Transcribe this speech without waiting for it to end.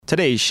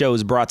Today's show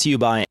is brought to you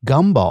by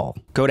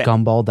Gumball. Go to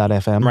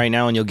gumball.fm right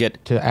now and you'll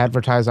get to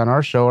advertise on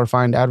our show or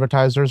find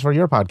advertisers for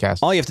your podcast.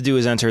 all you have to do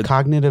is enter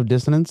Cognitive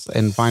dissonance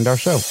and find our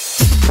show.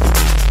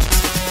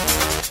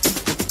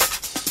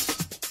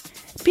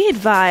 Be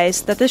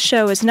advised that this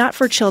show is not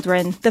for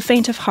children, the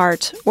faint of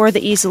heart, or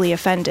the easily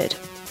offended.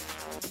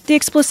 The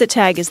explicit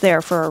tag is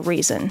there for a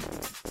reason.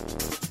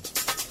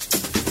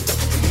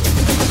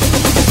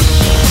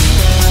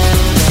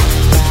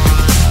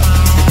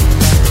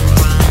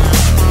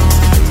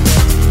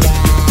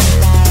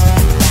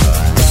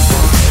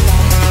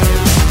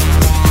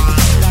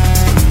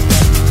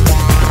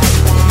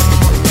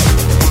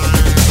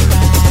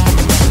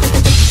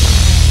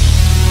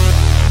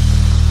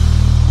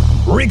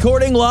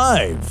 Recording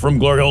live from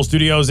Glory Hole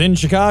Studios in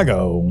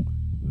Chicago,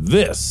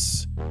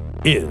 this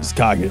is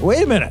Cognitive.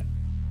 Wait a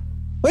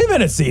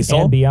minute,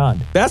 Cecil. And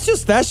beyond. That's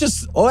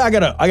just. Oh, I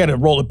gotta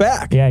roll it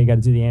back. Yeah, you got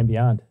to do the and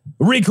beyond.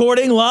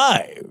 Recording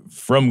live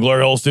from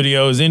Glory Hole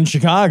Studios in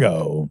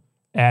Chicago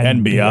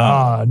and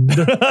beyond.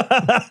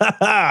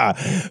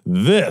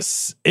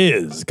 This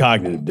is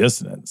Cognitive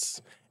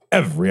Dissonance.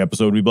 Every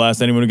episode, we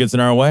blast anyone who gets in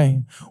our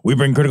way. We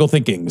bring critical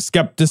thinking,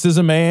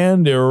 skepticism,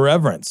 and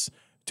irreverence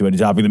to any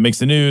topic that makes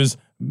the news,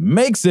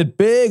 makes it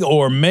big,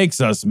 or makes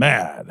us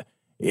mad.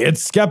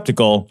 It's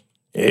skeptical,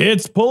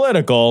 it's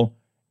political,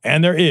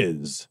 and there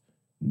is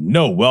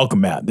no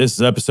welcome mat. This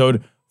is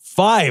episode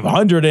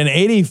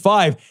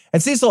 585.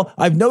 And Cecil,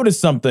 I've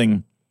noticed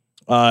something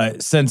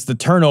since the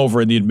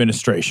turnover in the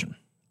administration.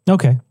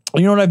 Okay.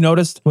 You know what I've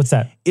noticed? What's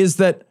that? Is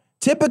that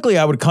typically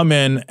I would come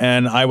in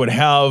and I would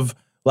have,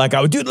 like,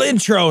 I would do the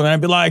intro and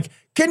I'd be like,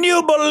 can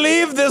you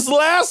believe this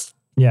last?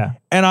 Yeah.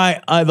 And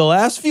I the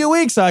last few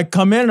weeks, I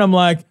come in and I'm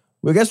like,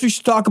 well, I guess we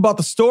should talk about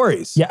the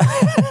stories. Yeah.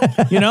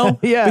 You know?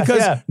 Yeah.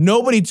 Because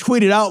nobody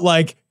tweeted out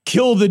like,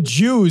 kill the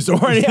Jews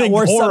or anything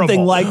or horrible,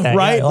 something like that.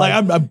 Right? Yeah,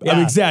 like I'm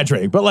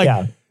exaggerating. But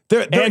like,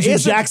 there Andrew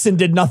Jackson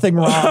did nothing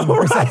wrong.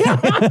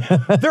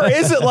 There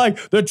isn't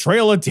like the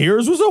Trail of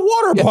Tears was a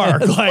water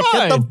park. Like,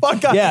 fine. get the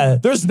fuck out. Yeah.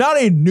 There's not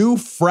a new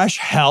fresh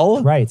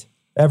hell Right.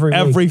 Every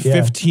week.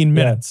 15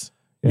 minutes.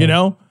 Yeah. You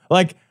know?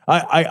 Like,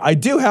 I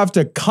do have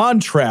to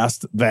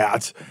contrast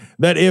that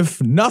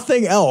if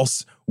nothing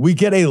else, we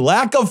get a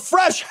lack of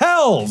fresh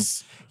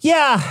hells.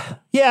 Yeah.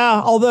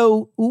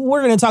 Although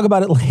we're going to talk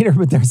about it later,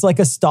 but there's like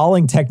a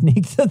stalling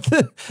technique that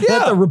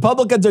the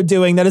Republicans are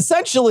doing that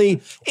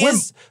essentially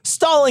is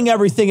stalling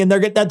everything. And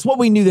that's what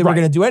we knew they were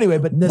going to do anyway.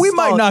 But we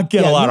might not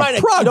get a lot of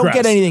progress. You don't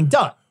get anything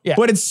done. Yeah.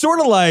 But it's sort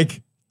of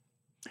like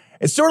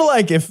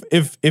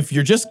if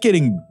you're just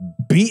getting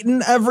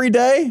beaten every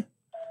day.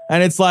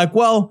 And it's like,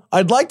 well,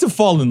 I'd like to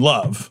fall in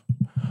love,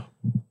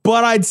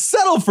 but I'd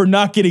settle for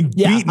not getting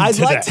beaten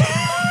today. Like to.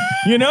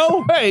 You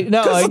know? Right.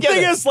 No, because I the get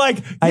thing it. is,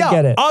 like, I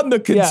get it. on the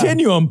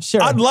continuum,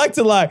 Sure. I'd like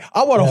to, like,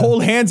 I want to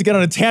hold hands and get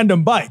on a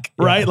tandem bike,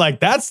 right? Like,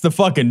 that's the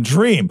fucking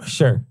dream.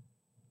 Sure.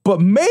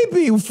 But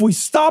maybe if we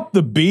stop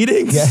the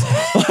beatings,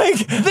 like,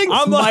 Things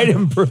I'm might like,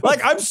 improve.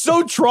 Like, I'm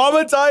so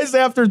traumatized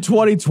after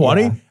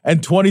 2020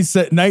 and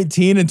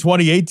 2019 and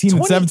 2018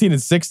 and 17 and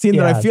 16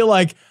 that I feel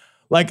like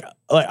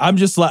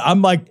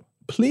I'm like,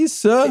 please,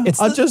 sir,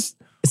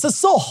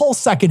 It's the whole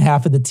second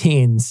half of the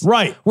teens.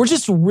 Right. We're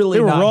just really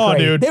They were not raw, great.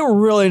 dude. They were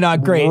really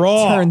not great.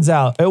 Raw. Turns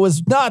out it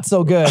was not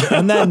so good.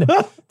 And then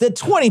the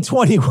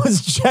 2020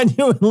 was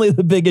genuinely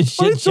the biggest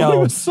shit 2020 show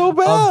was so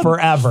bad. of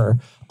forever.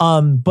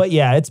 But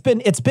yeah, it's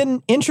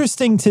been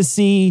interesting to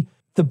see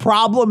the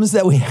problems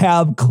that we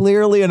have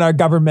clearly in our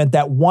government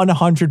that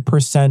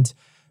 100%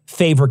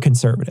 favor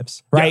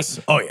conservatives, right? Yes.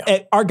 Oh,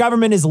 yeah. Our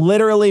government is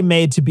literally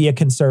made to be a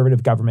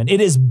conservative government.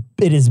 It is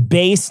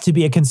based to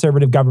be a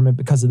conservative government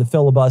because of the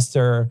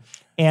filibuster,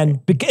 and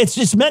it's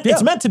just meant.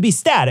 It's meant to be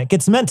static.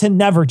 It's meant to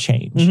never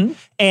change,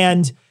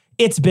 and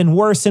it's been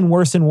worse and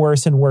worse and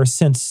worse and worse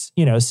since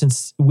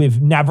we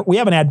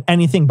haven't had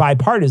anything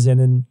bipartisan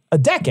in a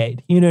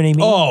decade. You know what I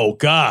mean? Oh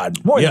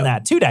God, more than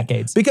that, 2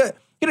 decades. Because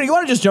you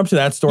want to just jump to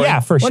that story? Yeah,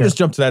 for sure. Just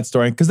jump to that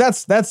story because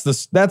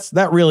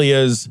that really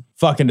is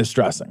fucking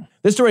distressing.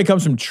 This story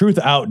comes from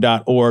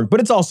truthout.org, but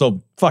it's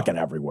also fucking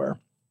everywhere.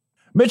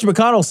 Mitch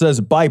McConnell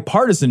says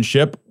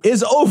bipartisanship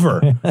is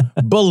over.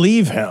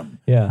 Believe him.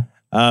 Yeah.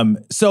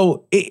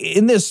 So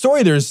in this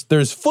story,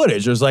 there's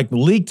footage. There's like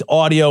leaked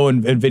audio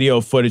and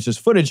video footage. There's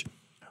footage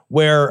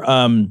where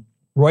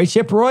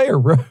Chip Roy or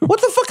what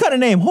the fuck kind of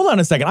name? Hold on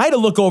a second. I had to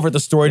look over at the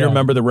story to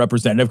remember the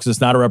representative because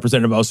it's not a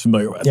representative I was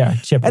familiar with. Yeah,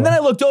 Chip Roy. And then I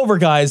looked over,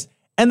 guys,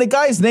 and the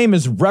guy's name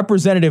is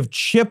Representative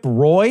Chip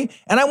Roy.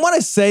 And I want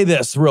to say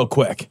this real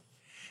quick.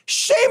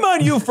 Shame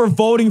on you for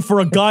voting for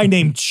a guy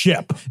named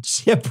Chip.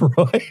 Chip Roy.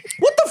 What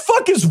the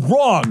fuck is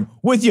wrong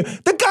with you?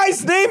 The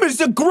guy's name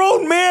is a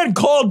grown man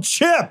called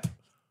Chip.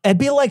 It'd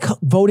be like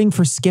voting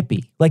for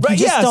Skippy. Like you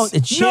just don't.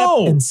 It's Chip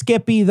and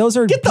Skippy. Those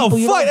are get the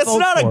fuck. That's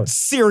not a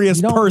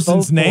serious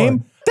person's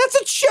name.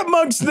 That's a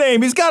chipmunk's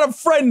name. He's got a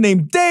friend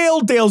named Dale.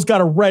 Dale's got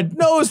a red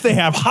nose. They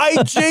have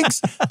hijinks.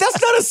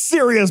 That's not a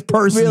serious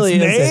person's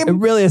name. It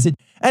really isn't.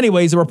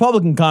 Anyways, a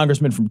Republican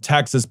congressman from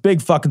Texas,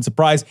 big fucking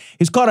surprise.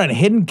 He's caught on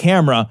hidden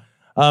camera,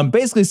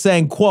 basically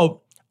saying,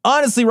 quote,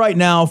 honestly, right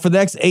now, for the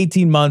next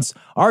 18 months,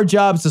 our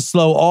job is to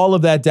slow all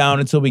of that down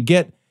until we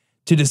get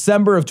to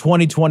December of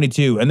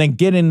 2022 and then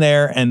get in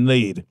there and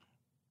lead.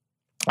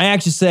 I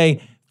actually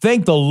say,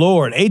 thank the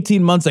Lord,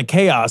 18 months of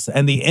chaos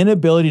and the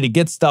inability to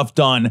get stuff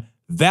done.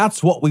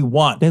 That's what we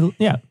want.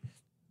 Yeah.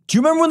 Do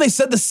you remember when they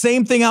said the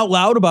same thing out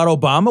loud about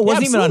Obama? It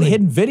wasn't even on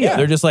hidden video. Yeah.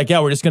 They're just like,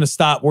 we're just going to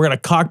stop. We're going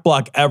to cock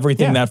block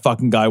everything that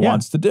fucking guy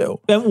wants to do.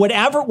 And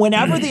whenever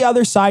the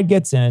other side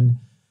gets in,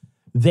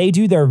 they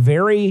do their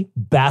very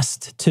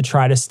best to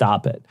try to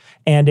stop it.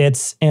 And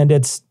it's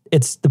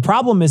the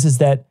problem is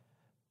that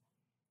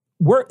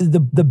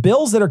the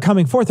bills that are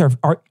coming forth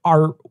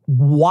are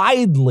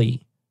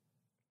widely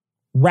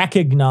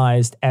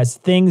recognized as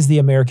things the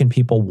American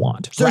people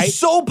want. They're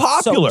so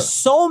popular.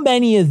 So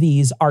many of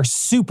these are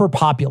super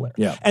popular.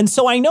 Yeah. And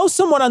so I know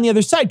someone on the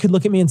other side could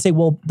look at me and say,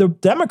 well, the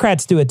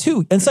Democrats do it too.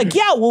 And it's like,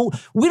 yeah, well,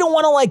 we don't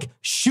want to like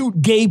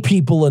shoot gay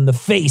people in the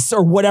face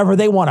or whatever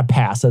they want to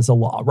pass as a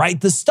law, right?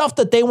 The stuff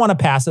that they want to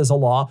pass as a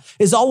law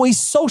is always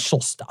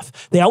social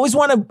stuff. They always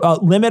want to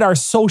limit our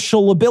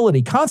social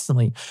ability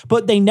constantly,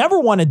 but they never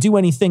want to do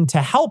anything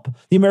to help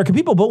the American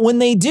people. But when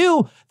they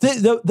do,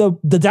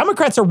 the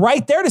Democrats are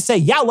right there to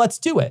say, yeah, let's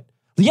do it.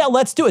 Yeah,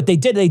 let's do it. They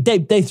did.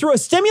 They threw a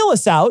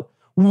stimulus out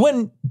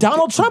when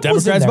Donald Trump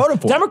was in there.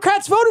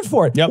 Democrats voted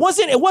for it. Yep.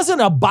 It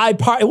wasn't a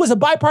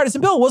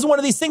bipartisan bill. It wasn't one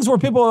of these things where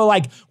people are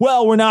like,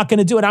 well, we're not going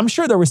to do it. I'm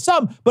sure there was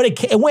some, but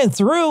it went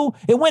through.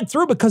 It went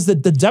through because the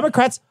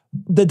Democrats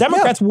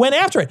went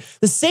after it.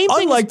 The same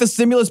thing. Unlike the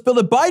stimulus bill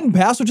that Biden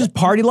passed, which is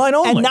party line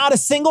only. And not a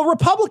single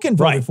Republican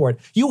voted for it.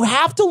 You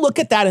have to look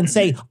at that and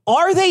say,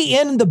 are they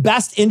in the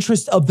best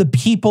interest of the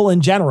people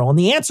in general? And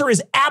the answer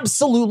is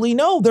absolutely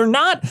no. They're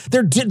not.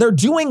 They're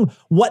doing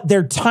what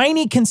their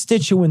tiny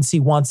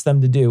constituency wants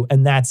them to do,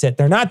 and that's it.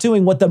 They're not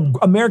doing what the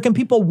American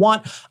people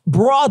want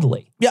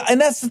broadly. Yeah, and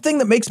that's the thing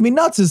that makes me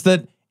nuts is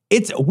that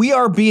we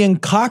are being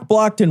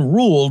cock-blocked and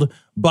ruled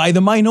by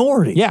the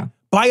minority. Yeah.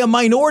 By a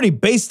minority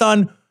based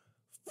on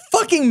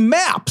fucking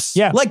maps.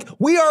 Yeah. Like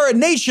we are a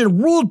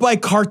nation ruled by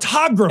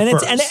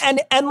cartographers.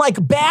 And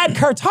like bad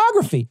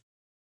cartography.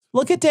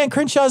 Look at Dan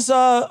Crenshaw's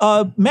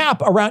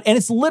map around, and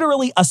it's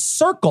literally a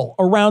circle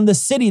around the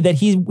city that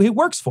he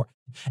works for.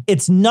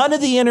 It's none of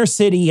the inner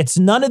city. It's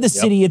none of the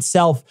city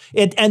itself.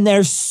 And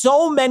there's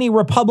so many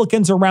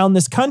Republicans around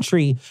this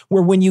country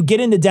where when you get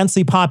into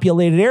densely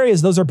populated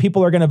areas, those are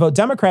people who are going to vote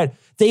Democrat.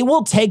 They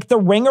will take the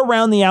ring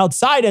around the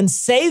outside and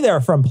say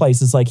they're from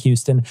places like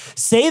Houston,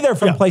 say they're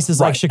from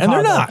places like Chicago.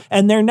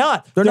 And they're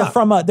not.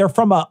 They're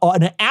from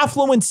an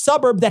affluent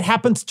suburb that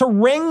happens to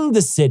ring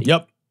the city.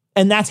 Yep.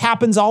 And that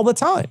happens all the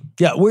time.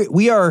 Yeah,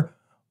 we are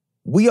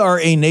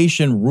a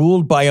nation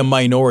ruled by a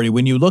minority.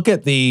 When you look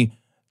at the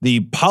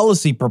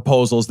policy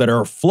proposals that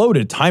are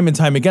floated time and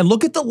time again,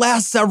 look at the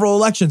last several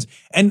elections.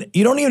 And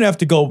you don't even have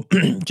to go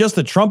just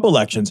the Trump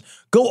elections.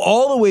 Go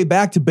all the way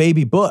back to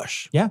Baby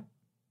Bush. Yeah.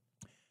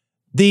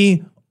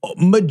 The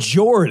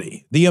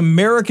majority, the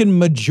American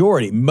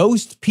majority,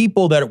 most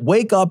people that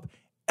wake up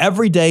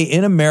every day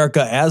in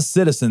America as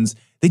citizens,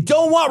 they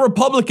don't want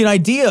Republican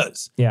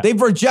ideas. Yeah.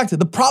 They've rejected.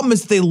 The problem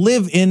is they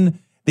live in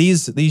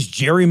these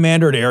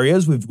gerrymandered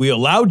areas. We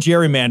allow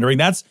gerrymandering.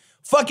 That's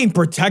fucking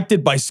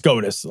protected by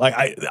SCOTUS. Like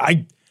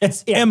I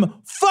am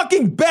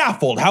fucking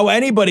baffled how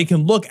anybody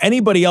can look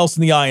anybody else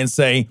in the eye and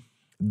say,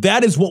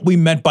 that is what we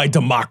meant by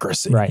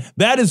democracy. Right.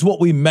 That is what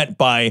we meant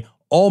by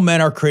all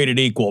men are created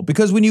equal.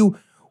 Because when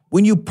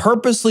you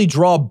purposely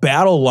draw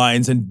battle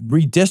lines and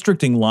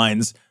redistricting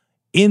lines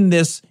in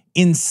this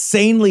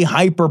insanely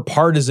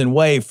hyper-partisan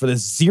way for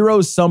this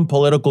zero-sum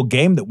political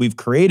game that we've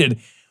created,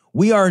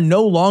 we are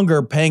no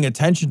longer paying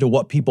attention to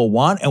what people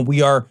want, and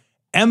we are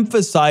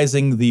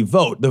emphasizing the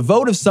vote. The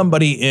vote of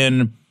somebody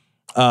in,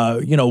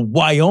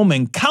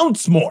 Wyoming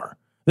counts more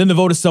than the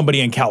vote of somebody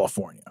in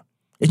California.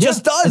 It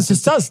just does. It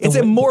just does. It's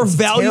a more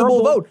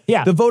valuable vote.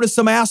 Yeah. The vote of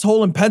some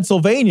asshole in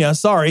Pennsylvania,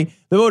 the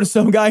vote of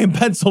some guy in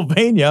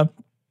Pennsylvania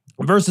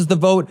versus the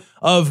vote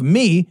of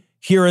me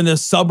here in the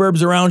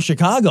suburbs around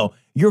Chicago.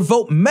 Your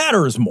vote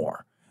matters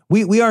more.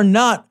 We are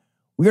not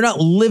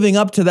living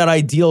up to that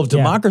ideal of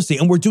democracy,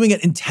 and we're doing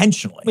it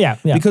intentionally. Yeah.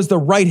 Because the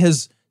right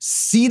has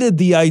ceded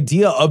the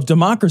idea of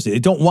democracy. They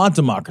don't want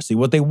democracy.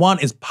 What they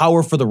want is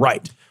power for the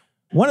right.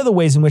 One of the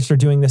ways in which they're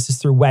doing this is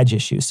through wedge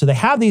issues. So they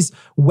have these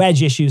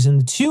wedge issues,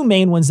 and the two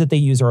main ones that they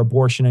use are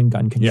abortion and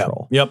gun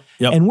control. Yep.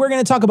 And we're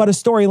going to talk about a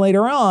story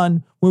later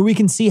on where we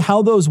can see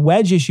how those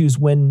wedge issues,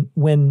 when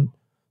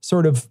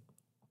sort of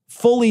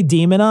fully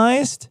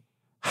demonized,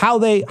 how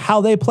they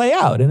play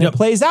out. And it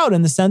plays out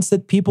in the sense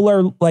that people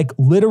are like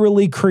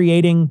literally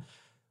creating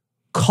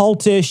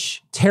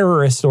cultish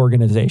terrorist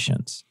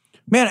organizations.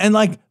 Man, and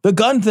like the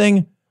gun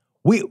thing,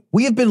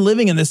 we have been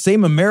living in the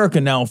same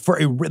America now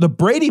the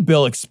Brady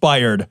bill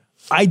expired.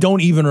 I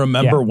don't even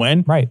remember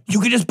when. Right. You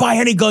can just buy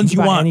any guns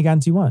you want. Any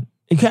guns you want.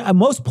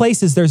 Most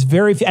places there's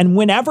very few, and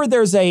whenever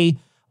there's a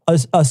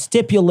a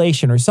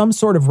stipulation or some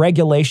sort of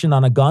regulation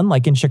on a gun,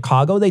 like in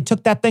Chicago, they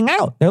took that thing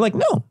out. They're like,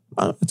 no,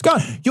 it's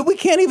gone. We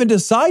can't even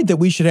decide that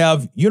we should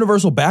have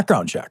universal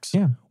background checks.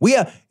 Yeah. We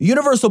have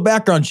universal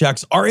background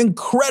checks are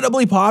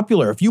incredibly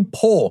popular. If you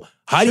poll,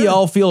 how do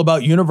y'all feel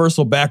about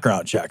universal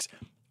background checks?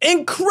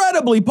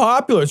 Incredibly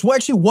popular. It's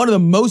actually one of the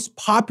most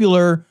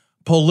popular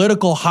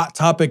political hot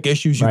topic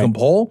issues you can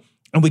poll.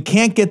 And we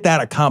can't get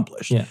that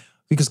accomplished. Yeah.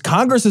 Because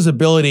Congress's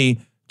ability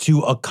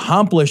to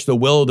accomplish the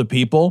will of the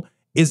people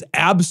is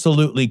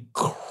absolutely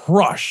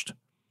crushed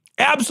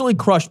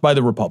by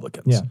the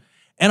Republicans. Yeah.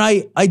 And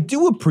I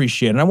do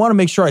appreciate, and I want to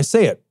make sure I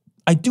say it,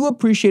 I do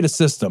appreciate a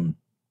system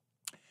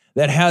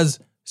that has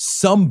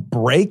some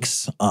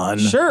brakes on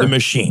the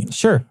machine.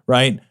 Sure.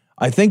 Right?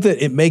 I think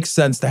that it makes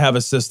sense to have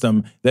a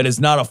system that is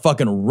not a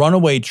fucking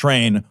runaway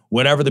train,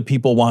 whatever the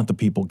people want, the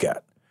people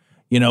get.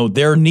 You know,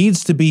 there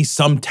needs to be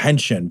some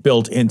tension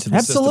built into the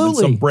system and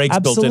some brakes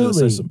built into the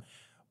system.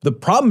 The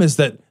problem is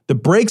that the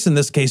brakes in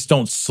this case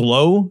don't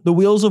slow the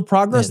wheels of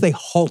progress, they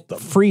halt them.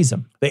 Freeze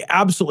them. They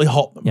absolutely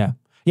halt them. Yeah.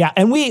 Yeah,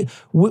 and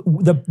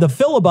the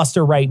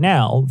filibuster right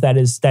now that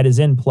is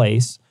in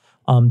place,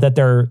 that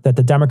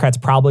the Democrats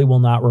probably will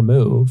not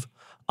remove,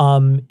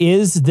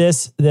 is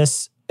this.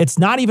 It's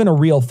not even a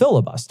real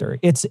filibuster.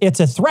 It's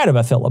a threat of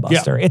a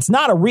filibuster. Yeah. It's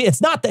not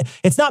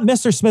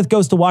Mr. Smith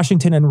goes to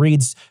Washington and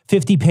reads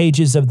 50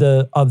 pages of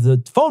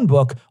the phone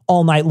book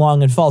all night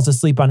long and falls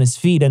asleep on his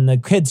feet and the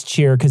kids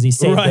cheer because he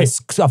saved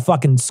a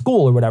fucking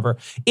school or whatever.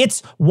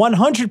 It's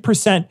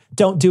 100%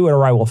 don't do it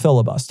or I will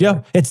filibuster.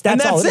 Yeah.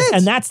 That's all it is.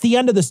 And that's the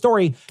end of the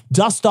story.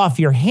 Dust off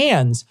your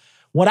hands.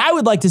 What I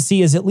would like to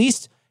see is at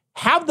least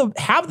have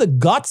the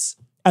guts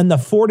and the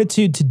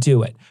fortitude to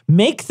do it.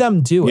 Make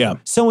them do it. Yeah.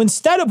 So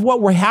instead of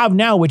what we have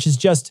now, which is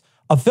just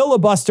a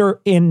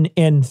filibuster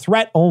in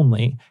threat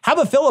only, have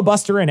a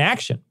filibuster in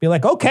action. Be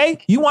like, okay,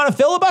 you want a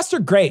filibuster?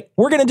 Great.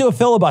 We're going to do a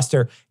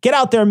filibuster. Get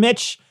out there,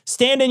 Mitch.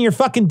 Stand in your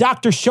fucking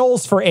Dr.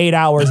 Scholl's for 8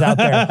 hours out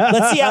there.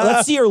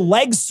 Let's see your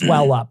legs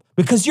swell up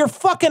because you're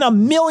fucking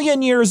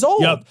 1,000,000 years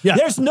old. Yep. Yeah.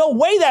 There's no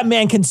way that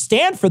man can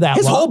stand for that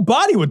His long. whole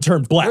body would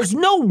turn black. There's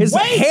no His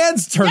way.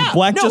 hands turn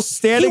black just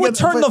standing. He would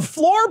turn the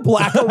floor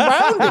black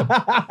around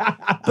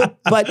him.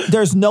 But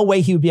there's no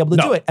way he would be able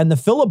to do it. And the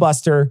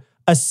filibuster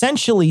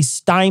essentially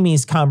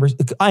stymies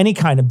any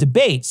kind of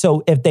debate.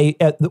 So if they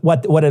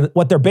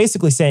what they're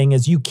basically saying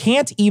is you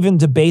can't even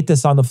debate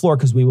this on the floor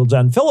because we will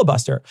then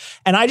filibuster.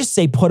 And I just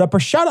say put up or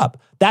shut up.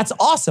 That's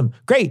awesome.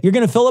 Great. You're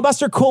going to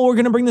filibuster? Cool. We're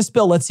going to bring this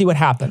bill. Let's see what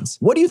happens.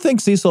 What do you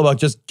think, Cecil, about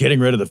just getting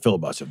rid of the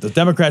filibuster? The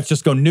Democrats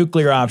just go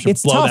nuclear option,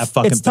 blow that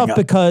fucking thing up. It's tough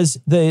because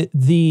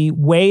the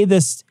way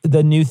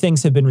the new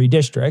things have been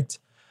redistricted,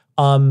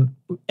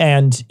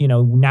 and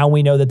now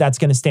we know that that's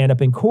going to stand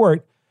up in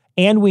court.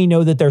 And we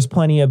know that there's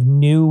plenty of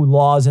new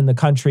laws in the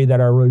country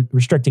that are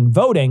restricting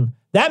voting.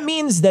 That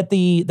means that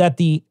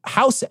the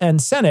House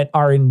and Senate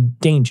are in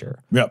danger,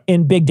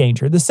 in big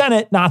danger. The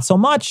Senate, not so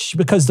much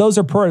because those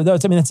are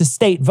those. I mean, it's a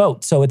state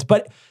vote, so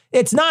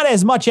it's not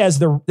as much as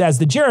the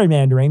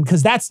gerrymandering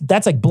because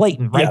that's like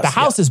blatant, right? Yes, the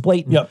House is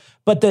blatant,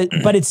 but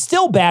it's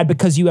still bad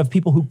because you have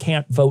people who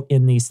can't vote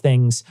in these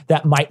things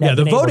that might not.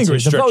 The voting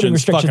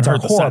restrictions are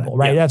horrible,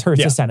 right? That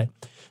hurts the Senate.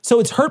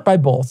 So it's hurt by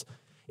both.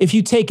 If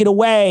you take it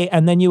away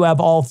and then you have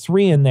all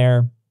three in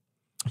there,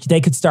 they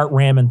could start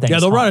ramming things.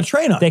 Yeah, they'll run a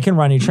train on you. They can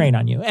run a train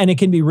on you. And it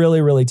can be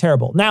really, really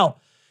terrible. Now,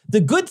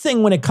 the good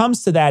thing when it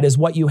comes to that is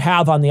what you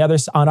have on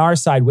our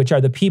side, which are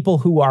the people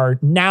who are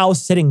now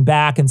sitting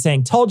back and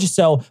saying, told you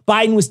so,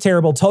 Biden was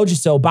terrible, told you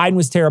so, Biden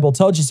was terrible,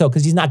 told you so,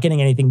 because he's not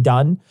getting anything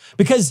done.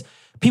 Because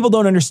people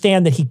don't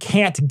understand that he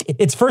can't,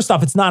 it's first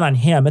off, it's not on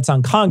him, it's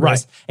on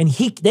Congress. And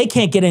they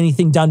can't get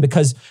anything done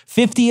because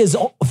 50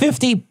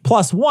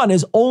 plus 1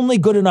 is only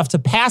good enough to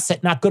pass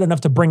it, not good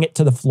enough to bring it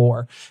to the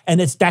floor. And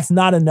that's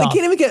not enough. They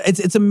can't even get,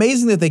 it's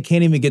amazing that they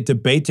can't even get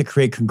debate to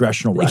create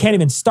congressional record. They can't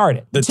even start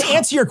it. To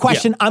answer your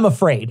question, I'm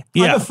afraid.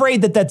 I'm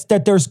afraid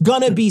that there's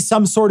gonna be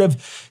some sort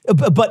of,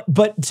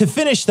 but to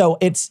finish though,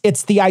 it's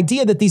the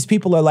idea that these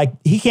people are like,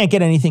 he can't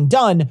get anything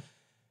done.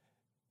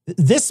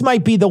 This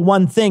might be the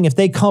one thing if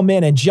they come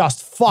in and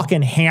just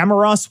fucking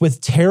hammer us with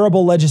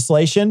terrible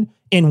legislation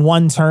in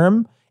one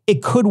term,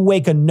 it could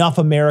wake enough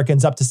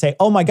Americans up to say,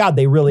 oh my God,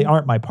 they really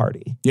aren't my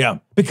party. Yeah.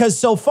 Because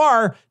so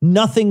far,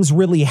 nothing's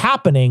really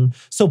happening.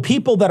 So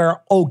people that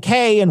are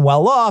okay and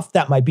well off,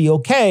 that might be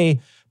okay.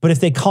 But if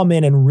they come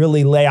in and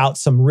really lay out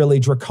some really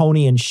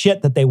draconian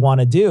shit that they want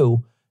to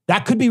do,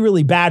 that could be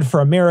really bad for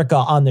America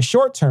on the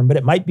short term, but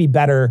it might be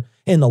better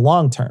in the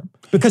long term.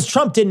 Because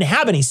Trump didn't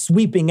have any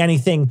sweeping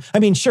anything. I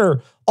mean,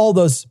 sure, all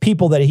those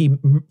people that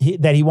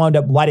he wound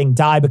up letting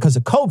die because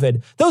of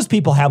COVID, those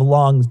people have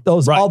all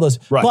those.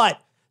 But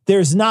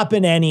there's not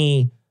been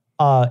any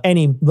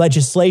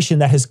legislation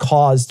that has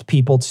caused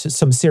people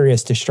some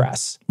serious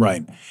distress.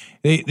 Right.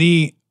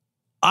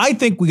 I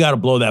think we got to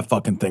blow that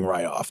fucking thing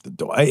right off the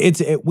door.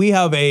 We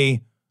have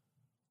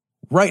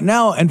right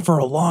now, and for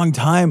a long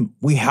time,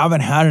 we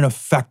haven't had an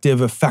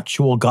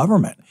effectual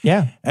government.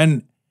 Yeah.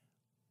 And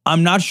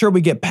I'm not sure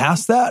we get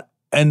past that.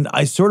 And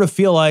I sort of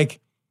feel like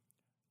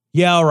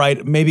yeah, all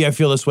right, maybe I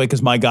feel this way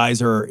because my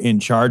guys are in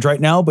charge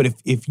right now. But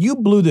if you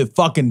blew the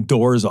fucking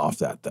doors off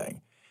that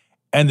thing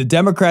and the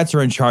Democrats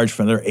are in charge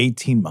for another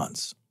 18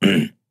 months,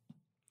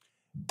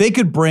 they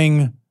could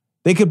bring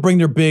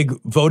their big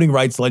voting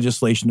rights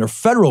legislation, their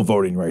federal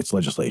voting rights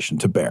legislation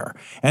to bear.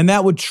 And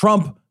that would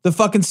trump the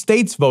fucking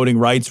state's voting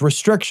rights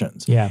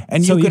restrictions. Yeah.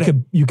 And so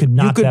you could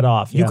knock that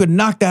off. You could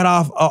knock that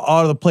off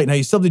out of the plate. Now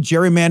you still have the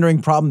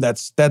gerrymandering problem.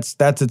 That's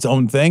its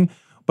own thing.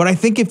 But I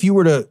think if you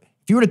were to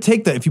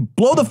take that, if you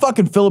blow the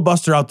fucking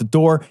filibuster out the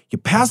door, you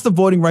pass the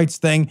voting rights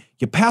thing,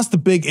 you pass the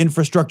big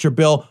infrastructure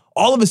bill,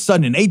 all of a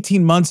sudden in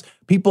 18 months,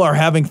 people are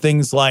having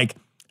things like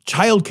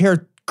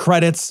childcare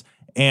credits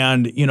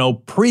and,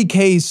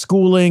 pre-K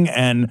schooling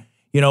and,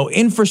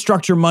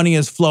 infrastructure money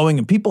is flowing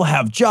and people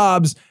have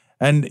jobs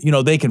and,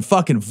 they can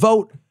fucking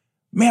vote.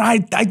 Man,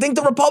 I think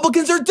the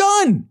Republicans are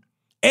done.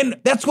 And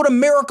that's what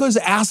America's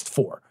asked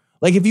for.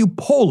 Like, if you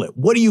poll it,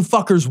 what do you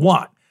fuckers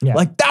want? Yeah.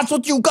 Like, that's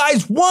what you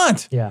guys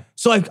want. Yeah.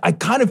 So I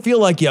kind of feel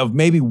like you have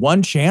maybe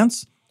one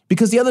chance,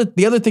 because the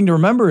other thing to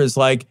remember is,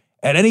 like,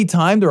 at any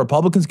time the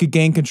Republicans could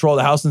gain control of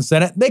the House and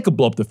Senate, they could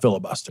blow up the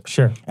filibuster.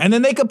 Sure. And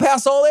then they could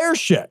pass all their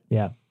shit.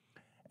 Yeah.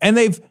 And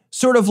they've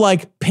sort of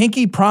like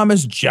pinky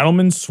promised,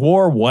 gentlemen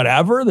swore,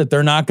 whatever, that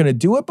they're not going to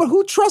do it. But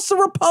who trusts a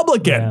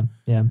Republican?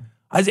 Yeah.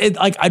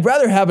 I'd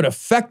rather have an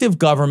effective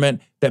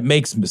government that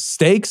makes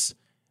mistakes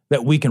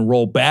that we can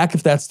roll back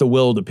if that's the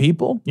will of the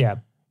people. Yeah.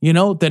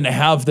 Than to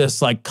have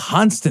this like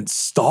constant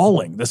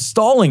stalling. The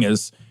stalling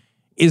is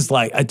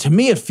like, to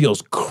me, it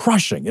feels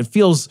crushing. It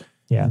feels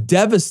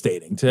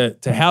devastating to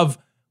have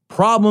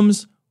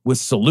problems with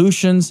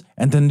solutions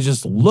and then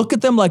just look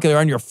at them like they're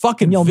on your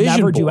fucking vision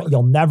board.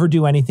 You'll never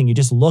do anything. You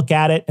just look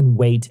at it and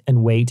wait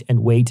and wait and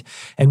wait.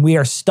 And we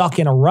are stuck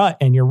in a rut.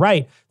 And you're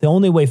right. The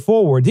only way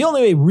forward, the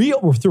only way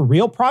through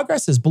real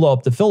progress is blow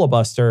up the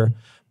filibuster.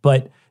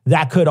 But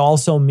that could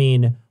also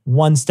mean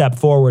one step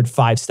forward,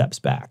 5 steps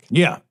back.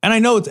 Yeah. And I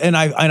know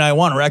I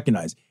want to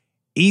recognize,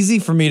 easy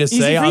for me to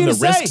say on the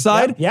risk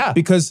side. Yeah.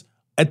 Because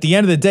at the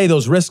end of the day,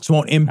 those risks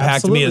won't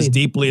impact me as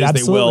deeply as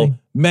they will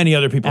many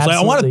other people. So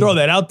I want to throw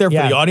that out there for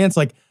the audience.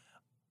 Like,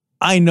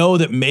 I know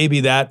that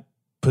maybe that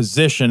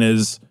position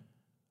is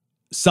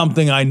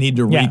something I need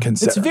to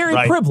reconsider. It's very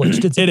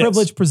privileged. It's a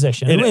privileged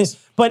position. It is.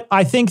 But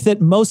I think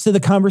that most of the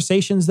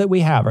conversations that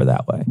we have are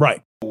that way.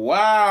 Right.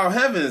 Wow,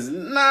 heaven's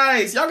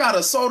nice. Y'all got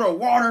a soda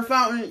water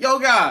fountain? Yo,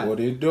 God.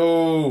 What it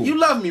do? You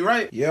love me,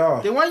 right?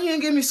 Yeah. Then why you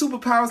ain't give me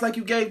superpowers like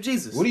you gave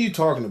Jesus? What are you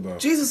talking about?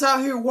 Jesus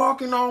out here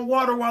walking on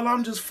water while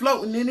I'm just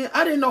floating in it.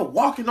 I didn't know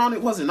walking on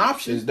it was an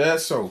option. Is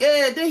that so?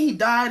 Yeah, then he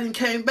died and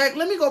came back.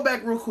 Let me go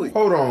back real quick.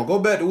 Hold on. Go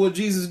back to what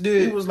Jesus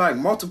did. He was like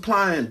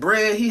multiplying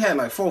bread. He had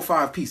like 4 or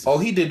 5 pieces. Oh,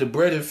 he did the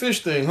bread and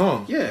fish thing,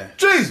 huh? Yeah.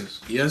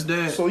 Jesus. Yes,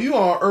 Dad. So you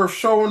on earth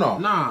showing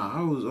off? Nah,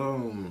 I was,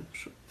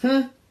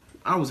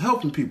 I was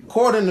helping people.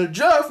 According to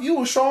Jeff, you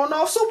was showing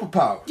off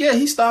superpower. Yeah,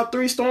 he stopped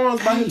 3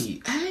 storms by his...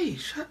 Hey,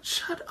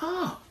 shut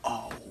up.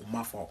 Oh,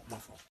 my fault.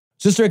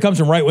 Sister, it comes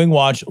from Right Wing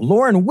Watch.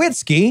 Lauren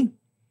Witzke,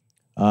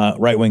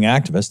 right-wing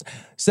activist,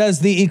 says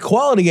the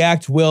Equality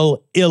Act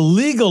will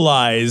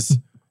illegalize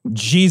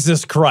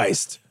Jesus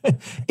Christ.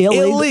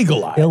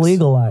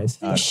 Illegalize.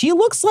 She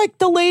looks like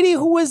the lady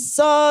who was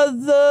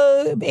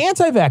the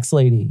anti-vax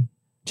lady.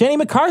 Jenny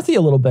McCarthy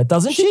a little bit,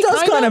 doesn't she? She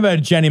does kind of a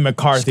Jenny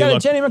McCarthy She's got look. a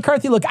Jenny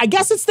McCarthy look. I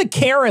guess it's the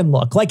Karen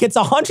look. Like, it's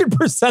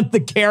 100% the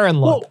Karen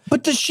look. Well,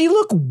 but does she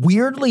look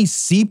weirdly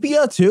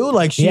sepia too?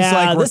 Like she's Yeah,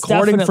 like this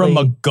recording from a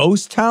definitely-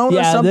 ghost town or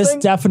Yeah, something? this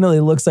definitely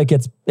looks like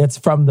it's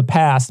from the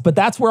past, but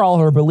that's where all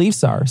her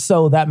beliefs are.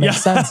 So that makes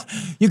sense.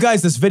 You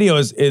guys, this video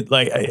is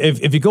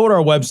if you go to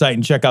our website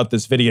and check out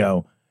this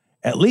video,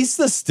 at least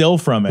the still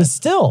from it. The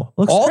still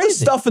looks all crazy. the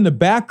stuff in the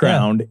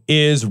background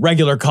is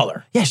regular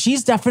color. Yeah,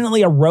 she's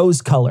definitely a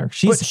rose color.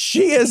 But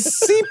she is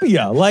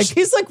sepia. Like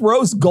she's like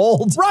rose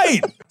gold. Right.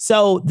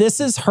 So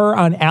this is her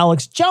on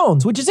Alex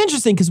Jones, which is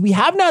interesting because we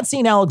have not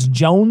seen Alex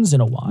Jones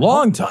in a while.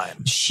 Long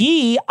time.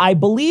 I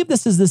believe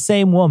this is the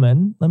same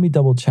woman. Let me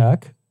double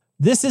check.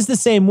 This is the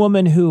same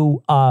woman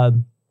who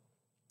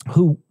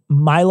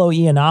Milo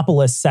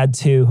Yiannopoulos said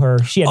to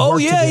her, she had work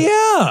to do.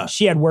 Yeah.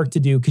 She had work to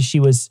do because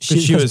was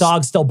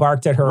dogs still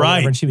barked at her, or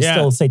whatever, and she was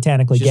still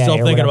satanically She's gay. still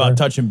or thinking whatever. about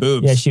touching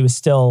boobs. Yeah, she was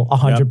still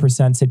 100%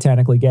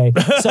 satanically gay.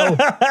 So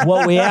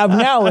what we have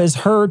now is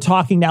her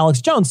talking to Alex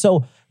Jones.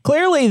 So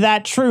clearly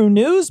that True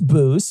News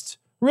boost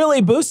really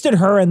boosted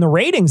her in the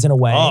ratings in a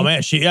way. Oh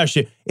man, she is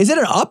it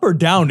an up or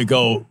down to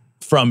go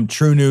from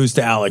True News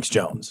to Alex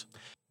Jones?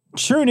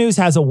 True News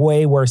has a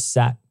way worse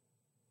set.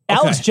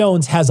 Alex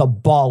Jones has a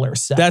baller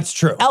set. That's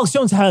true. Alex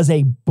Jones has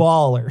a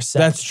baller set.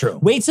 That's true.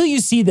 Wait till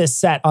you see this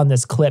set on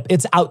this clip.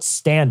 It's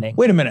outstanding.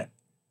 Wait a minute.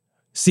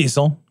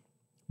 Cecil,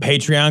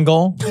 Patreon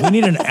goal. We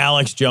need an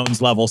Alex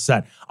Jones level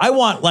set. I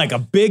want like a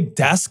big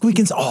desk we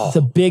can...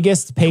 The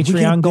biggest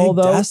Patreon goal,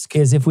 though,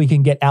 is if we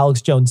can get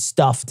Alex Jones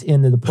stuffed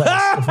into the place.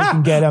 If we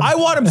can get him... I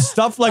want him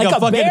stuffed like a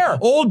fucking bear.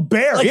 old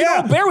bear. Like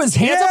an old bear with his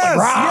hands up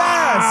like...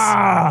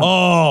 Yes.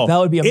 Oh. That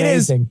would be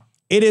amazing.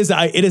 It is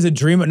a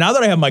dream. Now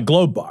that I have my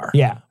Globe bar,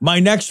 Yeah. my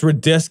next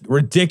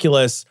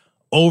ridiculous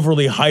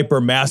overly hyper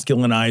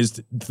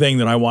masculinized thing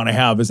that I want to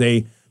have is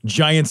a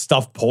giant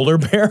stuffed polar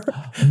bear.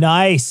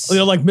 Nice.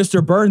 Like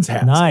Mr. Burns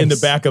has in the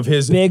back of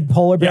his big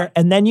polar bear. Yeah.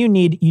 And then you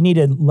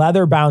needed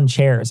leather bound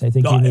chairs. I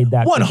think you need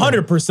that.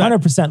 100%.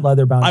 100%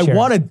 leather bound chairs. I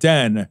want a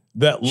den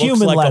that looks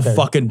human like leather. a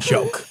fucking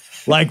joke.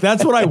 Like,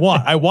 that's what I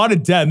want. I want a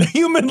den. The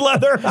human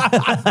leather.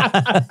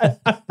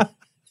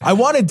 I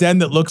want a den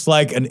that looks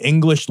like an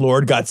English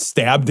lord got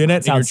stabbed in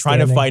it, and you're trying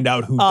to find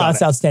out who done it.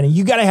 That's outstanding.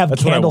 You got to have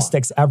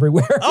candlesticks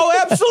everywhere.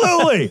 Oh,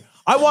 absolutely.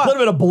 I want a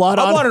little bit of blood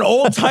on it. I want an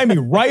old-timey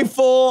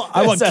rifle.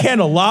 I want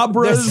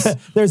candelabras.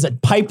 There's a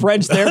pipe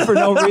wrench there for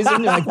no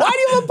reason. You're like, why do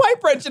you have a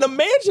pipe wrench in a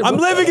mansion? I'm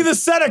living in the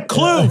set of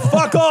Clue.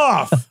 Fuck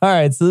off. All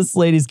right, so this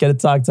lady's going to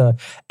talk to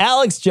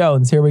Alex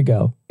Jones. Here we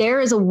go. There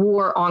is a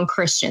war on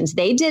Christians.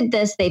 They did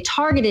this. They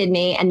targeted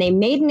me, and they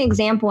made an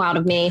example out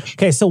of me.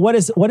 Okay, so what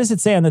does it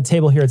say on the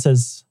table here? It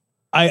says,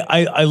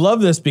 I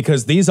love this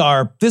because this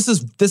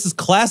is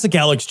classic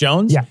Alex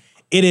Jones. Yeah.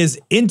 It is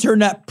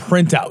internet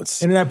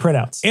printouts. Internet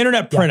printouts.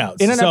 Internet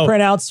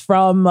printouts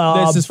from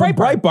this is from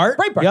Breitbart.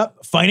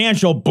 Yep.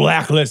 Financial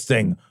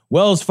blacklisting.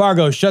 Wells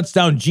Fargo shuts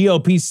down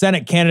GOP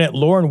Senate candidate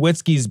Lauren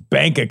Witzke's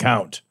bank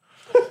account.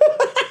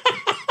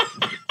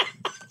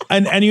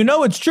 And you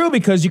know it's true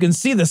because you can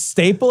see the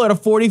staple at a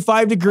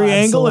 45-degree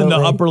angle in the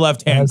upper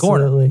left-hand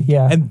corner.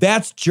 Yeah. And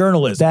that's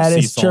journalism. That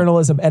is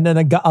journalism. And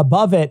then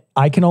above it,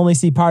 I can only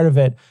see part of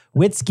it.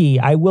 Witzke,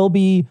 I will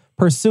be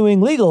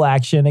pursuing legal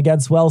action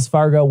against Wells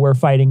Fargo. We're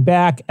fighting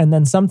back. And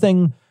then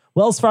something,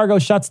 Wells Fargo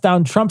shuts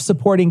down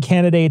Trump-supporting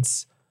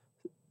candidates,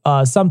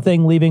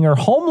 something leaving her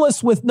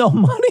homeless with no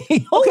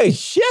money. Holy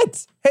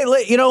shit. Hey,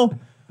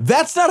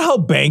 that's not how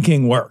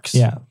banking works.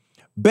 Yeah.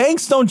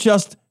 Banks don't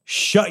just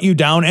shut you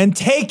down and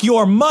take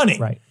your money.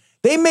 Right.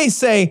 They may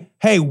say,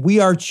 hey, we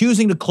are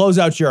choosing to close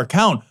out your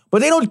account,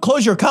 but they don't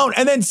close your account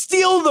and then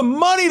steal the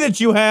money that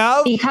you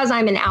have. Because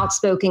I'm an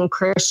outspoken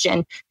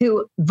Christian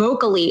who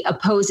vocally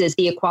opposes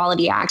the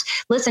Equality Act.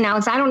 Listen,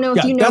 Alex, I don't know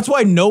if you know. That's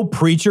why no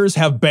preachers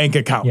have bank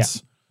accounts.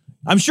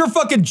 Yeah. I'm sure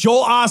fucking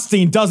Joel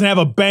Osteen doesn't have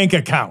a bank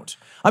account.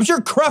 I'm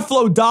sure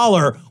Creflo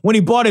Dollar, when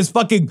he bought his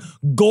fucking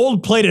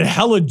gold-plated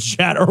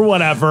Helijet or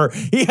whatever,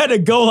 he had to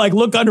go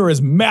look under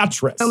his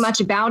mattress. So much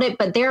about it,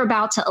 but they're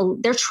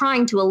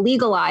trying to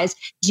illegalize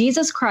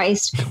Jesus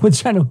Christ. We're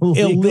trying to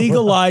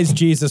illegalize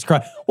Jesus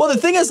Christ. Well,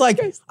 the thing is,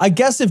 I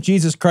guess if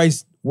Jesus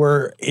Christ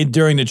were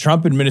during the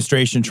Trump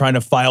administration trying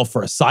to file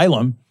for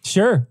asylum,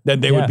 sure, then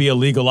they would be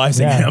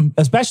illegalizing him.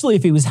 Especially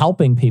if he was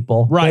helping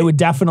people. Right. They would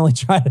definitely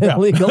try to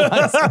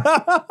legalize him.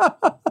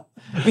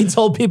 If he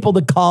told people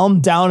to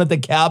calm down at the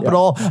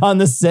Capitol on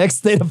the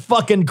 6th, they'd have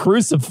fucking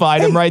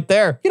crucified him right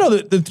there.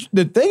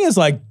 The thing is,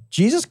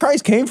 Jesus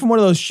Christ came from one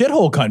of those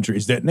shithole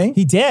countries, didn't he?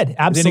 He did,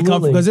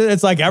 absolutely. Because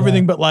it's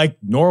everything but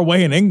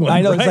Norway and England.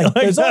 I know, right?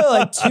 There's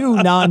only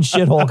 2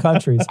 non-shithole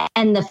countries.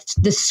 And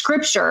the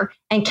scripture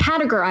and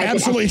categorize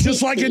absolutely, it.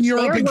 Just like in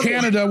Europe and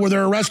Canada where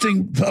they're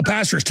arresting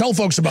pastors. Tell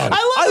folks about it.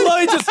 I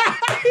love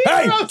it.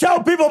 Hey,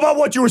 tell people about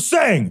what you were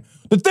saying.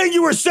 The thing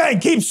you were saying,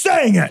 keep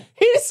saying it.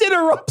 He just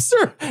interrupts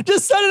her.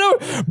 Just said it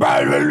over.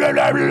 Blah, blah, blah,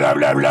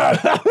 blah, blah,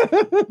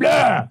 blah,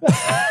 blah.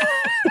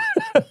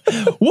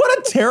 What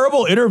a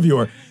terrible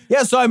interviewer.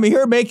 Yeah, so I'm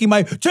here making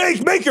my...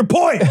 Jake, make your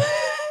point. Are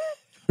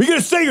you going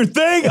to say your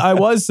thing? I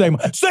was saying...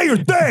 Say your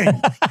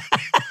thing.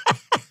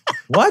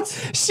 What?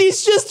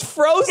 She's just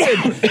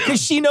frozen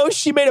because she knows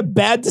she made a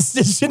bad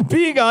decision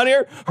being on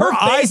here. Her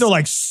eyes are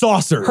like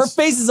saucers. Her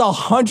face is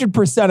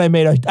 100%. I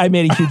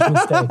made a huge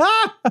mistake.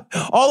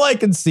 All I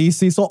can see,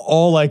 Cecil,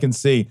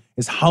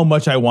 is how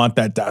much I want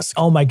that desk.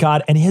 Oh my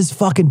God. And his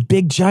fucking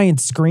big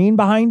giant screen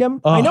behind him.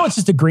 I know it's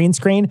just a green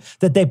screen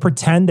that they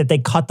pretend that they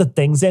cut the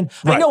things in.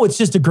 Right. I know it's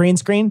just a green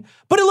screen,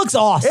 but it looks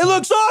awesome. It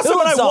looks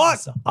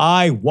awesome.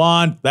 I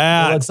want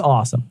that. It looks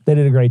awesome. They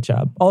did a great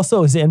job.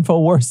 Also, his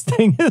InfoWars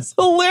thing is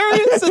hilarious.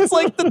 It's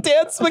like the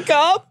dance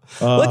macabre.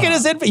 Look at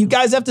his info. You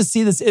guys have to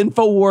see this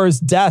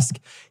InfoWars desk.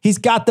 He's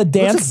got the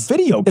dance. It's like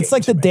video It's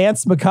like the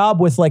dance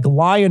macabre with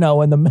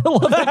Lion-O in the middle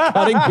of it,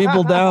 cutting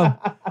people down.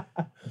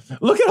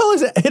 Look at all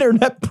his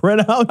internet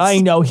printouts. I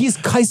know. He's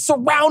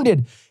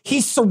surrounded.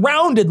 He's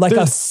surrounded like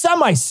a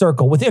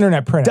semicircle with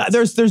internet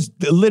printouts. There's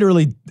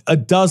literally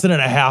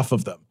 12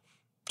 of them.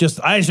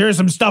 Here's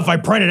some stuff I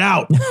printed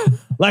out.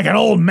 Like an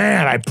old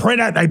man. I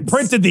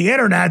printed the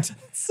internet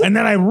and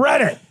then I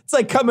read it. It's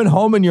like coming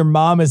home and your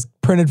mom has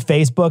printed her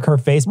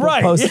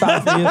Facebook post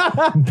out for you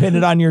and pinned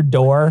it on your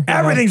door.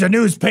 Everything's a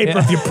newspaper.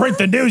 If you print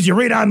the news, you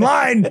read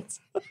online. It's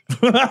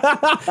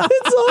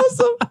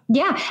awesome.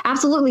 Yeah,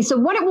 absolutely. So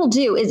what it will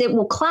do is it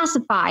will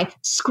classify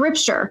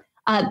scripture,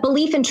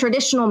 belief in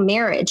traditional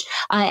marriage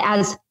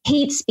as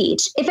hate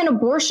speech. If an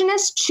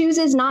abortionist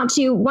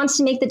wants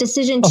to make the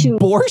decision to...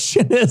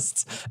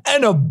 Abortionist?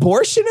 An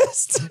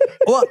abortionist?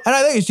 Well, and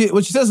I think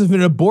what she says is if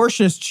an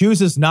abortionist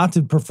chooses not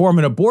to perform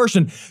an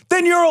abortion,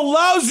 then you're a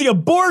lousy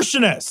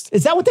abortionist.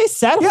 Is that what they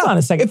said? Hold on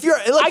a second. If you're,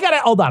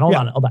 hold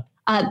on.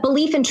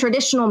 belief in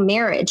traditional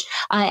marriage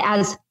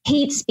as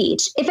hate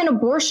speech. If an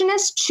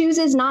abortionist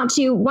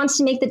wants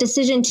to make the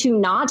decision to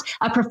not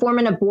perform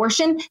an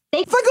abortion,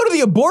 if I go to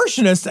the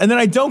abortionist and then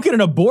I don't get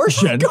an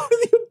abortion,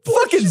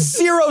 fucking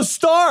 0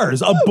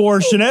 stars,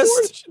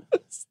 abortionist.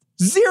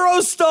 0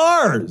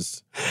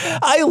 stars.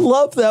 I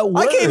love that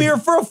word. I came here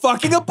for a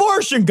fucking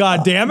abortion,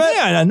 goddammit.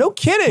 Yeah, no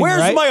kidding.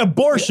 Where's my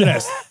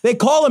abortionist? They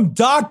call them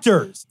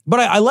doctors.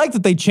 But I like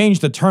that they changed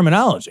the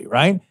terminology,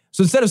 right?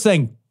 So instead of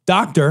saying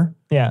doctor,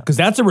 because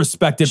that's a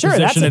respected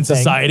position in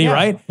society,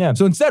 right? Yeah.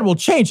 So instead we'll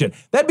change it.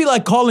 That'd be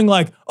like calling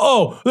the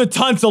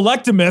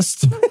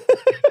tonsillectomist.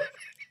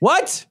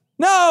 What?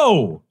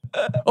 No.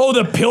 Oh,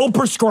 the pill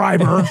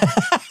prescriber.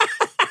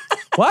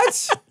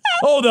 What?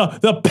 Oh,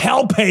 the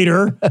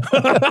palpator.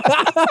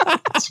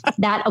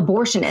 That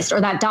abortionist or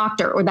that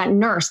doctor or that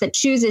nurse that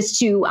chooses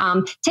to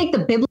take the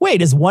biblical.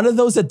 Wait, is one of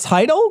those a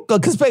title?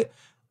 Because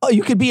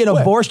you could be an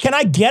abortion. Can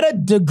I get a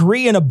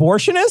degree in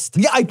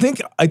abortionist? Yeah, I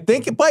think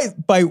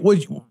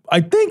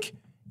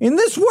in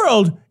this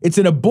world it's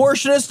an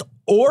abortionist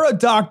or a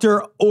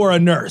doctor or a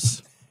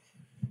nurse.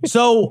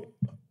 So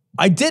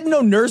I didn't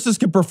know nurses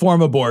could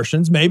perform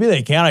abortions. Maybe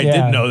they can. I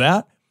didn't know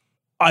that.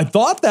 I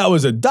thought that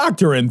was a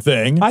doctoring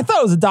thing. I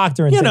thought it was a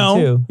doctoring thing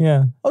too.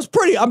 Yeah.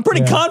 I'm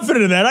pretty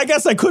confident in that. I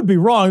guess I could be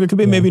wrong. There could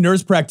be maybe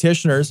nurse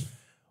practitioners.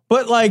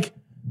 But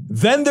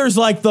then there's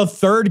the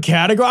third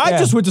category. I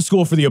just went to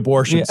school for the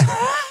abortions.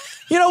 Yeah.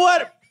 You know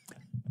what?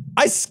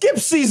 I skip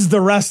sees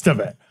the rest of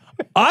it.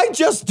 I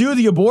just do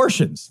the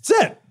abortions.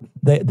 That's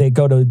it. They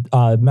go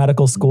to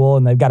medical school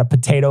and they've got a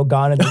potato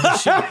gun and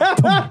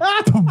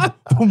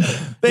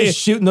they're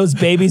shooting those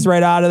babies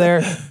right out of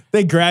there.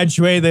 They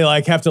graduate. They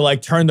have to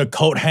turn the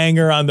coat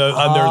hanger on their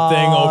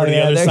thing over to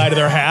the other side of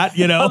their hat.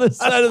 You know, other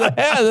side of the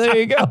hat. There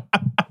you go.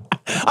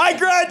 I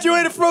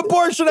graduated from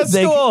abortion at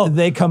school.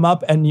 They come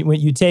up and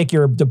you take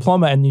your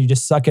diploma and you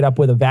just suck it up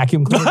with a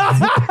vacuum cleaner.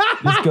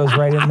 Just goes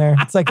right in there.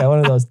 It's like one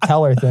of those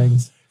teller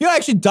things. You know,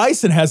 actually,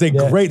 Dyson has a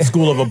great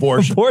school of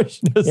abortion.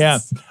 Abortionists. Yeah.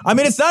 I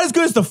mean, it's not as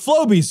good as the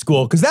Flowbee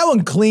school because that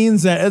one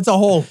cleans it. It's a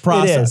whole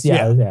process. It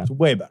is, yeah. It's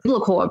way better.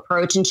 Biblical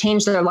approach and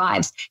change their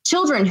lives.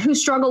 Children who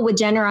struggle with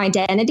gender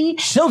identity.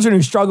 Children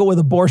who struggle with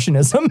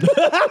abortionism.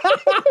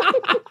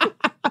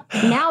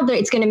 Now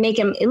it's going to make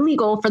them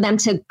illegal for them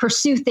to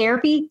pursue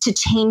therapy to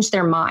change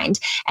their mind.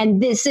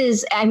 And this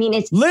is,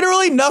 it's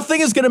literally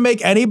nothing is going to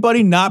make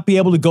anybody not be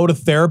able to go to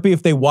therapy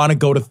if they want to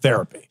go to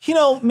therapy. You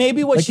know,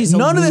 maybe what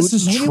none of this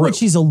is true. What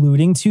she's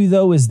alluding to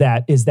though is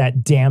that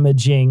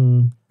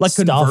damaging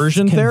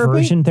conversion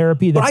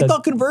therapy. But I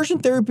thought conversion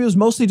therapy was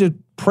mostly to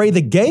pray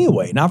the gay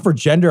away, not for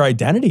gender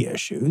identity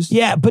issues.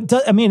 Yeah, but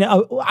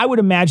I would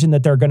imagine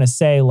that they're going to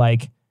say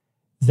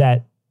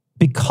that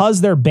because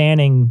they're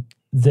banning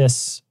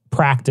this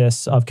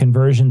practice of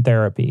conversion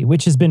therapy,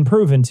 which has been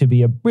proven to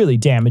be a really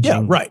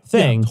damaging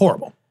thing. Yeah,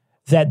 horrible.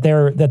 That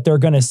they're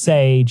going to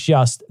say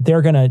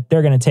they're going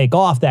to take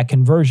off that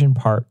conversion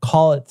part,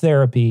 call it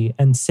therapy,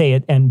 and say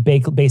it and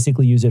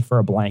basically use it for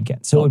a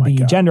blanket. So it would be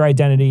gender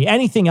identity,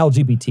 anything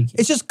LGBTQ.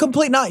 It's just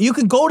complete. You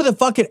can go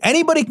to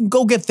anybody can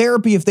go get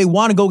therapy if they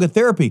want to go get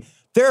therapy.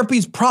 Therapy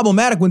is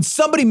problematic when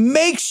somebody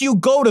makes you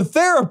go to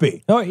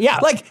therapy. Oh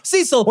yeah,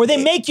 Cecil, or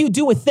they make you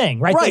do a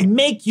thing, right? They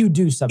make you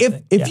do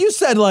something. If you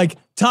said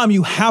Tom,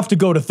 you have to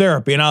go to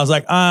therapy, and I was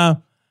like, I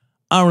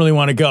don't really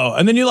want to go,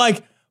 and then you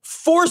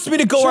force me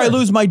to go or I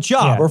lose my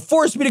job, or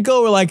force me to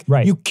go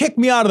or you kick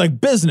me out of the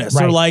business,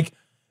 or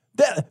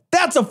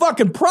that's a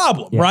fucking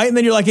problem, right? And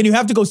then you're and you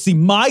have to go see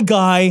my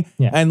guy,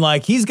 and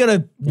he's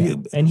gonna,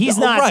 and he's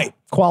not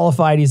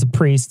qualified. He's a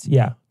priest.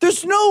 Yeah.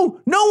 There's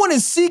no one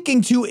is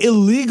seeking to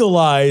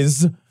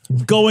illegalize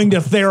going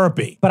to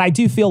therapy. But I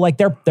do feel like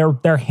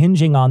they're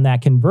hinging on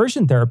that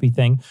conversion therapy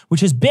thing,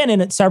 which has been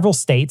in several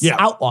states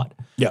outlawed.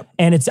 Yeah.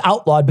 And it's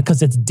outlawed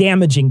because it's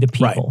damaging to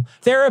people.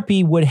 Right.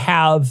 Therapy would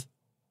have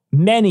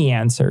many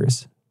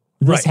answers.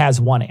 This has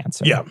one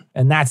answer. Yeah.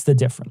 And that's the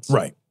difference.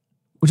 Right.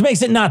 Which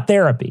makes it not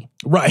therapy.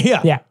 Right.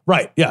 Yeah. Yeah.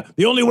 Right. Yeah.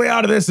 The only way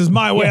out of this is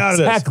my way out of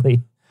this.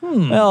 Exactly.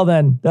 Well,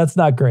 then that's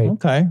not great.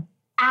 Okay.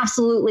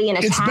 Absolutely an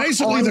attack. It's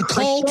basically on the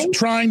cult Christians.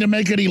 trying to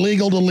make it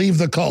illegal to leave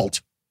the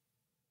cult.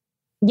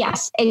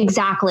 Yes,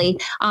 exactly.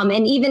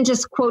 And even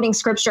just quoting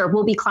scripture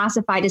will be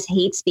classified as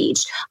hate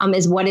speech,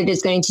 is what it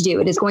is going to do.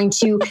 It is going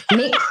to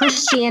make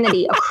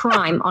Christianity a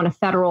crime on a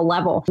federal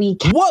level.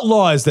 What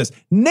law is this?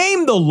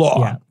 Name the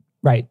law. Yeah,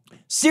 right.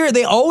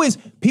 Seriously,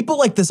 people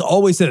like this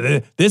always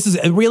say, this is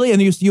really,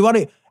 and you want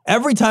to,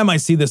 every time I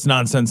see this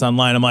nonsense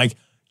online, I'm like,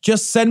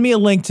 just send me a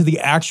link to the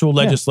actual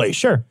legislation.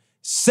 Sure.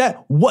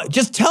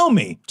 Just tell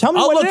me. Tell me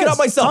I'll what look it it is. up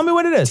myself. Tell me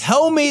what it is.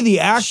 Tell me the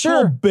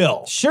actual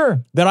bill.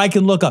 Sure. That I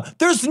can look up.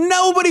 There's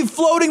nobody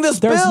floating this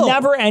bill. There's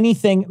never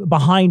anything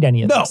behind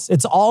any of this.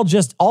 It's all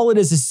it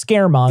is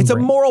scare mongering. It's a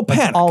moral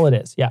panic. That's all it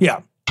is. Yeah.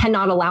 Yeah.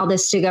 cannot allow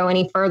this to go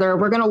any further.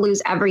 We're going to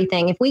lose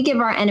everything. If we give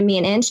our enemy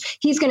an inch,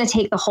 he's going to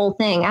take the whole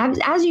thing.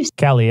 As you've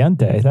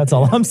Caliente. That's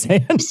all I'm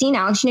saying. seen,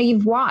 Alex,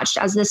 you've watched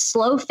as this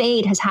slow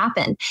fade has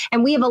happened,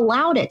 and we have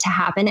allowed it to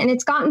happen. And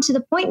it's gotten to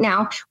the point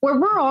now where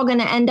we're all going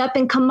to end up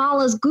in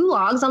Kamala's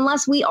gulags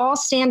unless we all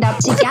stand up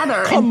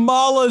together.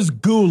 Kamala's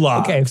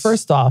gulags. Okay,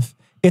 first off,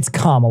 it's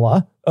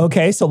Kamala.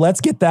 Okay, so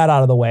let's get that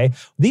out of the way.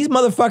 These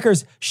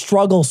motherfuckers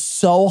struggle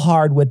so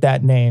hard with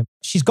that name.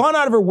 She's gone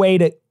out of her way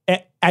to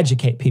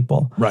educate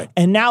people. Right.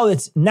 And now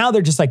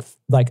they're just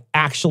like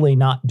actually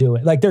not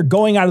doing it. Like they're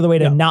going out of the way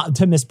to not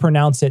to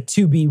mispronounce it,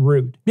 to be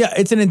rude. Yeah,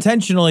 they're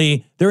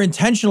intentionally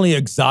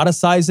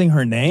exoticizing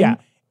her name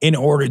in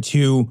order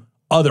to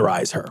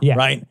otherize her,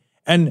 right?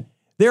 And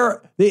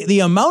the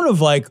amount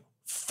of like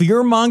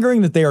fear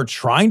mongering that they are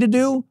trying to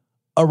do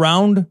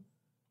around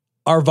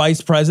our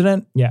vice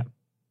president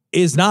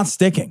is not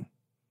sticking.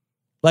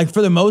 Like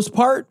for the most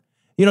part,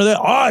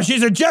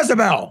 she's a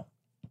Jezebel.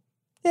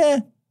 Yeah,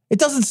 it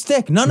doesn't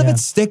stick. None of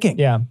it's sticking.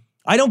 Yeah.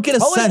 I don't get a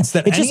sense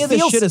that any of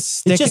this shit is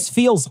sticking. It just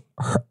feels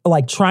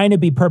like trying to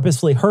be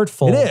purposefully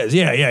hurtful. It is,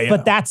 yeah.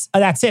 But that's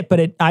it.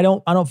 But I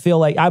don't feel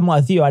like, I'm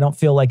with you. I don't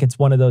feel like it's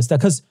one of those,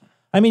 because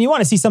I mean, you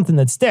want to see something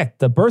that stick.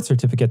 The birth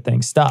certificate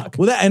thing stuck.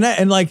 Well,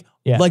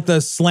 like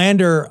the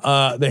slander,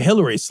 the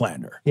Hillary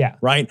slander. Yeah.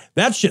 Right?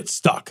 That shit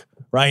stuck,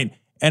 right?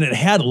 And it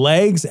had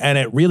legs, and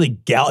it really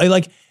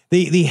like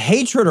the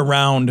hatred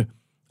around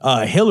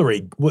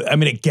Hillary, I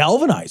mean, it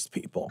galvanized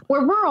people.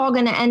 Where we're all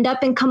going to end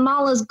up in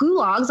Kamala's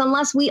gulags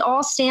unless we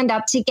all stand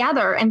up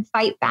together and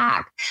fight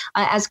back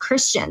as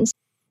Christians.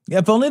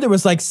 If only there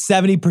was like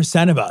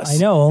 70% of us. I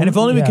know. And if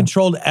only we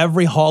controlled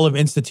every hall of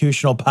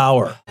institutional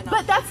power.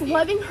 But that's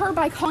loving her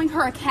by calling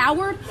her a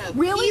coward?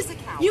 Really? He's a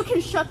coward. You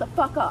can shut the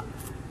fuck up.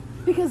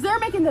 Because they're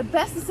making the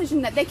best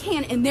decision that they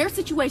can in their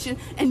situation,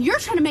 and you're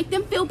trying to make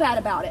them feel bad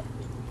about it.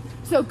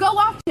 So go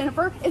off,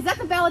 Jennifer. Is that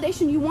the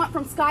validation you want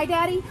from Sky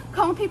Daddy?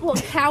 Calling people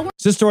a coward?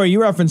 This story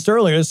you referenced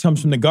earlier, this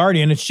comes from The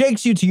Guardian. It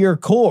shakes you to your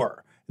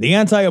core. The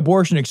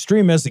anti-abortion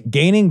extremists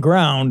gaining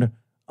ground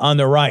on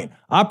the right.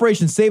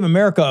 Operation Save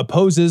America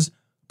opposes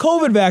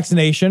COVID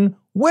vaccination,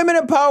 women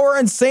in power,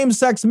 and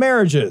same-sex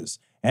marriages.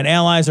 And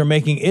allies are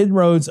making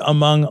inroads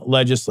among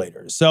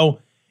legislators.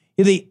 So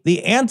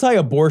the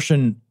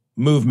anti-abortion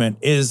movement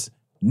is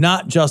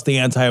not just the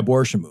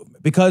anti-abortion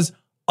movement, because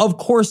of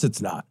course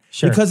it's not.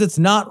 Sure. Because it's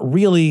not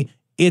really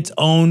its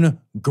own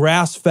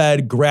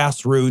grass-fed,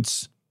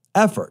 grassroots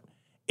effort.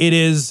 It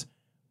is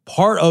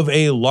part of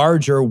a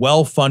larger,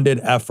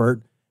 well-funded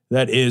effort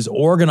that is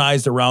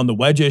organized around the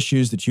wedge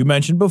issues that you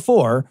mentioned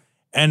before.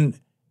 And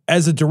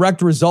as a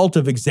direct result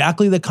of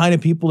exactly the kind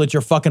of people that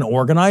you're fucking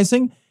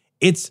organizing,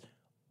 it's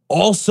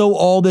also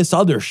all this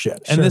other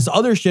shit. And this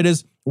other shit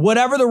is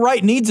whatever the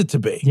right needs it to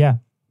be. Yeah.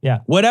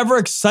 Whatever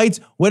excites,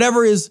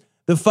 whatever is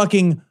the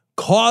fucking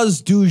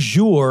cause du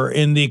jour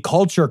in the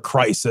culture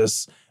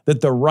crisis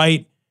that the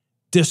right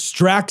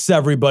distracts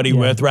everybody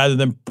with, rather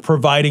than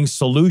providing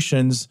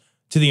solutions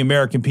to the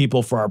American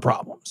people for our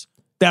problems.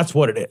 That's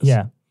what it is.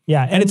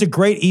 Yeah. And it's a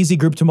great, easy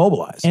group to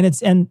mobilize.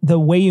 And the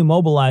way you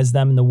mobilize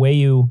them and the way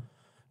you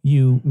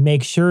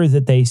make sure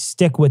that they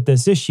stick with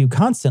this issue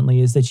constantly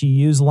is that you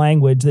use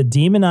language that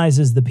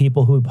demonizes the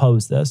people who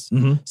oppose this.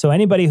 Mm-hmm. So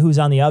anybody who's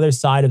on the other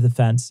side of the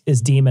fence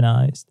is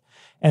demonized.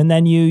 And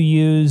then you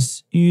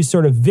use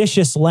sort of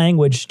vicious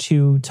language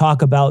to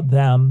talk about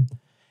them.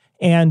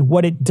 And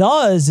what it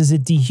does is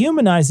it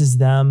dehumanizes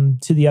them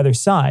to the other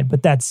side.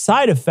 But that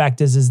side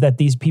effect is that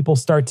these people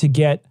start to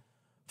get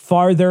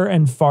farther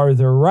and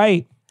farther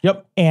right.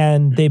 Yep.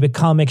 And they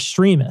become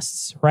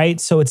extremists, right?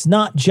 So it's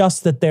not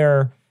just that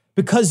they're,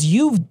 because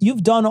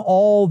you've done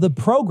all the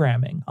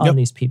programming on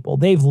these people.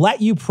 They've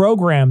let you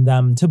program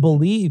them to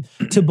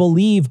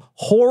believe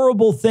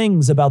horrible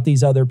things about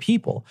these other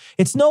people.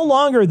 It's no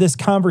longer this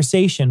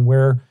conversation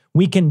where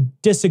we can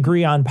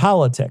disagree on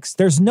politics.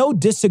 There's no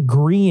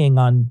disagreeing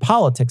on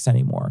politics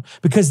anymore,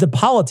 because the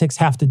politics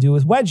have to do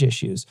with wedge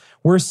issues.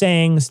 We're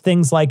saying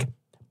things like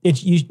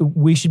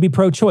we should be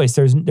pro-choice.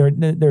 There's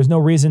no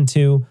reason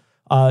to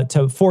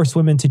force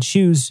women to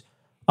choose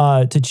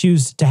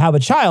to have a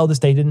child if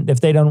they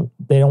don't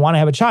want to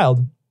have a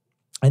child.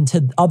 And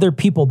to other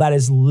people, that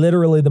is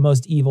literally the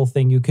most evil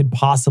thing you could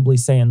possibly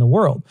say in the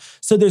world.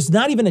 So there's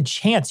not even a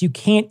chance. You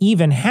can't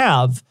even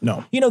have.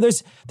 No.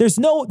 There's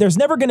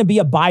never going to be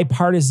a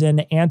bipartisan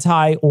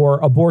anti or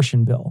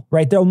abortion bill,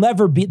 right? That'll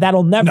never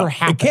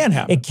happen. It can't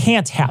happen. It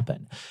can't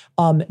happen.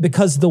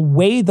 Because the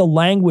way the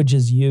language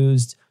is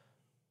used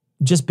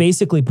just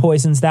basically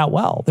poisons that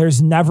well.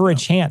 There's never a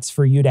chance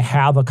for you to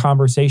have a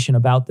conversation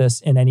about this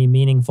in any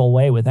meaningful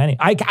way with any.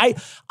 I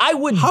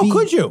would. How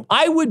could you?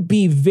 I would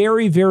be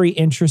very, very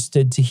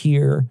interested to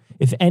hear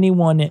if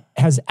anyone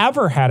has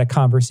ever had a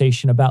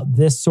conversation about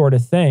this sort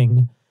of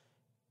thing,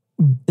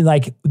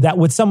 like that,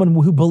 with someone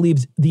who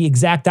believed the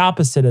exact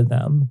opposite of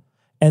them,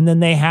 and then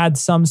they had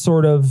some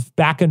sort of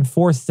back and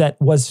forth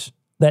that was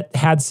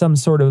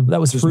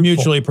fruitful.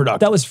 Mutually productive.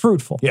 That was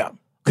fruitful. Yeah.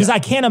 Because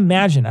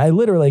I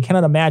literally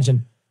cannot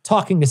imagine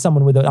talking to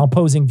someone with an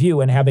opposing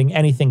view and having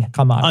anything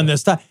come out on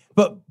this time.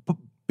 But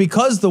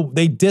because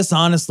they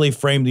dishonestly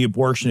frame the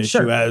abortion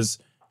issue as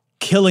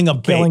killing a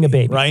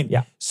baby. Right?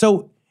 Yeah.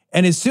 So,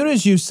 and as soon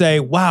as you say,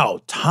 wow,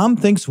 Tom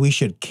thinks we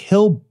should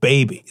kill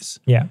babies.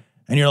 Yeah.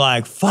 And you're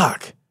like,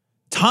 fuck,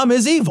 Tom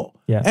is evil.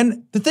 Yeah.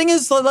 And the thing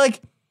is,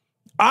 like,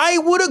 I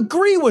would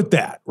agree with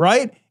that,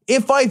 right?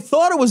 If I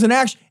thought it was an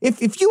action,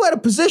 if you had a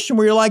position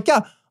where you're like,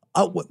 yeah,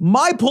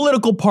 my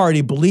political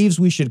party believes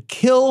we should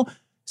kill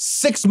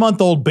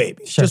 6-month-old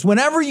babies. Sure. Just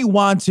whenever you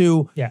want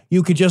to,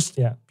 you could just,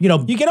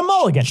 you get a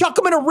mulligan. Chuck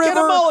them in a river. Get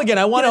a mulligan.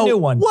 I want a new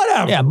one.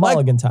 Whatever. Yeah,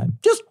 mulligan time.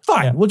 Just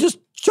fine. Yeah. We'll just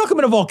chuck them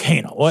in a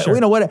volcano. Sure.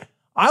 You know what?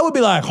 I would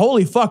be like,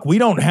 holy fuck, we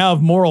don't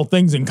have moral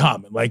things in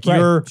common. Like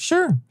you're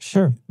sure.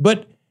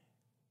 But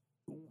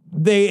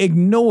they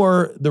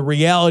ignore the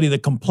reality, the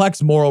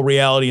complex moral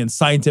reality and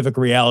scientific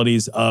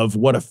realities of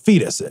what a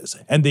fetus is,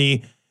 and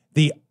the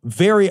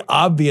very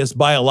obvious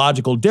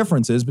biological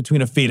differences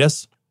between a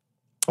fetus,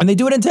 and they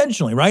do it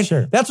intentionally, right?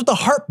 Sure. That's what the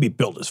heartbeat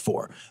build is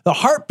for. The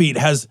heartbeat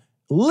has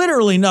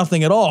literally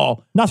nothing at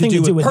all to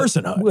do with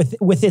personhood,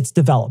 with its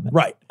development,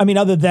 right? I mean,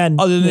 other than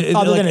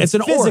it's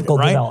an physical organ,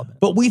 right? development.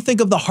 But we think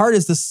of the heart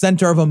as the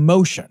center of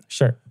emotion,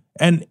 sure,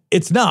 and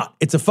it's not.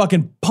 It's a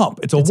fucking pump.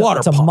 It's a water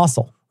it's pump. a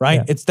muscle,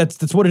 right? Yeah.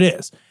 That's what it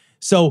is.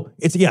 So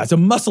it's a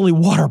muscly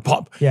water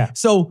pump. Yeah.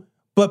 So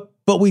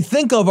but we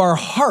think of our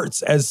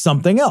hearts as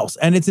something else,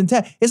 and it's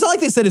not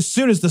like they said as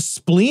soon as the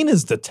spleen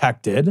is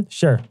detected.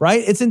 Sure.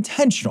 Right? It's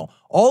intentional.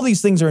 All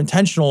these things are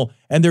intentional,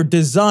 and they're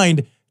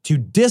designed to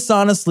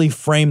dishonestly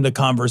frame the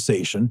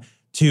conversation,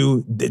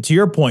 to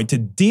your point, to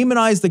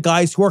demonize the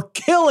guys who are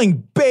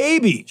killing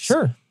babies.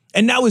 Sure.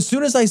 And now as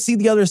soon as I see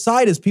the other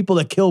side as people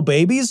that kill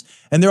babies,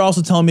 and they're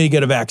also telling me to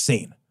get a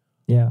vaccine.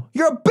 Yeah.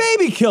 You're a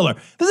baby killer.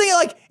 The thing,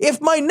 like,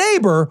 if my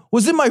neighbor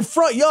was in my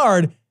front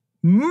yard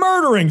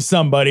murdering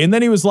somebody, and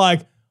then he was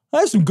like, I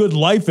have some good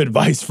life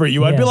advice for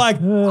you. I'd be like,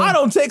 I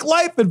don't take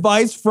life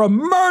advice from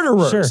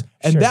murderers. Sure,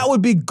 and that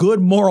would be good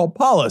moral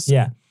policy.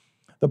 Yeah.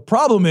 The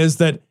problem is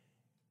that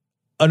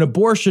an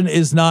abortion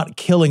is not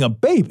killing a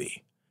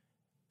baby.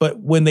 But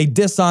when they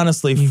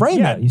dishonestly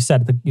frame it. You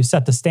set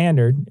the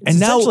standard. It's and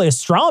now, essentially a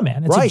straw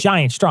man. It's a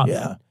giant straw man.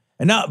 Yeah.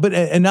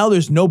 And now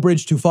there's no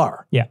bridge too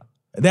far. Yeah.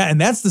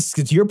 That's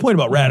to your point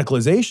about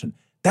radicalization.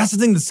 That's the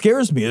thing that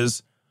scares me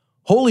is,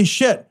 holy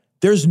shit,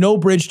 there's no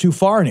bridge too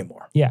far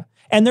anymore. Yeah.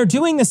 And they're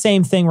doing the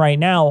same thing right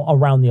now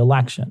around the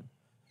election.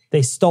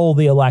 They stole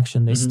the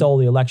election. They stole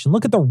the election.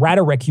 Look at the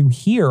rhetoric you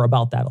hear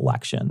about that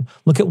election.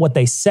 Look at what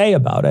they say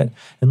about it,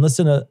 and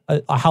listen to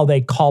how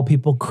they call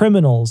people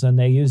criminals, and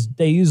they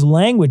use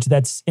language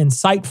that's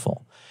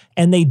insightful,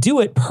 and they do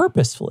it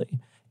purposefully.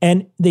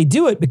 And they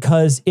do it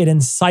because it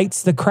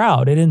incites the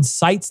crowd. It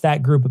incites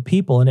that group of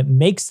people, and it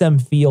makes them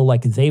feel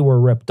like they were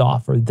ripped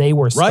off or they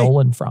were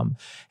stolen from.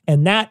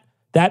 And that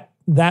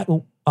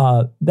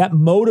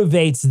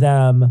motivates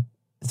them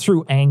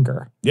through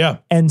anger. Yeah.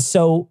 And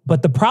so,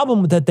 but the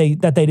problem that they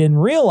didn't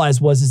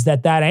realize was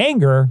that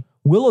anger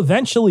will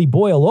eventually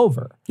boil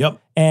over. Yep.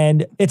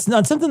 And it's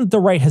not something that the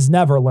right has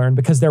never learned,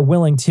 because they're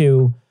willing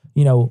to,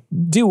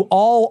 do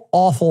all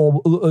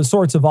awful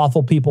sorts of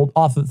awful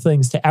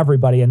things to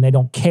everybody, and they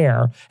don't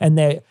care. And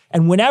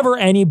whenever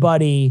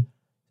anybody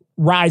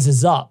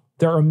rises up,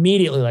 they're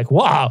immediately like,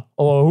 wow,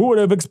 who would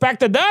have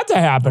expected that to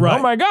happen? Right.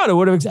 Oh my God, who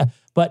would have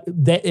But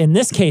in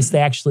this case,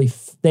 they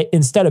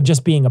instead of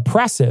just being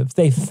oppressive,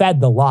 they fed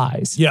the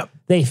lies. Yep.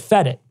 They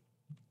fed it.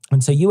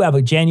 And so you have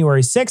a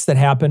January 6th that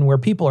happened where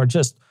people are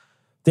just,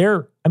 they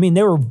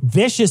were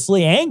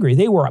viciously angry.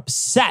 They were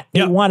upset.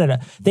 They wanted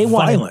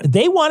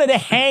to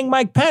hang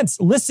Mike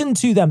Pence. Listen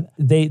to them.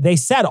 They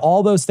said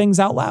all those things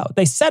out loud.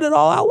 They said it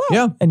all out loud.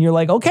 Yeah. And you're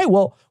like, okay,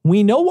 well,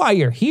 we know why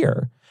you're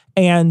here.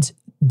 And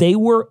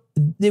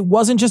it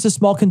wasn't just a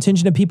small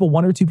contingent of people,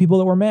 one or two people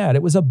that were mad.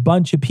 It was a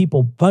bunch of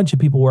people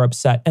were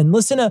upset. And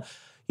listen to,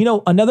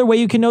 another way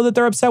you can know that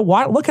they're upset.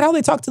 Look at how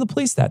they talked to the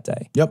police that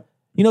day. Yep.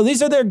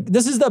 This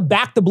is the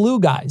back the blue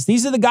guys.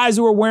 These are the guys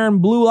who are wearing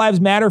Blue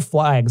Lives Matter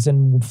flags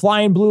and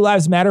flying Blue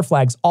Lives Matter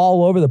flags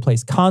all over the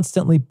place,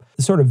 constantly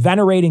sort of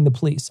venerating the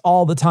police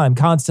all the time,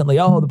 constantly.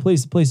 Oh, the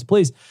police.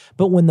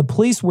 But when the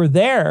police were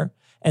there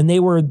and they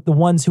were the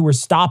ones who were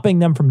stopping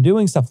them from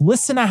doing stuff,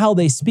 listen to how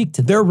they speak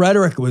to them. Their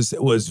rhetoric was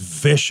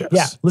vicious.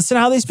 Yeah, listen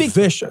to how they speak.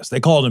 Vicious. They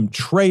called them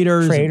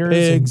traitors and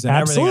pigs and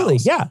absolutely.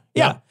 everything else.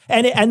 Yeah.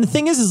 And the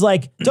thing is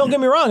like, don't get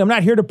me wrong, I'm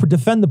not here to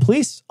defend the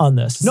police on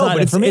this. It's not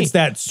but for me. It's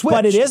that switch.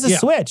 But it is a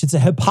switch. It's a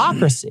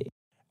hypocrisy.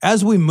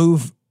 As we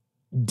move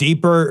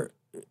deeper,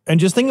 and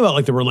just think about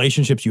like the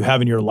relationships you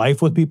have in your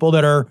life with people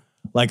that are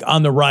like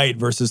on the right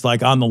versus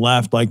like on the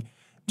left, like,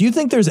 do you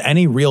think there's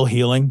any real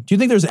healing? Do you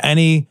think there's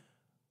any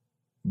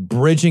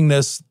bridging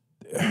this?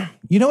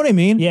 You know what I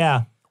mean?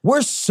 Yeah.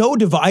 We're so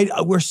divided,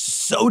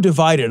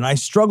 and I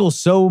struggle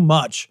so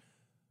much.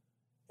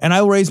 And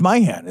I will raise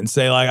my hand and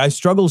say, like, I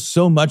struggle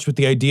so much with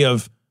the idea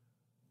of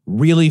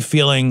really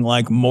feeling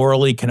like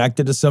morally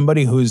connected to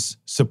somebody who's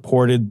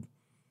supported,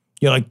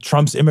 like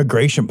Trump's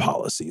immigration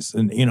policies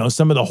and,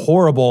 some of the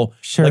horrible,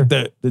 like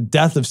the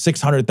death of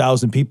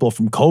 600,000 people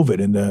from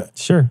COVID. And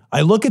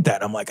I look at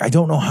that, I'm like, I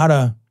don't know how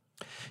to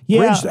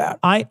bridge that.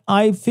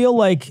 I feel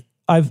like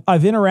I've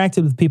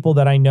interacted with people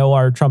that I know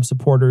are Trump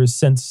supporters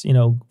since,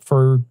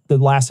 for the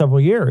last several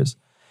years.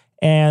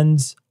 And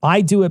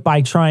I do it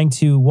by trying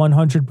to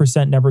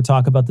 100% never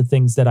talk about the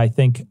things that I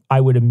think I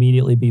would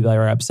immediately be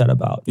very upset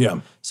about.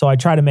 Yeah. So I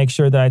try to make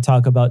sure that I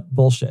talk about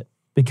bullshit,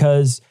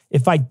 because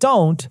if I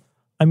don't,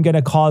 I'm going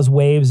to cause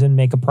waves and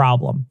make a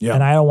problem. Yeah.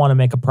 And I don't want to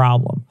make a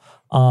problem.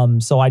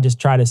 So I just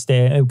try to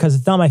stay, because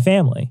it's not my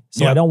family.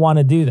 So I don't want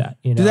to do that.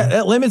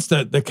 That limits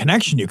the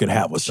connection you can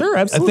have with Sure, them.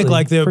 absolutely. I think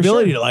like the For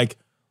ability sure. to like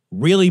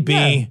really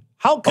be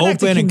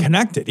open and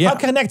connected. Yeah. How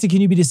connected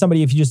can you be to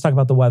somebody if you just talk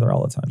about the weather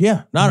all the time?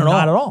 Yeah, not at all.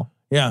 Not at all.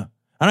 Yeah.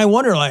 And I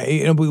wonder, like,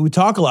 we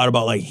talk a lot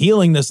about like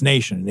healing this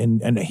nation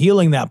and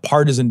healing that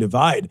partisan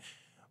divide.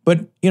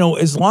 But,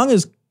 as long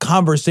as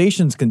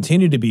conversations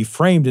continue to be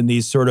framed in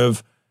these sort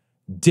of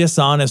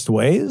dishonest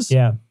ways,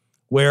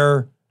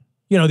 where,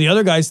 the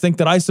other guys think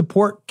that I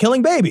support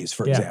killing babies,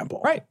 for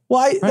example. Right.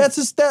 Well, that's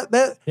just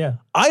that.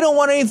 I don't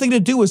want anything to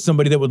do with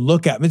somebody that would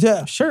look at me.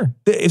 Sure.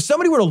 If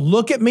somebody were to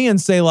look at me and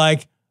say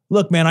like,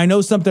 look, man, I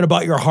know something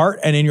about your heart,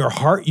 and in your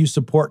heart you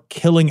support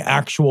killing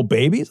actual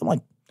babies, I'm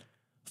like,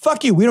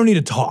 fuck you. We don't need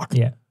to talk.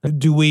 Yeah.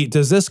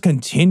 Does this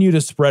continue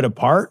to spread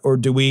apart, or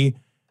do we?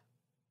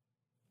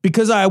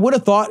 Because I would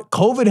have thought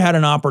COVID had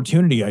an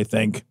opportunity, I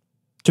think,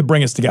 to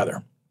bring us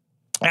together.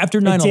 After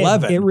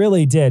 9/11. It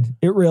really did.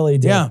 It really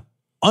did. Yeah.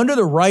 Under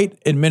the right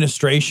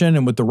administration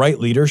and with the right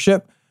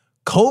leadership,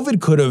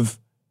 COVID could have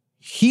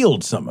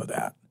healed some of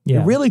that.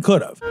 Yeah. It really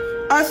could have.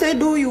 I said,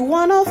 do you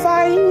want to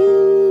fight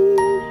me?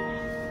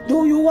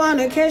 Do you want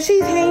to catch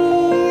these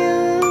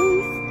hands?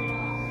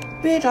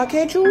 Bitch, I'll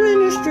catch you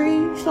in the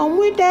streets. I'm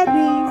with that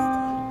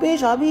beef.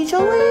 Bitch, I'll beat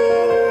your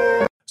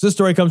ass. So this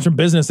story comes from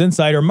Business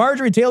Insider.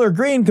 Marjorie Taylor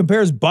Greene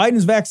compares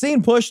Biden's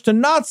vaccine push to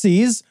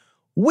Nazis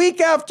week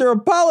after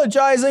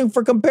apologizing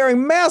for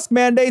comparing mask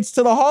mandates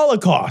to the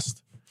Holocaust.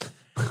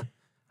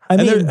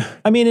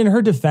 I mean, in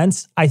her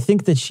defense, I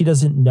think that she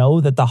doesn't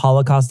know that the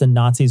Holocaust and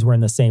Nazis were in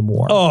the same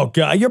war. Oh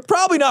God, you're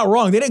probably not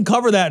wrong. They didn't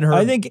cover that in her.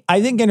 I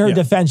think in her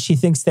defense, she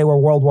thinks they were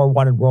World War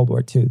I and World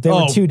War II. They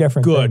were two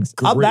different things.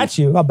 I'll bet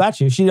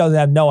you. She doesn't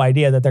have no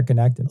idea that they're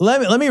connected.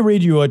 Let me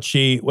read you what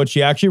she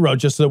actually wrote,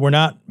 just so that we're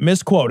not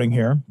misquoting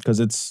here,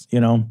 because it's,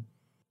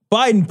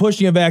 Biden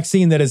pushing a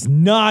vaccine that is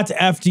not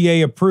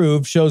FDA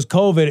approved shows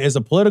COVID is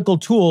a political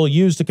tool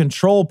used to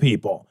control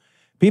people.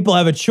 People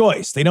have a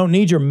choice. They don't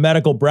need your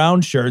medical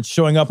brown shirts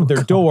showing up at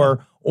their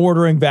door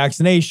ordering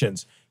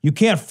vaccinations. You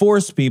can't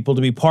force people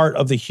to be part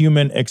of the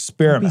human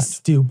experiment. Don't be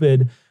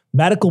stupid.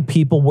 Medical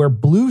people wear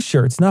blue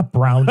shirts, not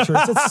brown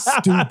shirts. That's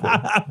stupid.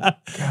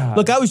 God.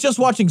 Look, I was just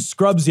watching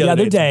Scrubs the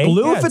other day. It's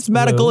blue if it's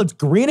medical. Blue. It's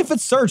green if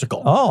it's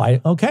surgical. Oh, I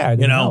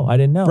didn't know. I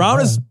didn't know.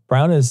 Brown is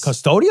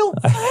custodial?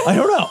 I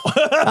don't know.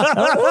 I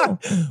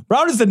don't know.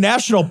 Brown is the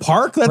national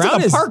park. That's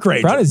like a park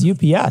ranger. Brown is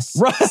UPS.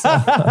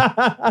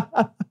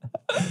 Right.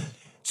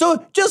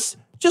 So just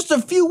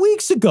a few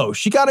weeks ago,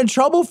 she got in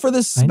trouble for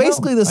this,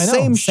 basically the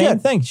same shit. Same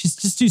thing. She's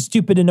just too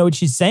stupid to know what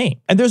she's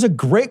saying. And there's a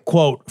great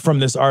quote from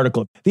this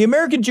article. The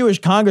American Jewish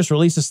Congress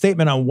released a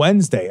statement on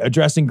Wednesday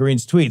addressing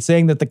Greene's tweet,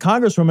 saying that the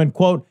Congresswoman,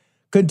 quote,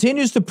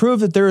 continues to prove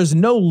that there is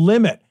no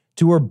limit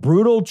to her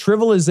brutal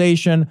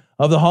trivialization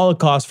of the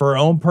Holocaust for her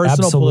own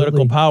personal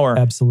political power.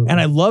 Absolutely. And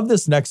I love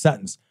this next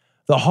sentence.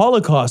 The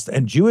Holocaust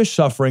and Jewish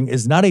suffering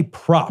is not a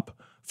prop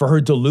for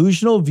her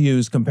delusional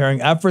views, comparing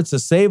efforts to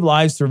save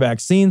lives through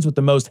vaccines with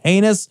the most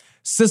heinous,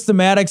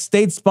 systematic,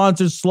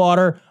 state-sponsored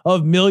slaughter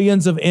of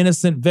millions of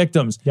innocent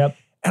victims. Yep.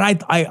 And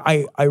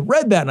I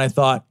read that and I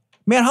thought,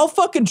 man, how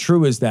fucking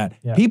true is that?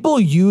 Yeah. People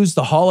use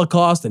the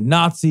Holocaust and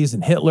Nazis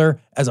and Hitler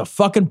as a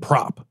fucking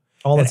prop.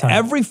 All the time.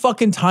 Every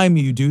fucking time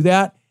you do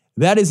that,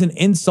 that is an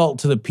insult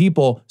to the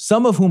people,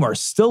 some of whom are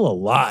still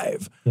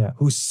alive,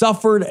 who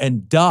suffered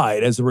and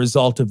died as a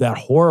result of that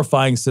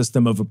horrifying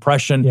system of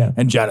oppression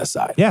and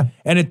genocide. Yeah.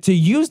 And to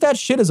use that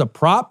shit as a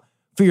prop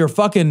for your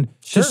fucking,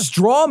 to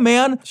straw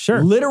man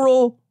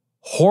literal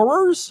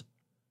horrors,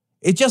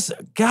 it just,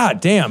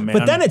 God damn, man.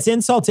 But then it's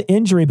insult to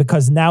injury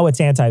because now it's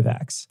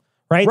anti-vax,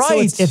 right?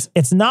 Right. So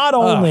it's not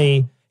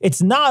only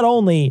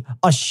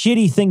a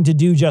shitty thing to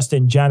do just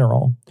in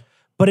general,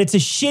 but it's a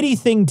shitty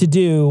thing to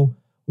do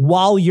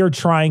while you're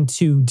trying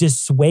to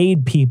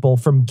dissuade people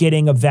from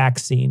getting a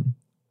vaccine.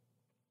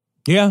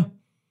 Yeah,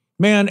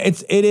 man,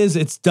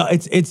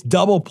 it's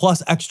double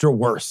plus extra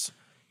worse.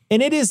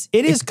 And it is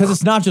because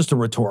it's not just a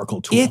rhetorical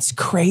tool. It's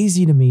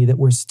crazy to me that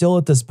we're still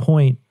at this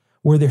point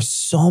where there's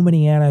so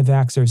many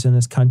anti-vaxxers in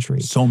this country.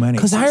 So many.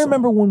 Because I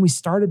remember when we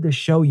started this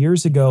show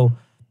years ago,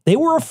 they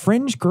were a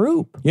fringe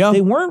group. Yeah.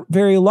 They weren't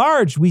very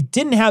large. We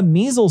didn't have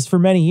measles for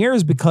many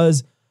years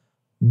because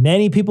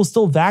many people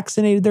still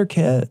vaccinated their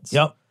kids.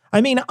 Yep. I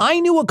mean, I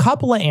knew a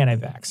couple of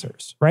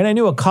anti-vaxxers, right? I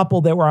knew a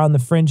couple that were on the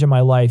fringe of my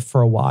life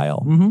for a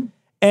while. Mm-hmm.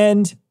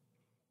 And,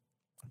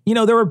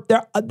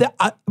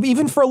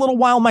 even for a little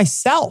while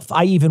myself,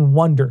 I even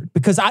wondered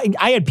because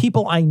I had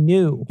people I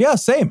knew. Yeah,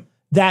 same.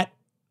 That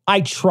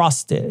I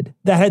trusted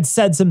that had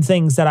said some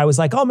things that I was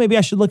like, oh, maybe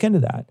I should look into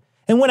that.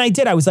 And when I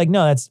did, I was like,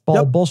 no, that's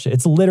bullshit.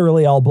 It's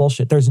literally all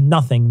bullshit. There's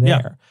nothing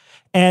there.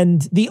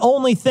 And the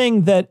only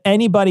thing that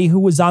anybody who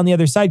was on the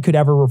other side could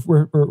ever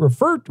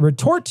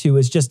retort to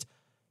is just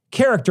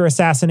character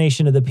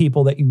assassination of the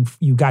people that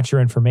you got your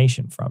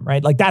information from,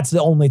 right? Like that's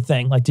the only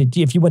thing. Like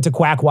if you went to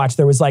Quack Watch,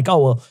 there was like, oh,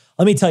 well,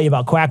 let me tell you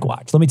about Quack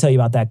Watch. Let me tell you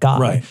about that guy.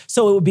 Right.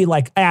 So it would be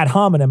like ad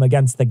hominem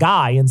against the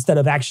guy instead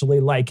of actually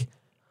like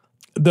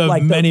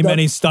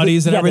many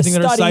studies and everything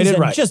that are cited.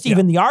 Right. Just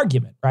even the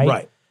argument, right?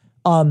 Right.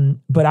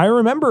 But I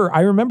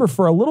remember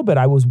for a little bit,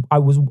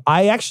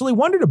 I actually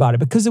wondered about it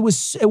because it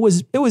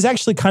was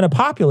actually kind of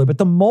popular. But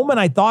the moment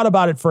I thought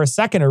about it for a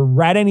second or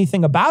read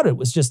anything about it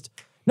was just,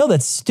 no,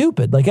 that's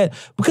stupid. Like,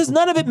 because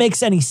none of it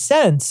makes any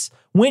sense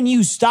when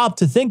you stop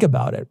to think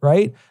about it,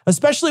 right?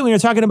 Especially when you're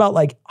talking about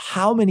like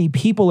how many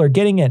people are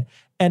getting it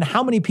and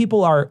how many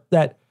people are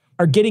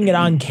getting it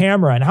on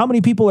camera and how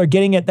many people are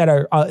getting it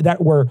that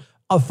were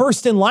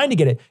first in line to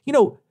get it. You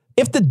know,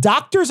 if the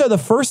doctors are the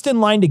first in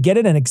line to get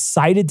it and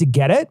excited to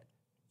get it,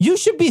 you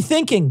should be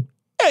thinking,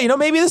 yeah, you know,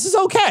 maybe this is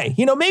okay.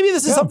 You know, maybe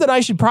this is something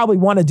I should probably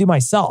want to do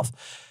myself.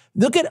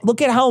 Look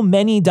at how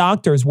many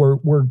doctors were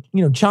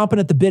chomping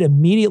at the bit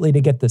immediately to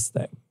get this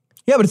thing.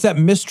 Yeah, but it's that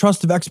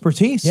mistrust of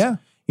expertise. Yeah.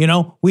 You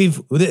know,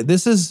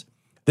 this is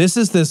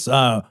this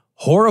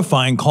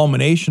horrifying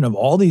culmination of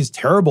all these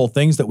terrible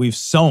things that we've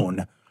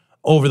sown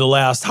over the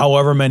last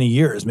however many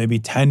years, maybe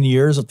 10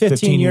 years,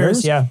 15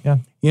 years. Yeah.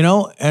 You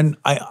know, and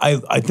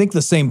I think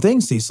the same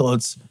thing, Cecil.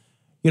 It's,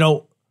 you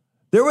know,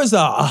 there was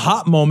a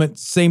hot moment,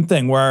 same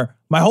thing, where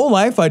my whole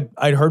life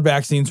I'd heard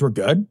vaccines were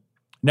good.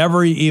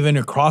 Never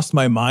even crossed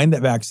my mind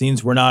that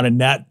vaccines were not a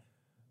net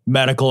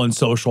medical and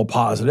social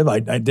positive. I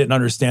didn't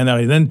understand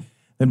that.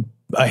 Then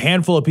a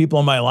handful of people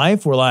in my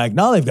life were like,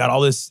 no, they've got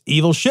all this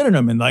evil shit in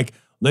them. And like,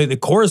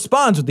 it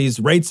corresponds with these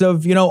rates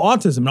of, you know,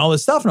 autism and all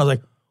this stuff. And I was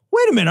like,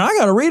 wait a minute, I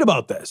got to read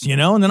about this, you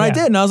know? And then I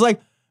did. And I was like,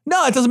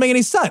 no, it doesn't make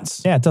any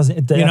sense. Yeah, it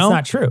doesn't. That's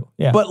not true.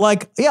 Yeah. But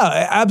like,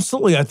 yeah,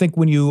 absolutely. I think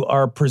when you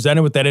are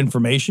presented with that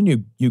information,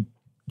 you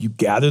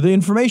gather the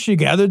information, you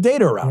gather the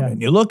data around it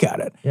and you look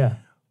at it. Yeah.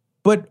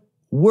 But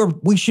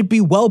we should be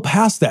well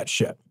past that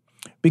shit,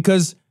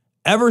 because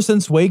ever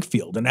since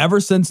Wakefield and ever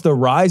since the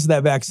rise of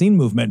that vaccine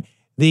movement,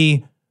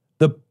 the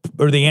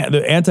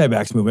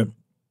anti-vax movement,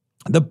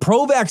 the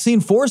pro-vaccine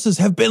forces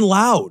have been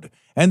loud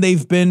and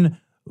they've been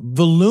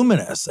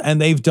voluminous and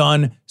they've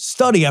done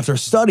study after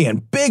study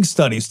and big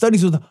studies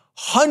with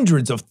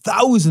hundreds of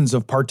thousands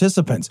of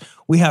participants.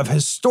 We have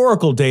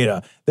historical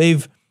data.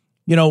 They've,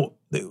 you know,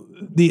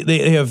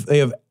 they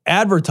have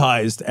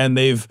advertised and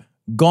they've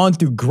gone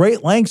through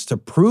great lengths to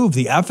prove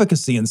the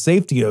efficacy and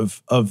safety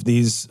of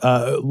these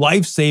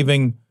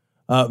life-saving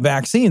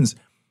vaccines.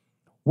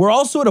 We're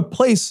also at a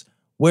place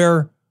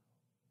where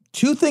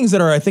two things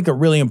that I think are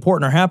really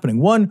important are happening.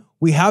 One,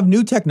 we have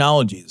new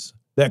technologies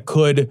that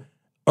could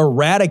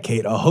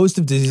eradicate a host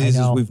of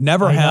diseases we've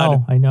never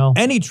had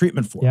any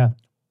treatment for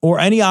or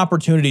any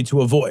opportunity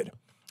to avoid.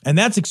 And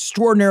that's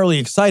extraordinarily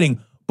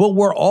exciting. But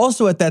we're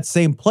also at that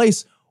same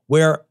place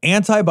where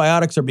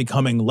antibiotics are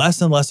becoming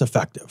less and less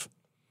effective.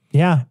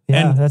 Yeah,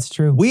 and that's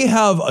true. We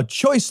have a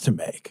choice to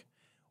make.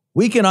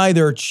 We can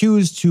either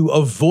choose to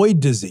avoid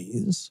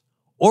disease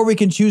or we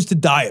can choose to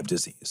die of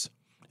disease.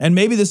 And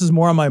maybe this is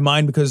more on my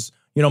mind because,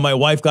 you know, my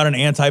wife got an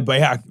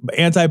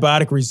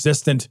antibiotic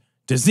resistant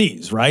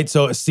disease, right?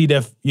 So a C.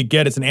 diff, you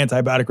get it's an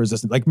antibiotic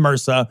resistant, like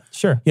MRSA.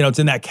 Sure. You know, it's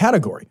in that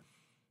category.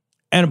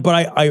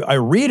 But I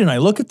read and I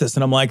look at this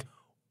and I'm like,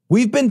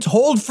 we've been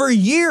told for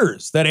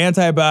years that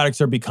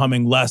antibiotics are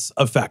becoming less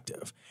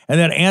effective and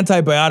that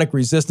antibiotic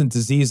resistant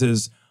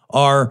diseases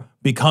are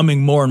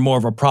becoming more and more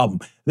of a problem.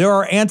 There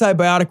are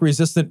antibiotic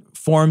resistant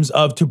forms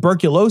of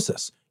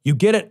tuberculosis. You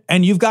get it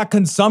and you've got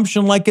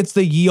consumption like it's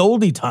the ye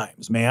olde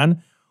times,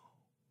 man.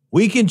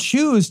 We can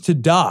choose to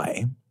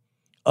die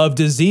of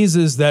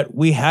diseases that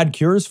we had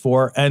cures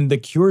for and the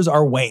cures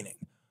are waning.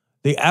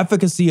 The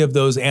efficacy of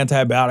those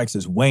antibiotics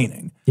is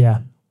waning.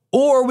 Yeah.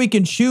 Or we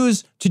can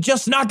choose to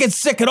just not get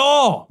sick at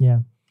all. Yeah.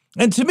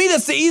 And to me,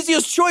 that's the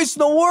easiest choice in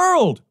the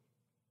world.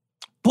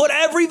 Put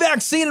every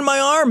vaccine in my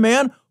arm,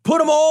 man. Put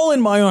them all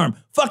in my arm.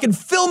 Fucking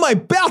fill my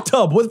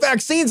bathtub with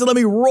vaccines and let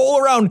me roll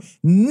around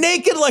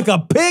naked like a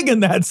pig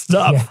in that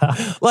stuff.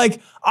 Yeah.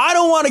 Like, I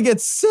don't want to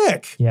get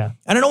sick. Yeah.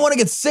 And I don't want to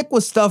get sick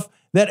with stuff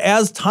that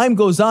as time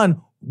goes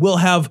on will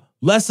have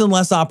less and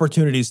less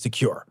opportunities to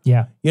cure.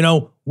 Yeah. You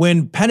know,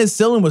 when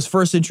penicillin was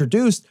first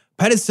introduced,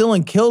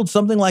 penicillin killed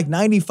something like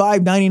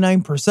 95,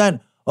 99%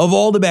 of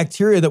all the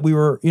bacteria that we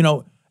were, you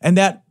know, and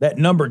that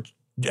number,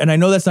 and I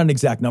know that's not an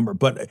exact number,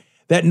 but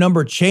that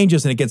number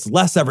changes and it gets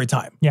less every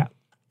time. Yeah.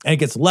 And it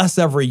gets less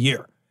every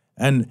year.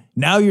 And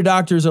now your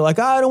doctors are like,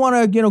 I don't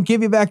want to, you know,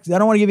 give you I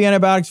don't want to give you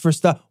antibiotics for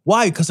stuff.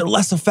 Why? Because they're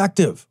less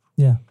effective.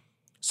 Yeah.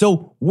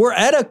 So we're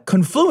at a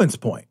confluence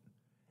point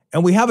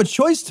and we have a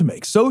choice to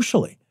make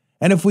socially.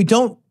 And if we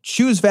don't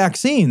choose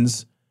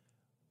vaccines,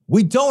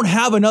 we don't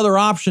have another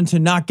option to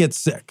not get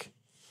sick.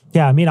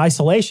 Yeah, I mean,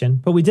 isolation,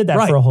 but we did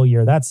that for a whole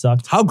year. That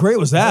sucked. How great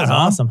was that, That was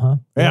awesome, huh?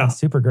 Yeah.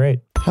 Super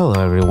great. Hello,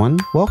 everyone.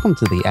 Welcome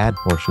to the ad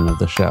portion of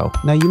the show.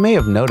 Now, you may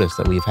have noticed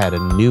that we've had a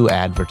new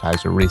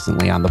advertiser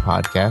recently on the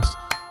podcast.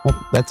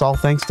 Well, that's all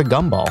thanks to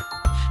Gumball.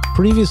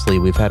 Previously,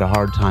 we've had a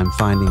hard time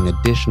finding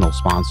additional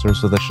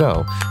sponsors for the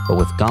show, but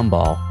with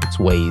Gumball, it's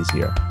way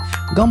easier.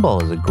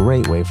 Gumball is a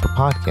great way for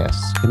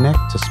podcasts to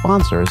connect to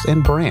sponsors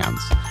and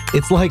brands.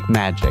 It's like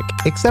magic,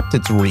 except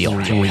it's real.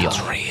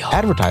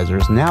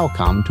 Advertisers now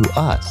come to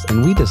us,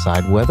 and we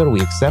decide whether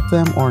we accept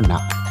them or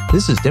not.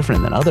 This is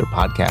different than other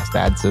podcast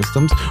ad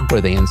systems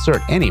where they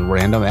insert any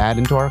random ad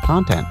into our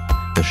content.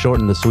 The short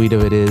and the sweet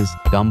of it is,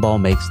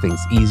 Gumball makes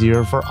things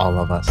easier for all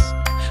of us.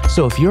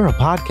 So if you're a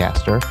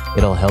podcaster,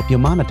 it'll help you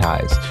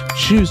monetize,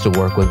 choose to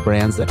work with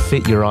brands that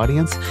fit your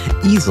audience,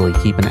 easily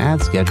keep an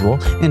ad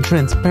schedule, and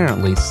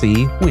transparently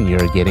see when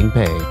you're getting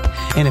paid.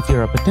 And if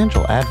you're a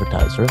potential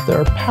advertiser,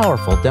 there are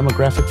powerful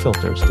demographic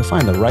filters to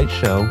find the right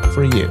show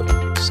for you.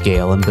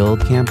 Scale and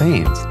build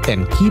campaigns,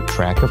 and keep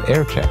track of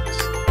air checks.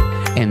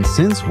 And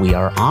since we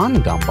are on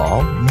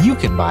Gumball, you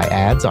can buy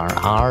ads on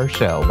our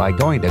show by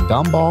going to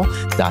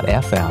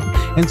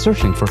gumball.fm and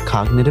searching for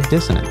Cognitive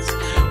Dissonance.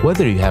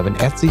 Whether you have an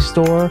Etsy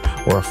store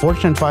or a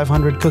Fortune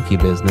 500 cookie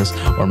business,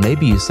 or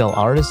maybe you sell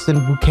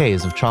artisan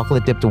bouquets of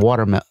chocolate-dipped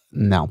watermelon.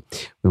 No,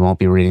 we won't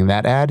be reading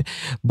that ad.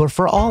 But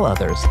for all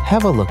others,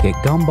 have a look at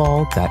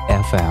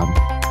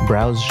gumball.fm.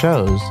 Browse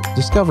shows,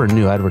 discover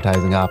new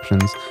advertising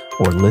options,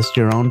 or list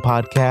your own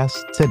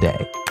podcast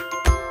today.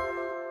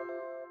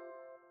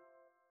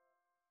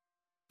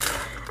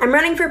 I'm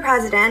running for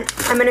president.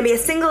 I'm going to be a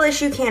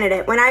single-issue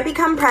candidate. When I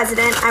become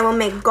president, I will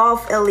make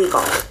golf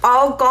illegal.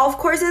 All golf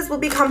courses will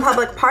become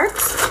public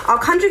parks. All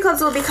country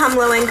clubs will become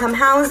low-income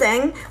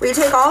housing. We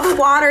take all the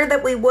water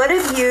that we would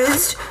have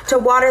used to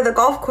water the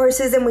golf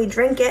courses and we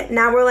drink it.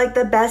 Now we're like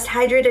the best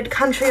hydrated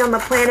country on the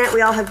planet.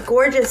 We all have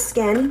gorgeous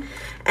skin.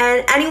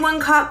 And anyone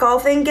caught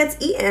golfing gets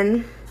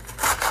eaten.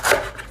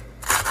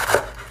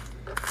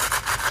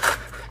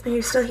 Are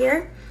you still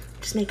here?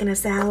 Just making a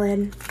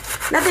salad.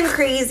 Nothing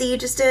crazy,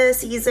 just a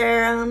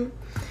Caesar.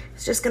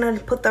 It's just gonna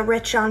put the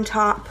rich on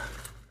top.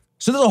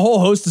 So there's a whole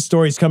host of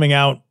stories coming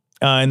out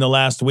in the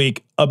last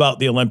week about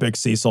the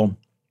Olympics, Cecil.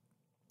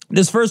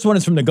 This first one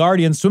is from The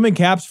Guardian. Swimming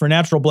caps for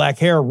natural black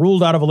hair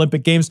ruled out of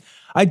Olympic Games.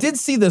 I did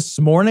see this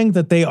morning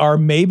that they are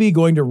maybe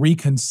going to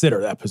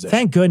reconsider that position.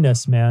 Thank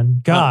goodness,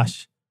 man.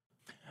 Gosh.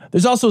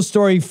 There's also a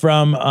story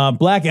from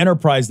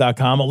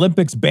blackenterprise.com.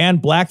 Olympics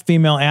banned black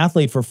female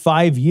athlete for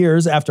 5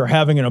 years after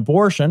having an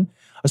abortion.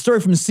 A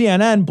story from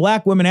CNN,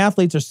 black women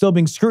athletes are still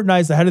being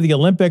scrutinized ahead of the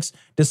Olympics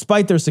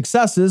despite their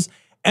successes.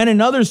 And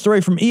another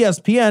story from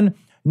ESPN,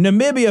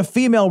 Namibia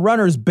female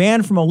runners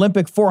banned from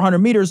Olympic 400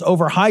 meters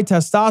over high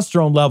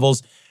testosterone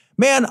levels.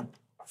 Man,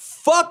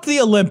 fuck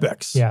the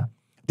Olympics. Yeah.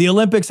 The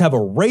Olympics have a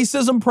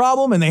racism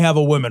problem and they have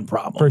a women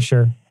problem. For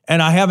sure.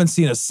 And I haven't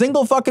seen a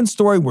single fucking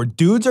story where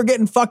dudes are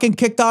getting fucking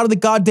kicked out of the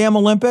goddamn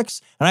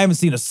Olympics. And I haven't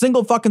seen a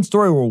single fucking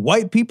story where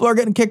white people are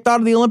getting kicked out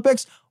of the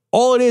Olympics.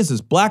 All it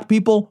is black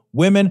people,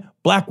 women,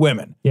 black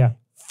women. Yeah.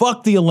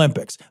 Fuck the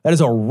Olympics. That is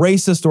a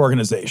racist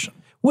organization.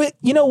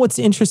 You know what's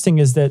interesting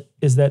is that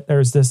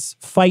there's this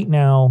fight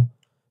now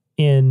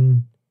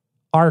in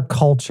our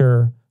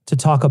culture to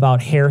talk about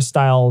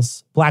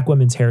hairstyles, black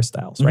women's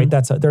hairstyles, right?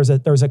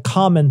 There's a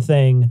common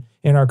thing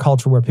in our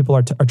culture where people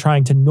are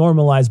trying to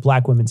normalize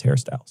black women's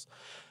hairstyles,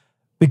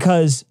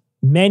 because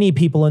many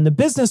people in the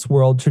business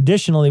world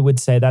traditionally would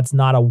say that's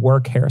not a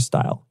work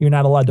hairstyle. You're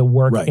not allowed to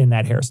work in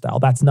that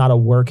hairstyle. That's not a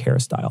work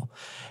hairstyle.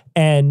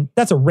 And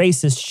that's a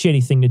racist,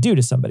 shitty thing to do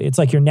to somebody. It's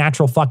like your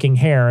natural fucking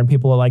hair, and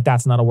people are like,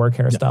 that's not a work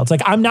hairstyle. Yeah. It's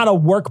like, I'm not a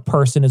work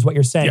person is what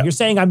you're saying. Yeah. You're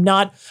saying I'm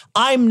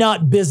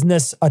not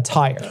business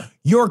attire.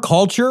 Your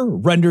culture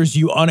renders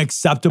you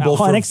unacceptable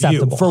for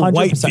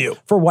white view.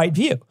 For white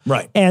view.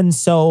 Right. And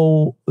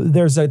so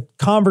there's a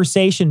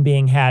conversation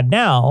being had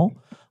now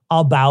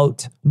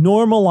about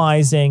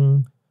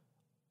normalizing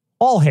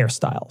all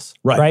hairstyles,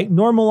 right?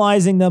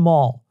 Normalizing them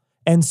all.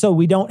 And so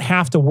we don't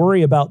have to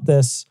worry about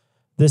this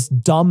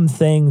dumb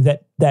thing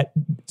that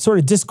sort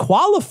of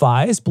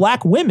disqualifies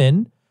black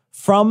women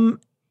from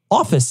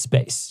office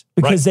space,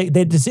 because they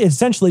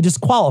essentially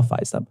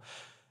disqualifies them.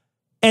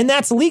 And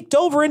that's leaked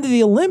over into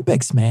the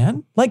Olympics,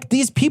 man. Like,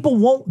 these people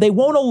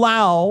won't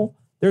allow,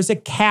 there's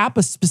a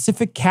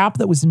specific cap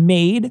that was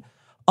made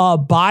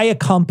by a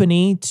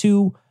company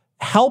to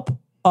help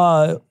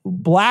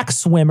black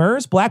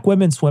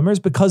women swimmers,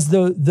 because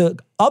the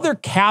other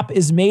cap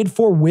is made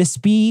for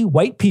wispy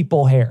white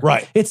people hair.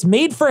 Right. It's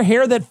made for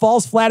hair that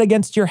falls flat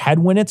against your head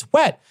when it's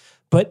wet.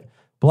 But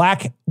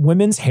black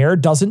women's hair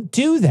doesn't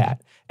do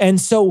that. And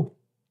so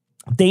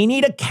they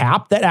need a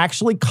cap that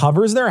actually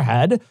covers their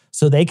head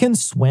so they can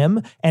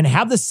swim and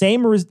have the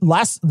same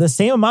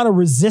amount of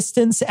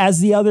resistance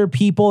as the other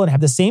people and have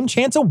the same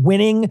chance of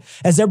winning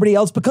as everybody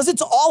else, because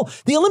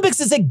the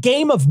Olympics is a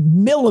game of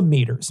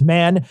millimeters,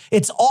 man.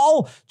 It's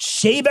all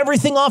shave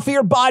everything off of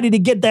your body to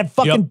get that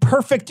fucking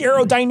perfect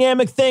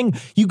aerodynamic thing.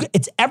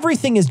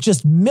 Everything is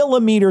just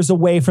millimeters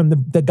away from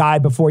the guy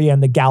before you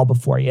and the gal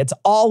before you. It's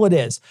all it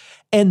is.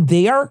 And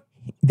they are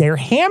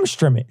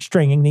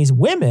hamstringing these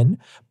women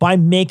by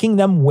making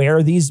them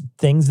wear these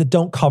things that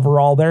don't cover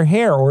all their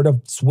hair, or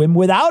to swim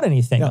without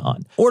anything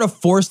on, or to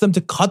force them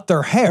to cut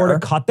their hair,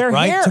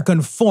 hair to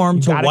conform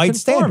to white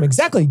standards.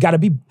 Exactly.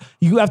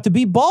 You have to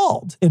be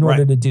bald in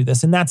order to do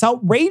this. And that's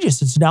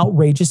outrageous. It's an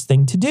outrageous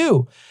thing to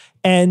do.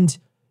 And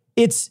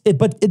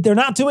but they're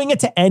not doing it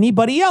to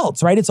anybody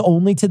else, right? It's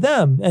only to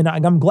them. And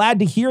I'm glad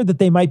to hear that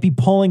they might be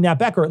pulling that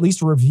back, or at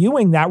least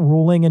reviewing that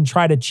ruling and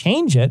try to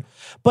change it.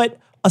 But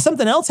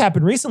something else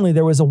happened recently.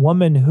 There was a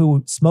woman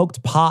who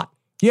smoked pot.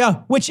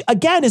 Yeah. Which,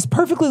 again, is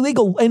perfectly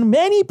legal in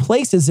many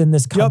places in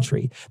this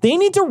country. Yep. They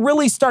need to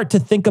really start to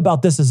think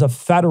about this as a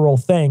federal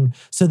thing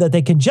so that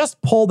they can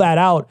just pull that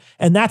out.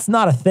 And that's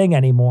not a thing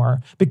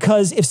anymore.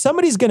 Because if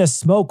somebody's going to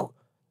smoke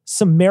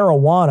some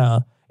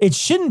marijuana, it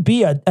shouldn't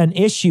be an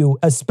issue,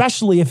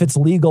 especially if it's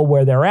legal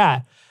where they're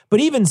at. But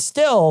even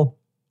still,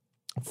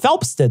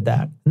 Phelps did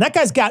that. And that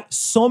guy's got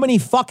so many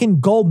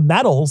fucking gold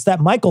medals, that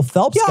Michael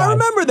Phelps guy. Yeah, I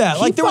remember that.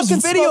 Like, there was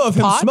video of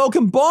him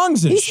smoking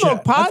bongs and shit. He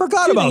smoked pot. I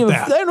forgot about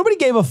that. Nobody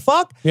gave a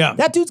fuck. Yeah.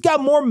 That dude's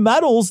got more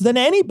medals than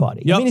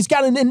anybody. Yep. I mean, he's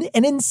got an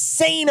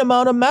insane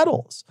amount of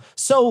medals.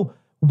 So,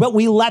 but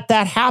we let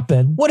that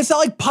happen. What, it's not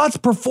like pot's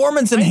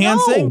performance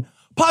enhancing?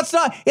 Pot's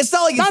not, it's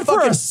not like not it's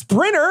fucking for a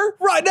sprinter.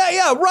 Right,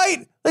 yeah,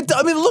 right.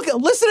 I mean,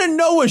 listen to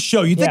Noah's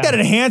show. You think that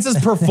enhances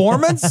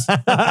performance?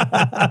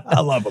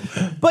 I love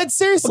him. But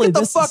seriously,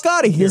 get the fuck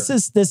out of here.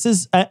 This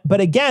is.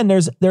 But again,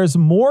 there's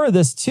more of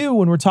this too.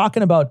 When we're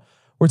talking about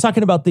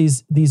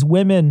these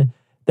women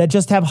that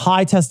just have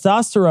high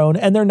testosterone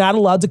and they're not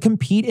allowed to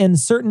compete in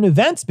certain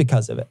events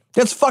because of it.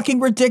 That's fucking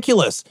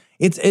ridiculous.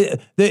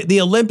 The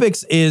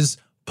Olympics is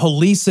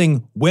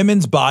policing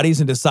women's bodies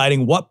and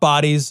deciding what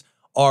bodies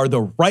are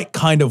the right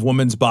kind of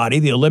woman's body.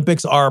 The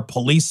Olympics are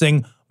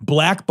policing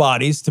black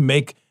bodies to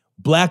make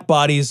black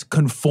bodies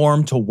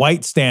conform to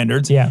white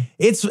standards. Yeah.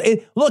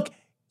 Look,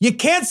 you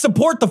can't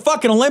support the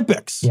fucking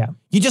Olympics. Yeah.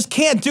 You just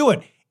can't do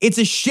it.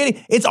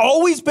 It's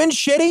always been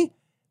shitty.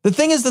 The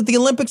thing is that the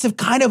Olympics have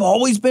kind of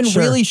always been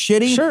really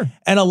shitty. Sure.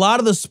 And a lot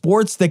of the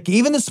sports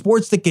even the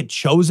sports that get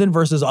chosen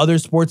versus other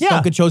sports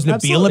don't get chosen to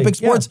be Olympic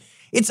sports.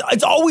 Yeah.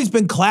 It's always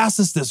been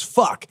classist as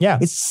fuck. Yeah.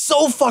 It's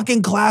so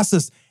fucking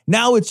classist.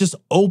 Now it's just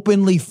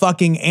openly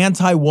fucking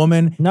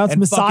anti-woman. Now it's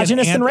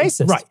misogynist and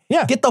racist. Right.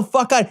 Yeah. Get the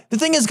fuck out. The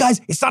thing is, guys,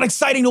 it's not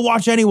exciting to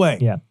watch anyway.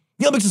 Yeah.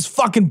 The Olympics is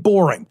fucking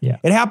boring. Yeah.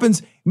 It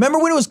happens. Remember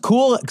when it was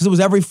cool because it was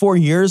every 4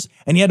 years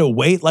and you had to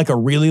wait like a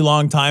really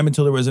long time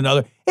until there was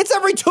another? It's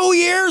every 2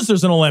 years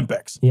there's an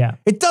Olympics. Yeah.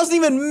 It doesn't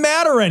even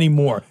matter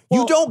anymore.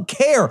 You don't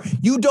care.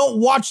 You don't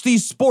watch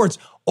these sports.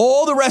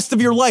 All the rest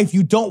of your life,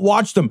 you don't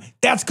watch them.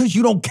 That's because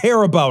you don't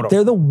care about them.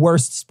 They're the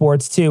worst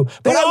sports too.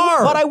 They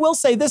are. But I will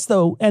say this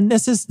though, and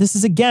this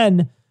is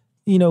again,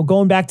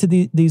 going back to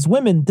these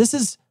women. This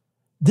is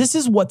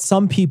what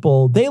some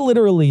people,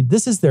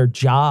 this is their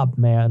job,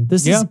 man.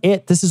 This is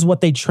it. This is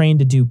what they train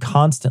to do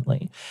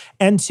constantly.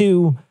 And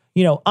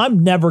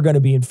I'm never going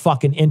to be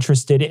fucking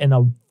interested in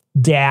a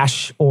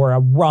dash or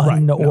a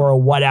run or a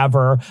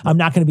whatever. I'm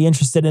not going to be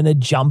interested in a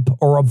jump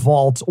or a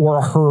vault or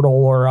a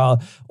hurdle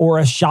or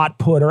a shot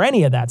put or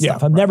any of that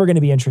stuff. I'm never going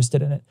to be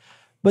interested in it.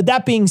 But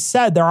that being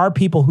said, there are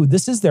people who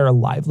this is their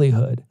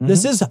livelihood. Mm-hmm.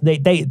 This is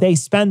they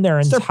spend their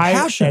entire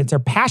passion. It's their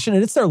passion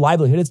and it's their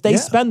livelihood. They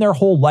spend their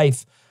whole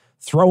life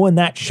throwing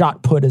that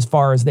shot put as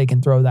far as they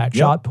can throw that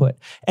shot put.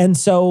 And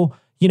so,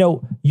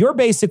 you're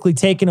basically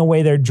taking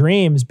away their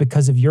dreams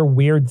because of your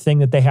weird thing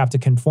that they have to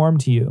conform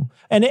to you.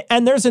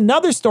 And there's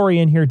another story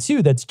in here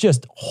too that's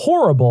just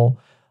horrible.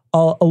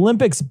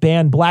 Olympics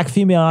banned black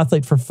female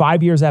athlete for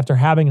 5 years after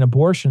having an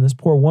abortion. This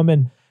poor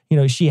woman,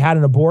 she had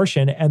an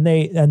abortion and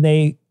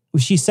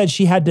she said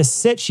she had to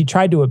sit. She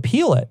tried to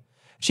appeal it.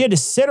 She had to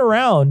sit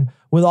around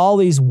with all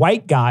these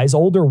white guys,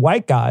 older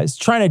white guys,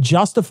 trying to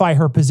justify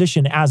her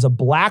position as a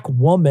black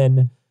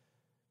woman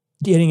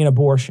getting an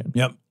abortion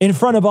in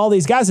front of all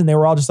these guys. And they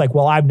were all just like,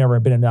 well, I've never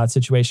been in that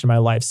situation in my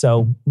life.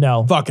 So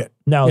no, fuck it.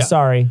 No,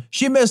 sorry.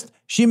 She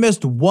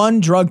missed one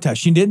drug test.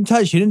 She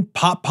didn't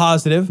pop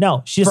positive.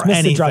 No, she just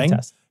missed the drug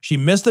test. She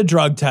missed the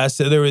drug test.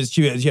 So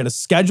she had a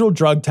scheduled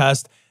drug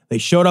test. They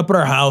showed up at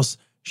her house.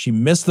 She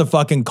missed the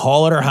fucking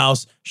call at her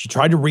house. She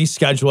tried to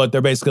reschedule it. They're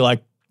basically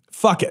like,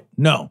 fuck it.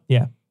 No.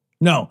 Yeah.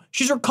 No.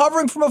 She's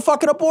recovering from a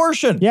fucking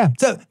abortion. Yeah.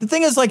 So the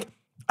thing is, like,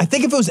 I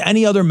think if it was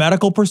any other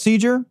medical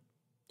procedure,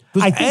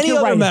 I think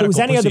you're right. If it was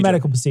any other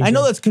medical procedure. I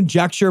know that's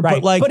conjecture,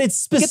 but it's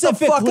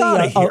specifically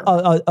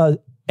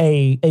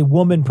a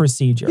woman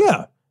procedure.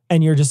 Yeah.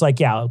 And you're just like,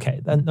 yeah,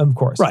 okay, then of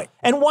course. Right.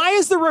 And why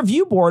is the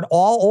review board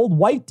all old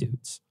white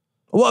dudes?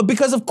 Well,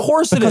 because of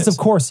course it is. Because of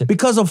course it is.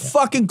 Because of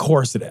fucking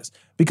course it is.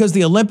 Because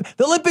the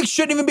Olympics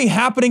shouldn't even be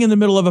happening in the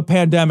middle of a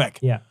pandemic.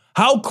 Yeah.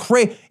 How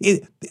crazy.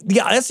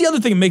 Yeah, that's the other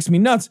thing that makes me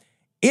nuts.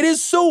 It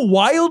is so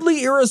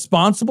wildly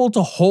irresponsible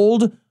to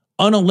hold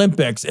an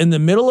Olympics in the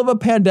middle of a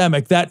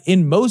pandemic that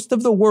in most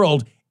of the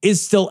world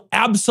is still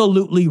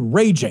absolutely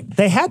raging.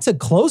 They had to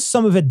close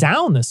some of it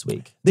down this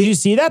week. Did you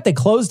see that? They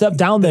closed up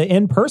down the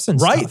in-person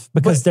stuff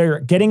because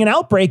they're getting an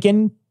outbreak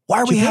in Why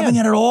are we having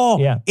it at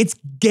all? Yeah. It's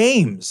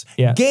games.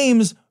 Yeah.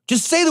 Games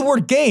Just say the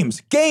word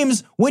games.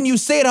 Games, when you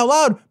say it out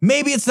loud,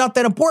 maybe it's not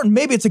that important.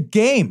 Maybe it's a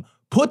game.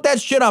 Put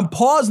that shit on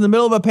pause in the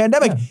middle of a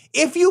pandemic.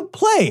 Yeah. If you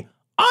play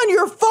on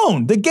your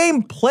phone the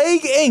game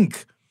Plague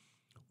Inc.,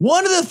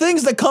 one of the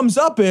things that comes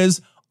up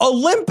is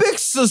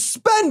Olympics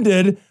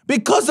suspended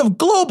because of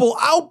global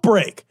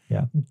outbreak.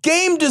 Yeah.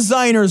 Game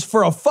designers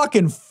for a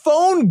fucking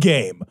phone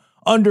game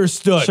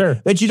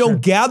understood that you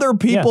don't gather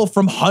people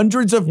from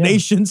hundreds of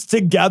nations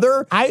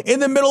together in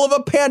the middle of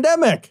a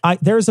pandemic.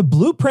 There's a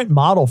blueprint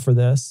model for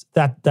this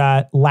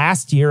that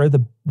last year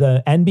the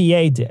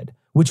NBA did,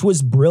 which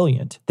was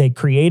brilliant. They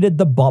created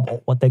the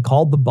bubble, what they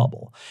called the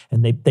bubble,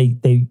 and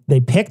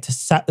they picked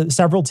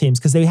several teams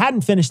because they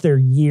hadn't finished their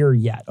year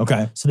yet.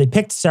 Okay, so they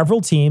picked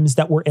several teams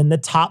that were in the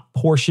top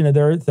portion of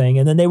their thing,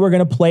 and then they were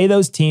going to play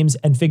those teams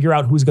and figure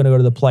out who's going to go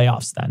to the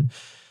playoffs then.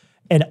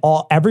 And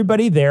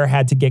everybody there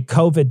had to get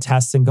COVID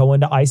tests and go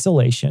into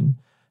isolation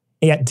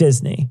at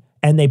Disney.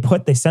 And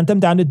they sent them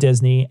down to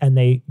Disney and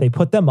they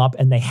put them up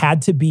and they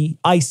had to be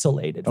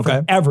isolated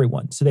from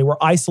everyone. So they were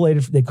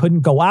isolated. They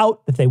couldn't go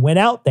out. If they went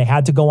out, they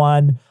had to go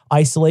on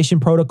isolation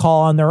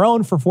protocol on their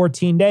own for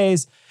 14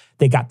 days.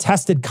 They got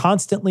tested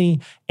constantly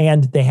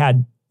and they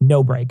had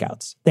no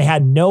breakouts.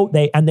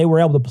 They were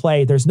able to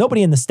play. There's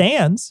nobody in the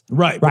stands.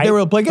 Right. But they were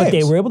able to play games. But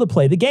they were able to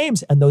play the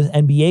games. And those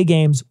NBA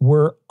games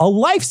were a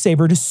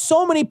lifesaver to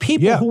so many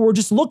people who were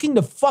just looking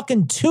to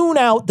fucking tune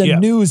out the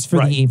news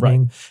for the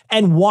evening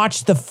and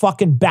watch the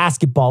fucking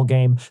basketball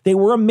game. They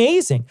were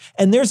amazing.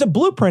 And there's a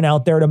blueprint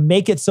out there to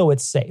make it so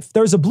it's safe.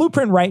 There's a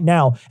blueprint right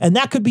now, and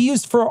that could be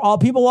used for all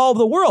people all over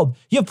the world.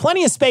 You have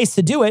plenty of space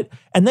to do it.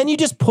 And then you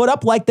just put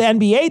up, like the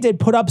NBA did,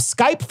 put up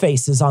Skype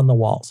faces on the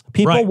walls.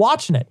 People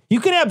watching it. You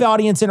can have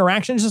audience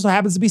interaction. It just so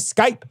happens to be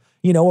Skype,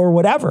 or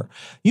whatever.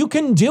 You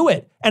can do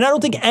it. And I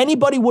don't think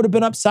anybody would have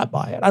been upset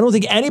by it. I don't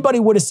think anybody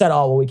would have said,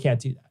 oh, well, we can't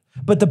do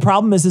that. But the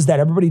problem is that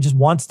everybody just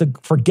wants to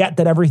forget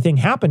that everything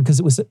happened because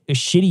it was a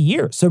shitty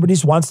year. So everybody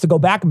just wants to go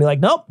back and be like,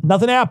 nope,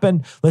 nothing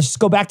happened. Let's just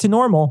go back to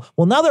normal.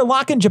 Well, now they're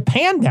locking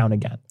Japan down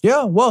again.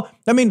 Yeah. Well,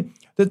 I mean,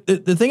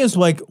 the thing is,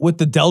 like, with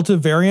the Delta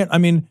variant, I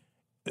mean,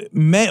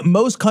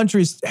 most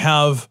countries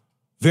have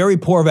very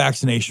poor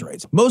vaccination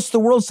rates. Most of the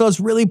world still has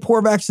really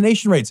poor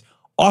vaccination rates.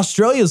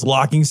 Australia's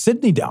locking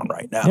Sydney down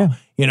right now.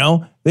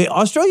 Yeah.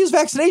 Australia's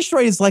vaccination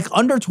rate is like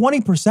under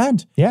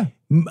 20%. Yeah.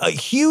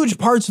 Huge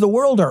parts of the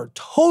world are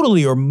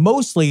totally or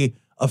mostly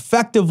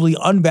effectively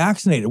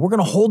unvaccinated. We're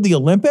going to hold the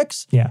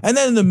Olympics. Yeah. And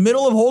then in the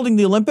middle of holding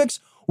the Olympics,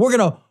 we're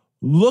going to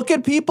look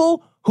at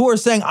people who are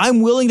saying,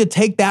 I'm willing to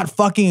take that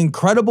fucking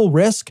incredible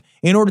risk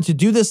in order to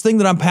do this thing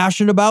that I'm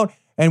passionate about.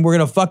 And we're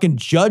going to fucking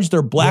judge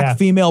their black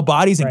female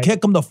bodies and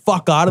kick them the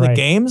fuck out of the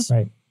games.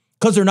 Right.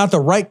 Because they're not the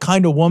right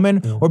kind of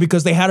woman, or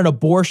because they had an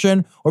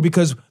abortion, or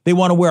because they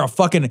want to wear a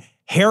fucking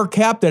hair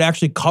cap that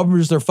actually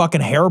covers their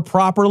fucking hair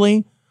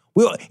properly.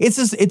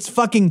 It's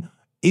fucking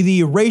the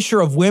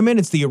erasure of women.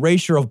 It's the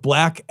erasure of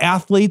black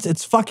athletes.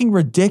 It's fucking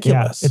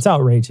ridiculous. Yeah, it's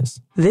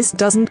outrageous. This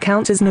doesn't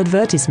count as an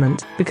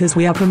advertisement because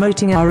we are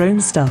promoting our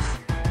own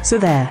stuff. So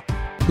there.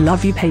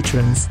 Love you,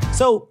 patrons.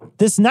 So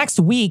this next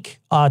week,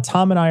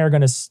 Tom and I are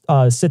going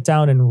to sit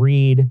down and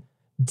read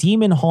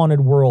Demon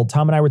Haunted World.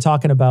 Tom and I were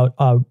talking about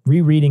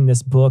rereading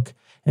this book,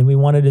 and we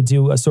wanted to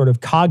do a sort of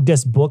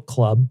Cogdis book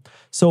club.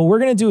 So what we're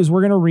going to do is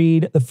we're going to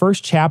read the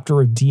first chapter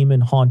of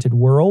Demon Haunted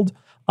World.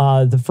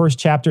 The first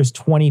chapter is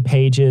 20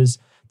 pages.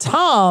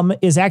 Tom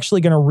is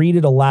actually going to read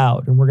it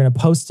aloud, and we're going to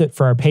post it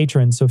for our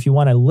patrons. So if you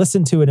want to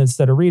listen to it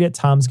instead of read it,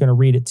 Tom's going to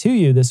read it to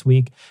you this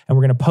week, and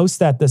we're going to post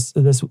that this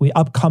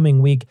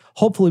upcoming week.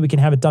 Hopefully we can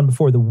have it done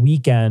before the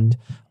weekend,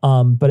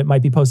 but it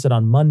might be posted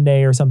on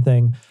Monday or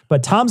something.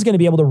 But Tom's going to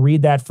be able to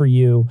read that for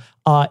you.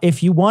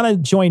 If you want to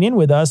join in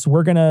with us,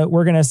 we're gonna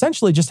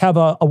essentially just have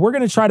we're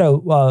going to try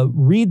to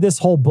read this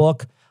whole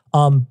book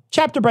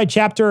chapter by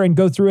chapter and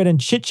go through it and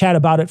chit chat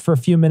about it for a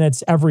few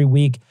minutes every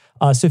week.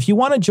 So if you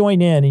want to join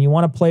in and you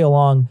want to play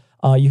along,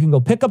 you can go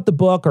pick up the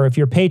book, or if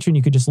you're a patron,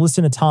 you could just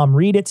listen to Tom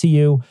read it to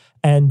you,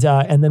 and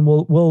then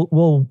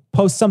we'll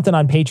post something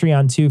on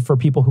Patreon too for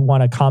people who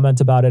want to comment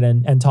about it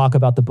and talk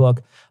about the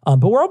book.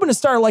 But we're open to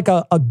start like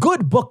a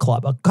good book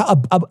club,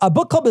 a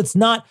book club that's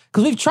not,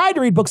 because we've tried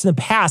to read books in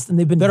the past and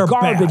they've been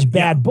garbage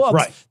bad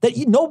books that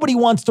nobody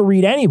wants to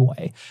read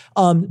anyway.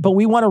 But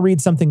we want to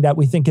read something that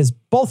we think is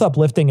both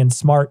uplifting and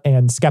smart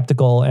and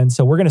skeptical. And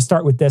so we're going to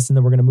start with this, and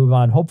then we're going to move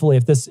on. Hopefully,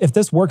 if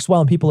this works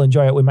well and people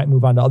enjoy it, we might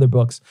move on to other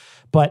books.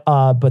 But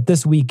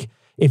this week,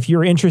 if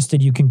you're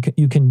interested, you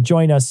can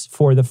join us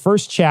for the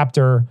first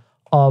chapter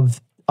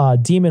of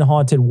Demon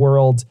Haunted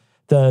World.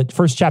 The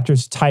first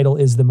chapter's title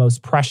is The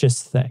Most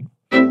Precious Thing.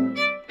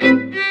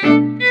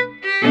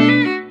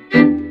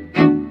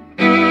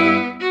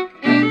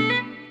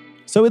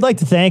 So we'd like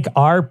to thank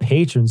our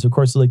patrons. Of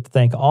course, we'd like to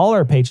thank all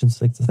our patrons.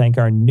 We'd like to thank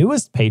our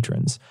newest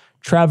patrons,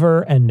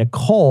 Trevor and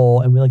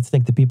Nicole. And we'd like to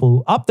thank the people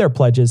who upped their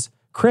pledges,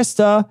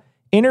 Krista,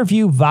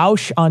 interview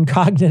Vaush on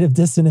cognitive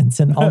dissonance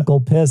and Uncle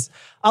Piss.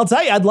 I'll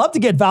tell you, I'd love to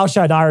get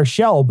Vaush on our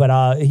show,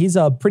 but he's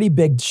a pretty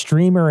big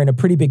streamer and a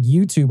pretty big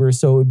YouTuber,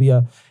 so it'd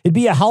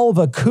be a hell of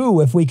a coup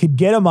if we could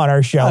get him on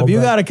our show. If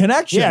you got a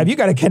connection. Yeah, if you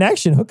got a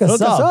connection, hook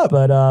us up.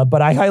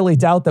 But I highly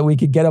doubt that we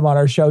could get him on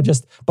our show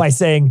just by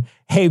saying,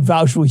 hey,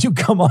 Vaush, will you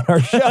come on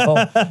our show?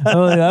 I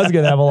don't think that's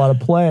going to have a lot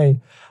of play.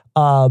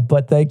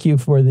 But thank you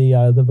for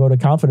the vote of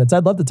confidence.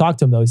 I'd love to talk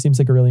to him, though. He seems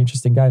like a really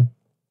interesting guy.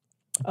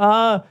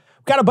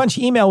 We've got a bunch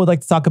of email we'd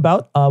like to talk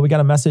about. We got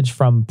a message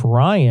from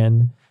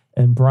Brian,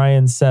 and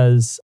Brian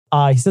says,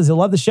 he says he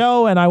loved the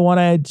show, and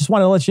I just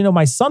want to let you know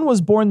my son was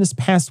born this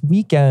past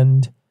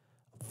weekend,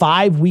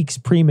 5 weeks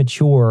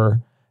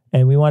premature,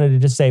 and we wanted to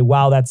just say,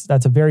 wow, that's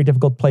a very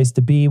difficult place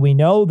to be. We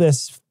know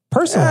this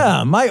personally.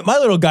 Yeah, my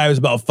little guy was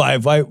about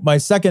 5. My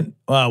second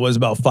was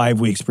about 5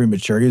 weeks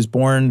premature. He was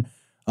born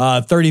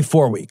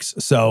 34 weeks.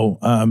 So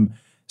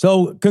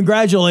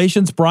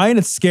congratulations, Brian.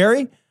 It's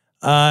scary.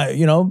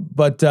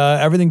 But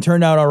everything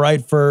turned out all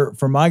right for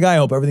my guy. I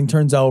hope everything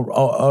turns out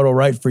all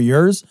right for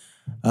yours,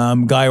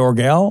 guy or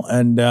gal.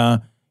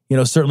 And,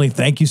 certainly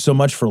thank you so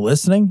much for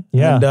listening.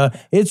 Yeah. And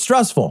it's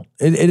stressful.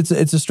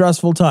 It's a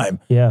stressful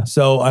time. Yeah.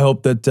 So I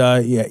hope that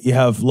you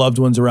have loved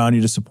ones around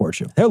you to support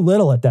you. They're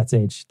little at that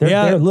age.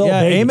 They're little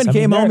babies. Eamon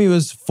came home, he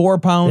was 4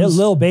 pounds. They're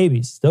little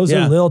babies. Those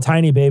are little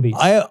tiny babies.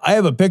 I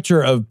have a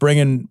picture of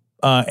bringing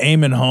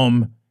Eamon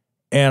home,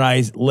 and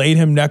I laid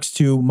him next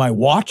to my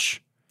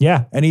watch.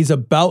 Yeah. And he's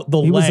about the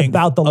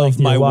length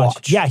of my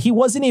watch. Yeah, he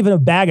wasn't even a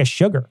bag of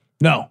sugar.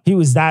 No. He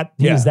was that,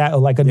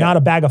 not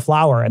a bag of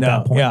flour at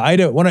that point. Yeah, I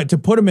had to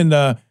put him in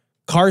the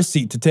car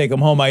seat to take him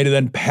home. I had to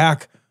then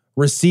pack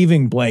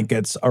receiving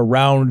blankets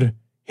around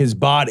his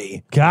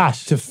body.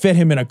 Gosh. To fit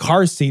him in a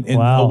car seat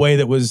in a way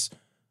that was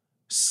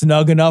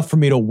snug enough for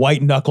me to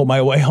white knuckle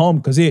my way home.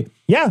 Because he's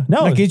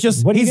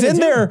in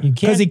there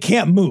because he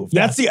can't move.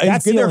 Yeah,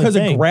 he's in there because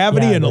of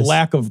gravity and a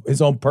lack of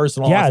his own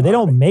personal. Yeah, they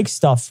don't make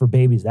stuff for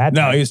babies that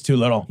time. No, he's too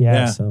little.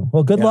 Yeah. So,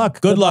 well, good luck.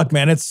 Good luck,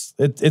 man. It's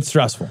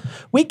stressful.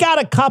 We got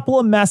a couple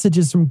of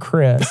messages from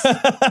Chris,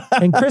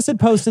 and Chris had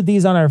posted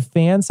these on our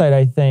fan site,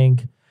 I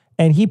think.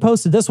 And he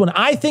posted this one.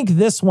 I think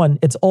this one,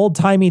 it's old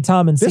timey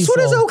Tom and Cecil. This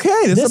one is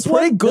okay. This is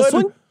pretty good. This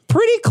one,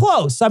 pretty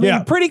close. I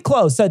mean, pretty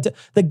close. The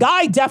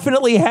guys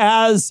definitely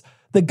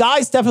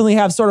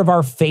have sort of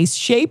our face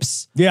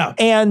shapes. Yeah.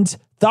 And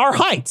our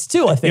heights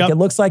too, I think. It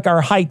looks like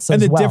our heights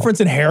as well. And the difference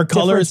in hair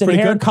color is pretty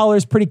good. Hair color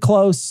is pretty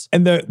close.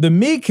 And the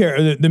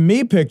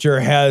me picture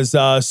has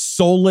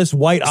soulless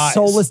white eyes.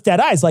 Soulless dead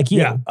eyes like you.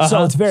 Yeah.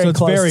 So it's very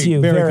close to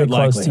you. Very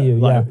close to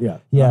you.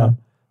 Yeah.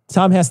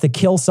 Tom has to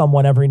kill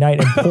someone every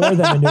night and pour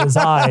them into his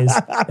eyes.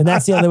 And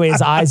that's the only way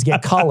his eyes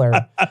get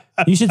color.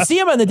 You should see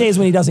him on the days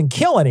when he doesn't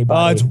kill anybody.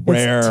 Oh, it's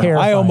rare. Terrifying,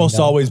 I almost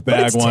always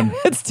bag one.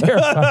 It's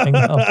terrifying,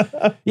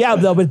 though. Yeah,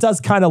 though, but it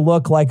does kind of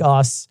look like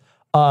us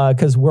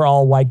because we're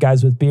all white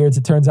guys with beards,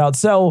 it turns out.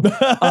 So,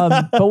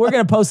 but we're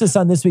going to post this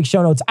on this week's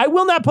show notes. I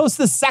will not post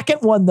the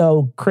second one,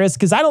 though, Chris,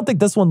 because I don't think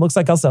this one looks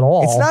like us at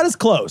all. It's not as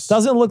close.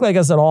 Doesn't look like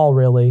us at all,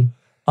 really.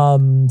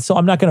 So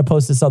I'm not going to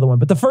post this other one.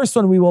 But the first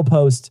one we will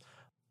post.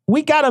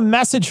 We got a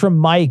message from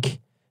Mike,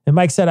 and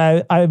Mike said,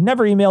 I've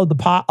never emailed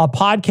a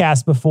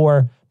podcast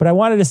before, but I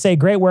wanted to say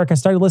great work. I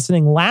started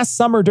listening last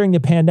summer during the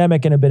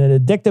pandemic and have been an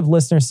addictive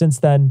listener since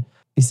then.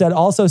 He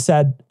also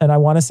said, and I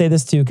want to say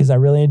this too, because I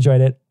really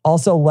enjoyed it.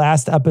 Also,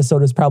 last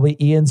episode is probably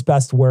Ian's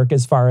best work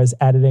as far as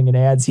editing and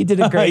ads. He did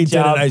a great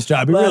job. He did a nice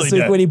job. He last really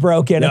week did. When he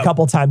broke in a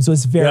couple times, it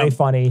was very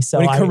funny. So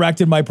when he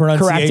corrected my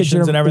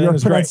pronunciations and everything. Your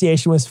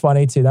pronunciation was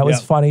funny too. That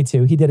was funny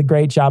too. He did a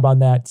great job on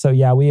that. So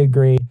yeah, we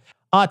agree.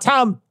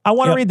 Tom, I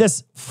want to read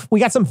this.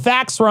 We got some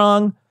facts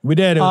wrong. We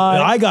did.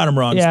 I got them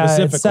wrong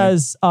specifically. It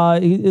says,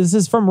 this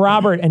is from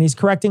Robert, and he's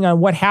correcting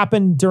on what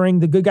happened during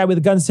the good guy with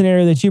a gun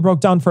scenario that you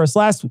broke down for us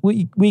last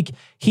week.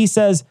 He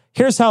says,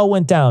 here's how it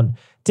went down.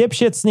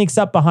 Dipshit sneaks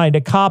up behind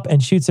a cop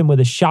and shoots him with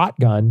a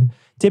shotgun.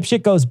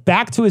 Dipshit goes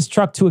back to his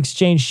truck to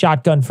exchange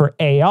shotgun for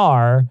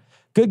AR.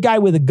 Good guy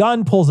with a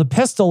gun pulls a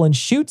pistol and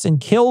shoots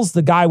and kills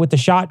the guy with the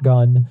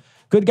shotgun.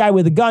 Good guy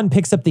with a gun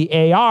picks up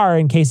the AR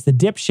in case the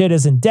dipshit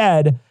isn't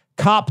dead.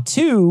 Cop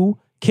 2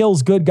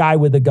 kills good guy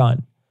with a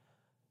gun.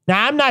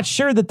 Now, I'm not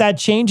sure that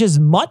changes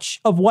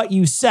much of what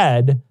you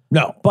said.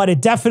 No. But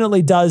it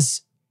definitely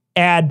does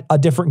add a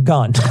different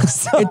gun.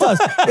 It does.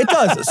 It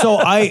does. So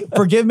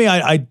forgive me,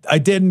 I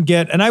didn't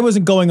get, and I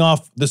wasn't going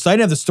off this. I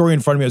didn't have the story in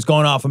front of me. I was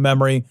going off of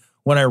memory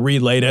when I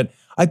relayed it.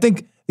 I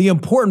think the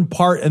important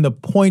part and the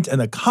point and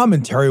the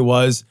commentary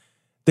was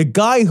the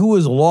guy who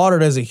was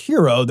lauded as a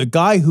hero, the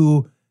guy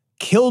who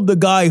killed the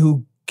guy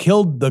who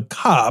killed the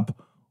cop,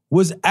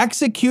 was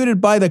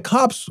executed by the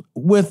cops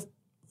with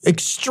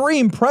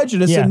extreme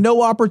prejudice and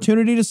no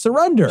opportunity to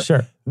surrender.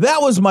 Sure. That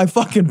was my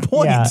fucking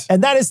point. Yeah.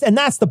 And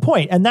that's the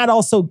point. And that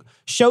also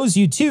shows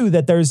you too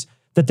that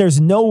there's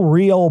no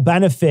real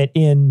benefit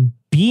in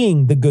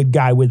being the good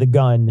guy with a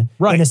gun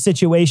in a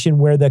situation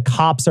where the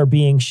cops are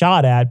being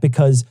shot at,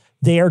 because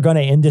they are going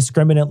to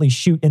indiscriminately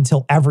shoot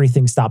until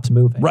everything stops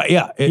moving. Right.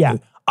 Yeah.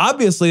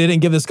 Obviously, they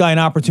didn't give this guy an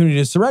opportunity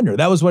to surrender.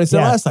 That was what I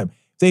said last time.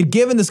 they'd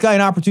given this guy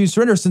an opportunity to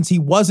surrender since he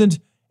wasn't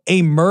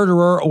a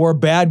murderer or a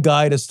bad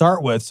guy to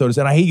start with. So to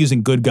say, and I hate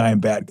using good guy and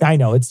bad guy. I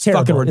know, it's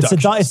terrible.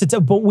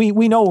 But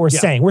we know what we're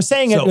saying. We're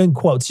saying it in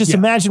quotes. Just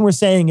imagine we're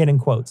saying it in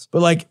quotes.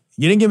 But like,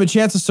 you didn't give him a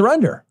chance to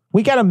surrender.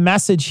 We got a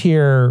message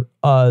here.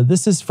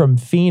 This is from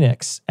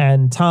Phoenix.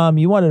 And Tom,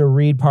 you wanted to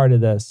read part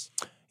of this.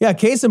 Yeah,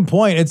 case in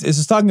point, it's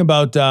just talking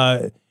about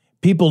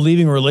people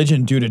leaving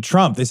religion due to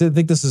Trump. They said they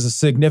think this is a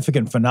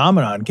significant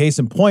phenomenon. Case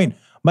in point,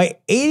 my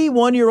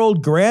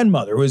 81-year-old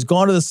grandmother, who has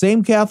gone to the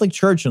same Catholic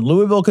church in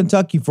Louisville,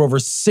 Kentucky for over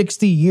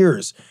 60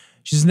 years.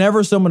 She's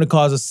never someone to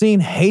cause a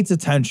scene, hates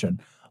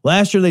attention.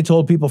 Last year, they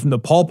told people from the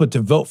pulpit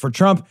to vote for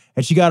Trump,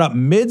 and she got up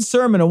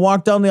mid-sermon and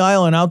walked down the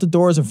aisle and out the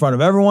doors in front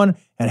of everyone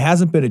and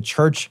hasn't been to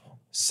church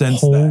since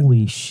then.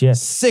 Holy shit.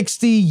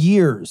 60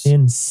 years.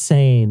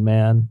 Insane,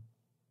 man.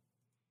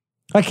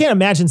 I can't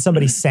imagine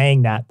somebody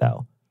saying that,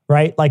 though.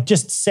 Right? Like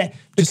just say,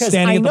 because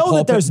I know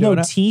that there's no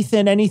teeth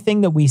in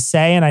anything that we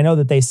say. And I know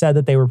that they said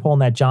that they were pulling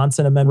that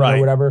Johnson amendment or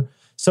whatever.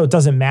 So it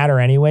doesn't matter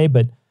anyway.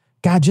 But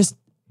God, just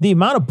the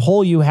amount of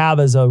pull you have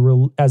as a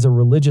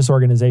religious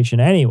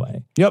organization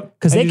anyway. Yep.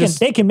 Because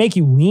they can make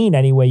you lean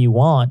any way you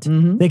want.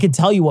 Mm-hmm. They can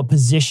tell you what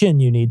position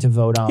you need to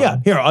vote on.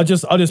 Yeah. Here, I'll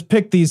just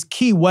pick these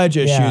key wedge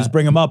issues,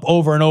 bring them up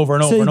over and over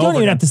and over and over. So you don't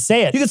even have to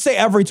say it. You can say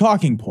every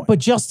talking point. But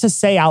just to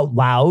say out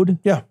loud,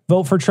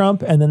 vote for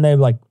Trump. And then they're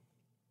like,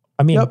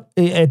 I mean,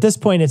 at this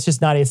point,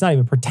 it's not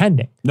even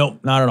pretending.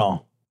 Nope, not at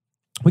all.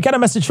 We got a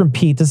message from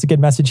Pete. This is a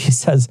good message. He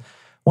says,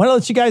 want to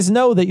let you guys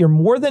know that you're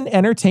more than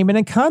entertainment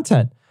and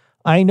content.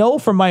 I know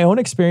from my own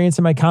experience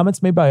and my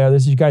comments made by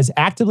others, you guys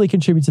actively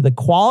contribute to the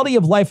quality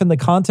of life and the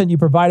content you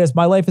provide us.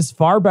 My life is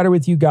far better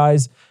with you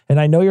guys. And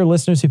I know your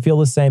listeners who feel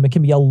the same. It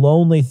can be a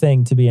lonely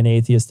thing to be an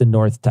atheist in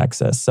North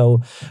Texas.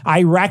 So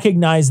I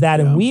recognize that.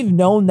 And we've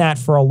known that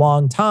for a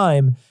long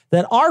time,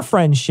 that our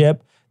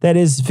friendship that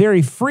is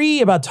very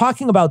free about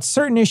talking about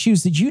certain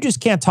issues that you just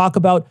can't talk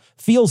about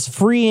feels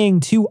freeing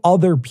to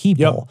other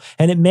people.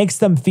 And it makes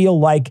them feel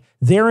like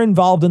they're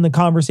involved in the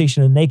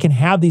conversation and they can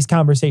have these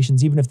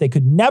conversations even if they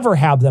could never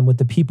have them with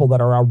the people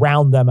that are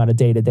around them on a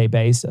day-to-day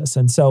basis.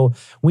 And so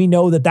we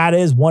know that that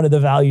is one of the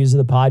values of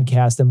the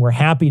podcast, and we're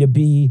happy to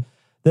be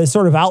the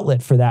sort of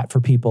outlet for that for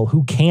people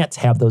who can't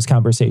have those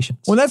conversations.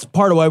 Well, that's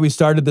part of why we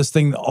started this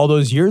thing all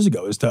those years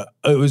ago.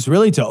 It was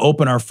really to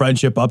open our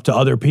friendship up to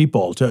other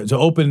people, to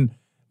open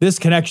this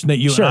connection that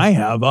you and I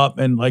have up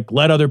and like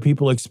let other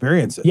people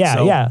experience it.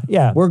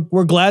 Yeah.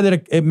 We're glad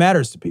that it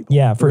matters to people.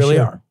 Yeah, for we really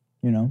sure. are,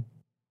 you know?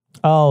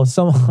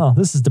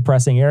 This is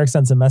depressing. Eric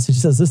sends a message.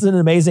 He says, this is an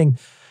amazing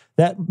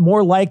that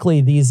more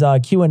likely these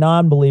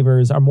QAnon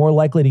believers are more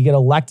likely to get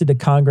elected to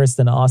Congress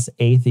than us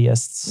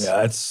atheists.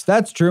 Yeah,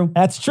 that's true.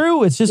 That's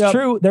true. It's just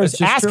true.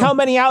 Ask how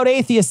many out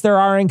atheists there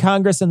are in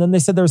Congress. And then they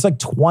said there's like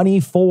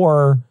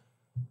 24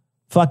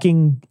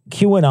 fucking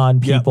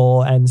QAnon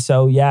people. And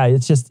so,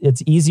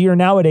 it's easier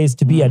nowadays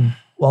to be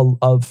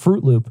a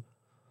Fruit Loop.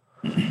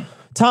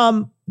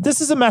 Tom,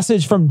 this is a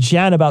message from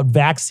Jen about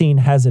vaccine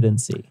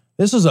hesitancy.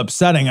 This was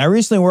upsetting. I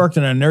recently worked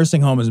in a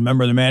nursing home as a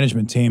member of the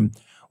management team.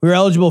 We were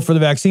eligible for the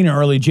vaccine in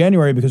early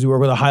January because we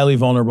work with a highly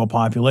vulnerable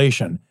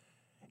population.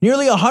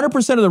 Nearly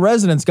 100% of the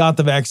residents got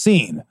the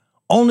vaccine.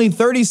 Only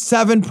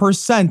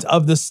 37%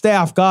 of the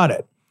staff got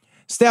it.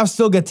 Staff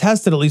still get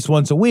tested at least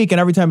once a week,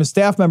 and every time a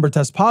staff member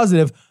tests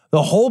positive,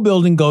 the whole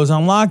building goes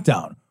on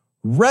lockdown.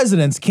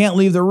 Residents can't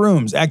leave their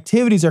rooms.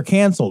 Activities are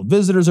canceled.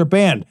 Visitors are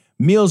banned.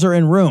 Meals are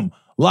in room.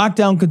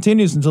 Lockdown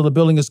continues until the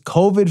building is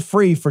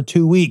COVID-free for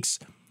 2 weeks.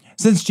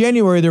 Since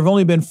January, there have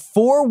only been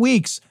 4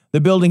 weeks the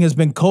building has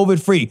been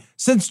COVID-free.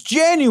 Since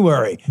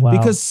January,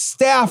 because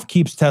staff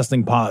keeps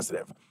testing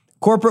positive.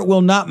 Corporate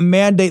will not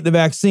mandate the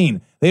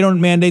vaccine. They don't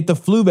mandate the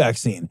flu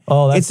vaccine.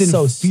 Oh, that's it's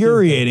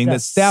infuriating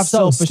that staff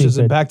selfish is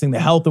impacting the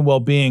health and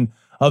well-being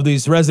of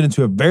these residents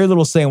who have very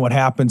little say in what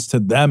happens to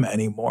them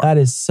anymore. That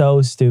is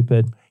so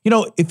stupid. You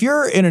know, if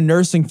you're in a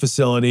nursing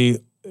facility,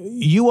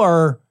 you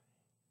are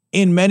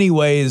in many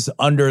ways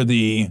under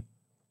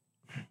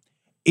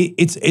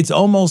it's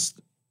almost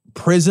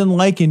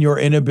prison-like in your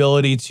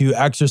inability to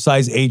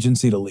exercise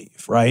agency to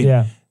leave, right?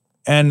 Yeah.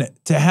 And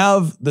to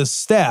have the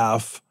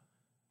staff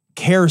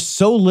care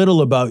so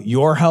little about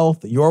your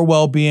health, your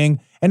well-being,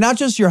 and not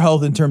just your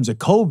health in terms of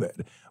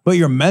COVID, but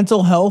your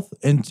mental health,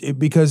 and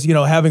because, you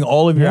know, having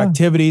all of your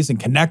activities and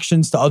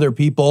connections to other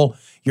people,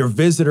 your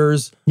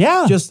visitors.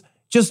 Yeah. Just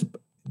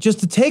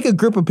to take a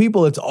group of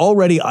people that's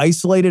already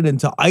isolated and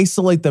to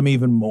isolate them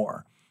even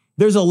more.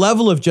 There's a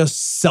level of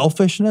just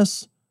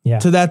selfishness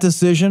to that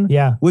decision,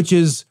 which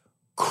is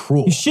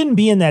cruel. You shouldn't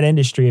be in that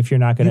industry if you're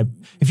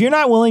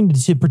not willing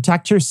to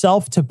protect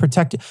yourself,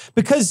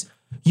 because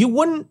you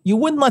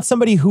wouldn't let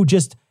somebody who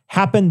just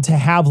happened to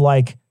have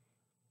like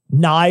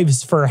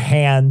knives for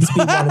hands be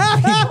one of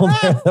the people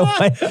there.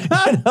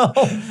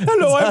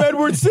 Hello, I'm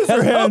Edward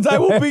Scissorhands. I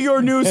will be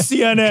your new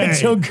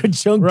CNA.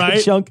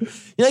 Ka-chunk.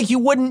 Like you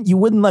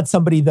wouldn't let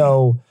somebody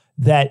though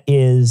that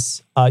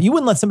is you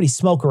wouldn't let somebody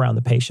smoke around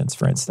the patients,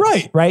 for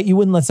instance. Right. You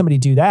wouldn't let somebody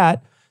do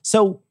that.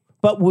 So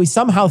but we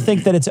somehow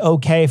think that it's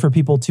okay for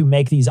people to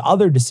make these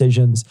other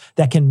decisions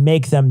that can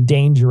make them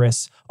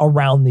dangerous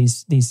around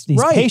these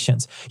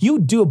patients.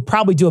 You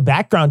probably do a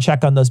background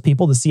check on those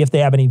people to see if they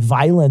have any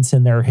violence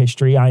in their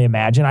history, I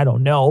imagine. I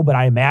don't know, but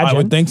I imagine. I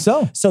would think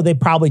so. So they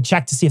probably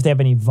check to see if they have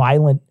any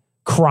violent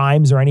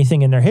crimes or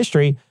anything in their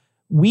history.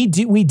 We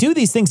do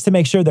these things to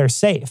make sure they're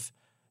safe.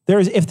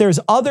 If there's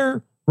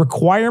other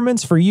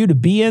requirements for you to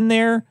be in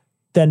there,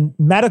 then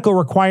medical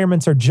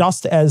requirements are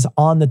just as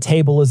on the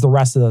table as the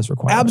rest of those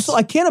requirements. Absolutely.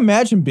 I can't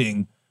imagine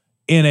being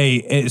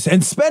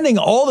and spending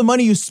all the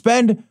money you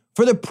spend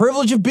for the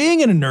privilege of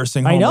being in a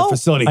nursing home or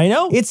facility. I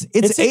know. It's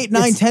 $8,000,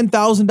 $9,000,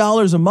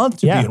 $10,000 a month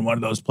to be in one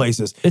of those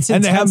places. It's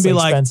and they have them be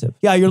like, expensive.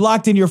 yeah, you're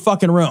locked in your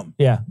fucking room.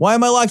 Yeah. Why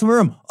am I locked in my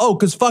room? Oh,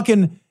 because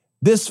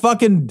this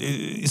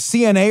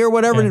CNA or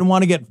whatever didn't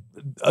want to get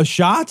a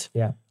shot.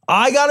 Yeah.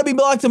 I got to be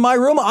locked in my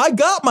room. I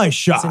got my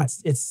shot.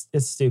 It's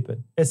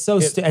stupid. It's so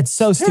stupid,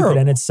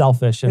 and it's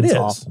selfish, and it's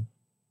awful.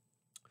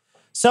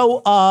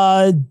 So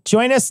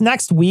join us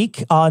next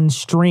week on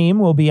stream.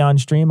 We'll be on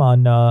stream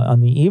on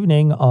the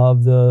evening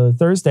of the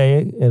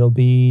Thursday. It'll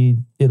be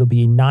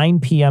 9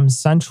 p.m.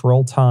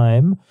 Central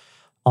Time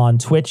on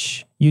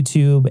Twitch,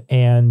 YouTube,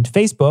 and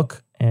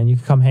Facebook. And you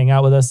can come hang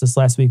out with us. This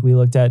last week we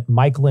looked at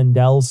Mike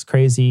Lindell's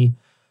crazy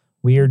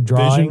weird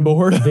drawing vision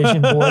board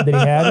that he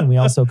had, and we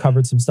also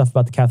covered some stuff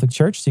about the Catholic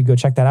Church. So you can go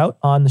check that out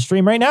on the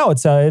stream right now.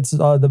 It's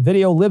the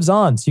video lives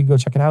on, so you can go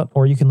check it out,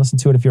 or you can listen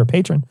to it if you're a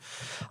patron.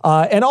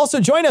 And also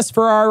join us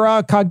for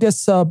our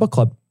Cogdis book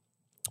club.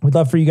 We'd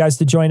love for you guys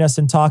to join us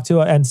and talk to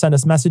and send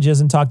us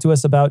messages and talk to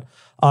us about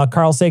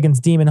Carl Sagan's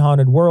Demon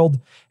Haunted World.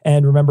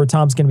 And remember,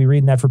 Tom's going to be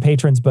reading that for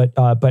patrons, but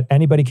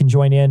anybody can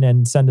join in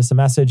and send us a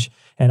message,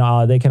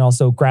 and they can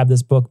also grab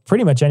this book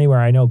pretty much anywhere.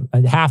 I know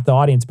half the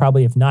audience,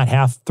 probably if not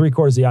half,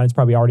 3/4 of the audience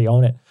probably already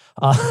own it.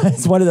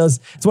 It's one of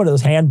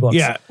those handbooks.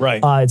 Yeah,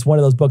 right. It's one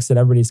of those books that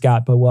everybody's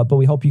got. But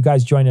we hope you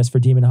guys join us for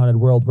Demon Haunted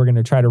World. We're going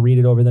to try to read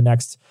it over the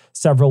next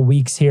several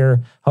weeks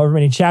here. However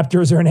many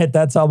chapters are in it,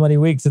 that's how many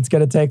weeks it's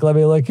going to take. Let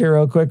me look here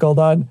real quick. Hold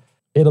on.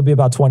 It'll be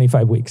about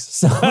 25 weeks.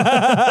 So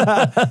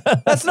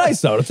that's nice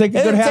though. It'll take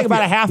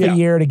about a half a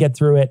year to get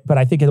through it, but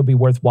I think it'll be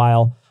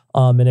worthwhile.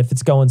 And if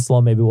it's going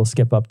slow, maybe we'll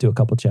skip up to a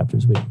couple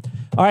chapters a week.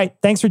 All right.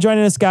 Thanks for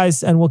joining us,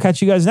 guys. And we'll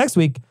catch you guys next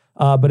week.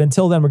 But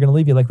until then, we're going to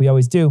leave you like we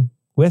always do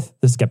with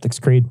the Skeptic's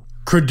Creed.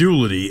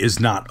 Credulity is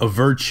not a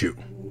virtue.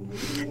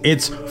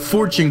 It's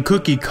fortune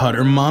cookie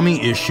cutter,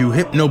 mommy issue,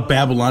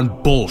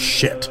 hypno-Babylon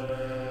bullshit.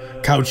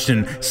 Couched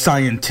in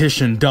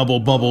scientician, double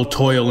bubble,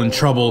 toil and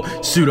trouble,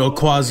 pseudo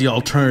quasi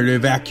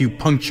alternative,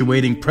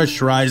 acupunctuating,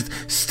 pressurized,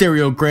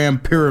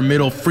 stereogram,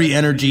 pyramidal, free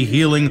energy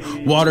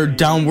healing, water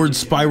downward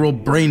spiral,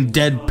 brain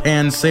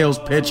deadpan sales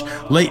pitch,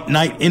 late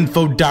night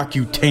info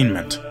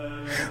docutainment.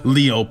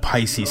 Leo,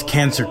 Pisces,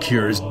 cancer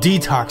cures,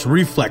 detox,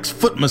 reflex,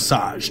 foot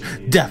massage,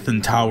 death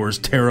and towers,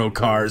 tarot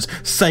cards,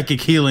 psychic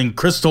healing,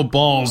 crystal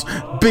balls,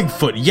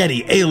 Bigfoot,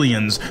 Yeti,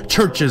 aliens,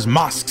 churches,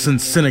 mosques and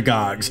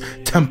synagogues,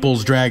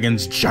 temples,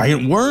 dragons,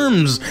 giant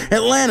worms,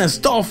 Atlantis,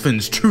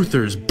 dolphins,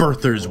 truthers,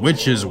 birthers,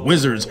 witches,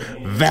 wizards,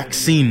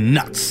 vaccine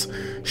nuts,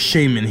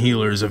 shaman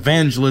healers,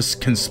 evangelists,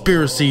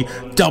 conspiracy,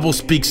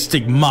 doublespeak,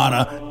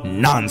 stigmata,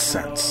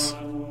 nonsense.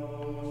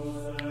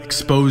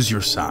 Expose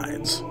your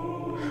sides.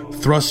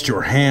 Thrust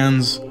your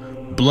hands,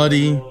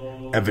 bloody,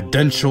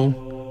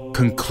 evidential,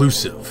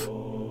 conclusive.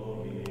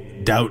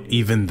 Doubt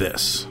even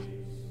this.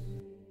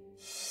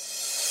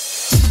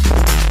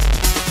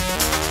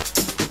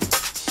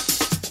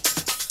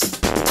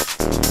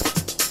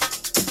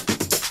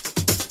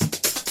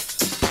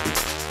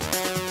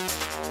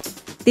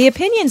 The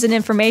opinions and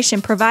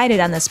information provided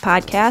on this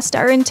podcast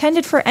are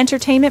intended for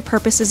entertainment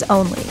purposes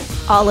only.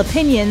 All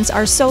opinions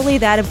are solely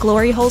that of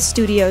Glory Hole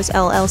Studios,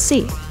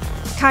 LLC.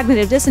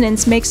 Cognitive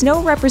Dissonance makes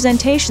no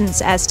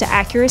representations as to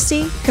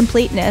accuracy,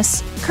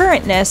 completeness,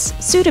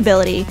 currentness,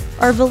 suitability,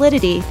 or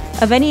validity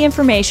of any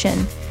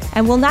information,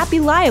 and will not be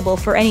liable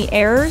for any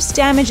errors,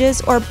 damages,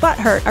 or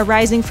butthurt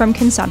arising from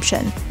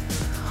consumption.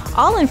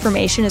 All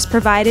information is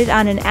provided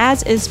on an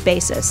as-is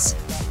basis.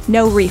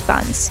 No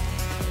refunds.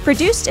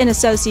 Produced in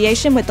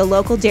association with the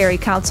local Dairy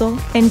Council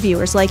and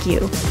viewers like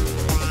you.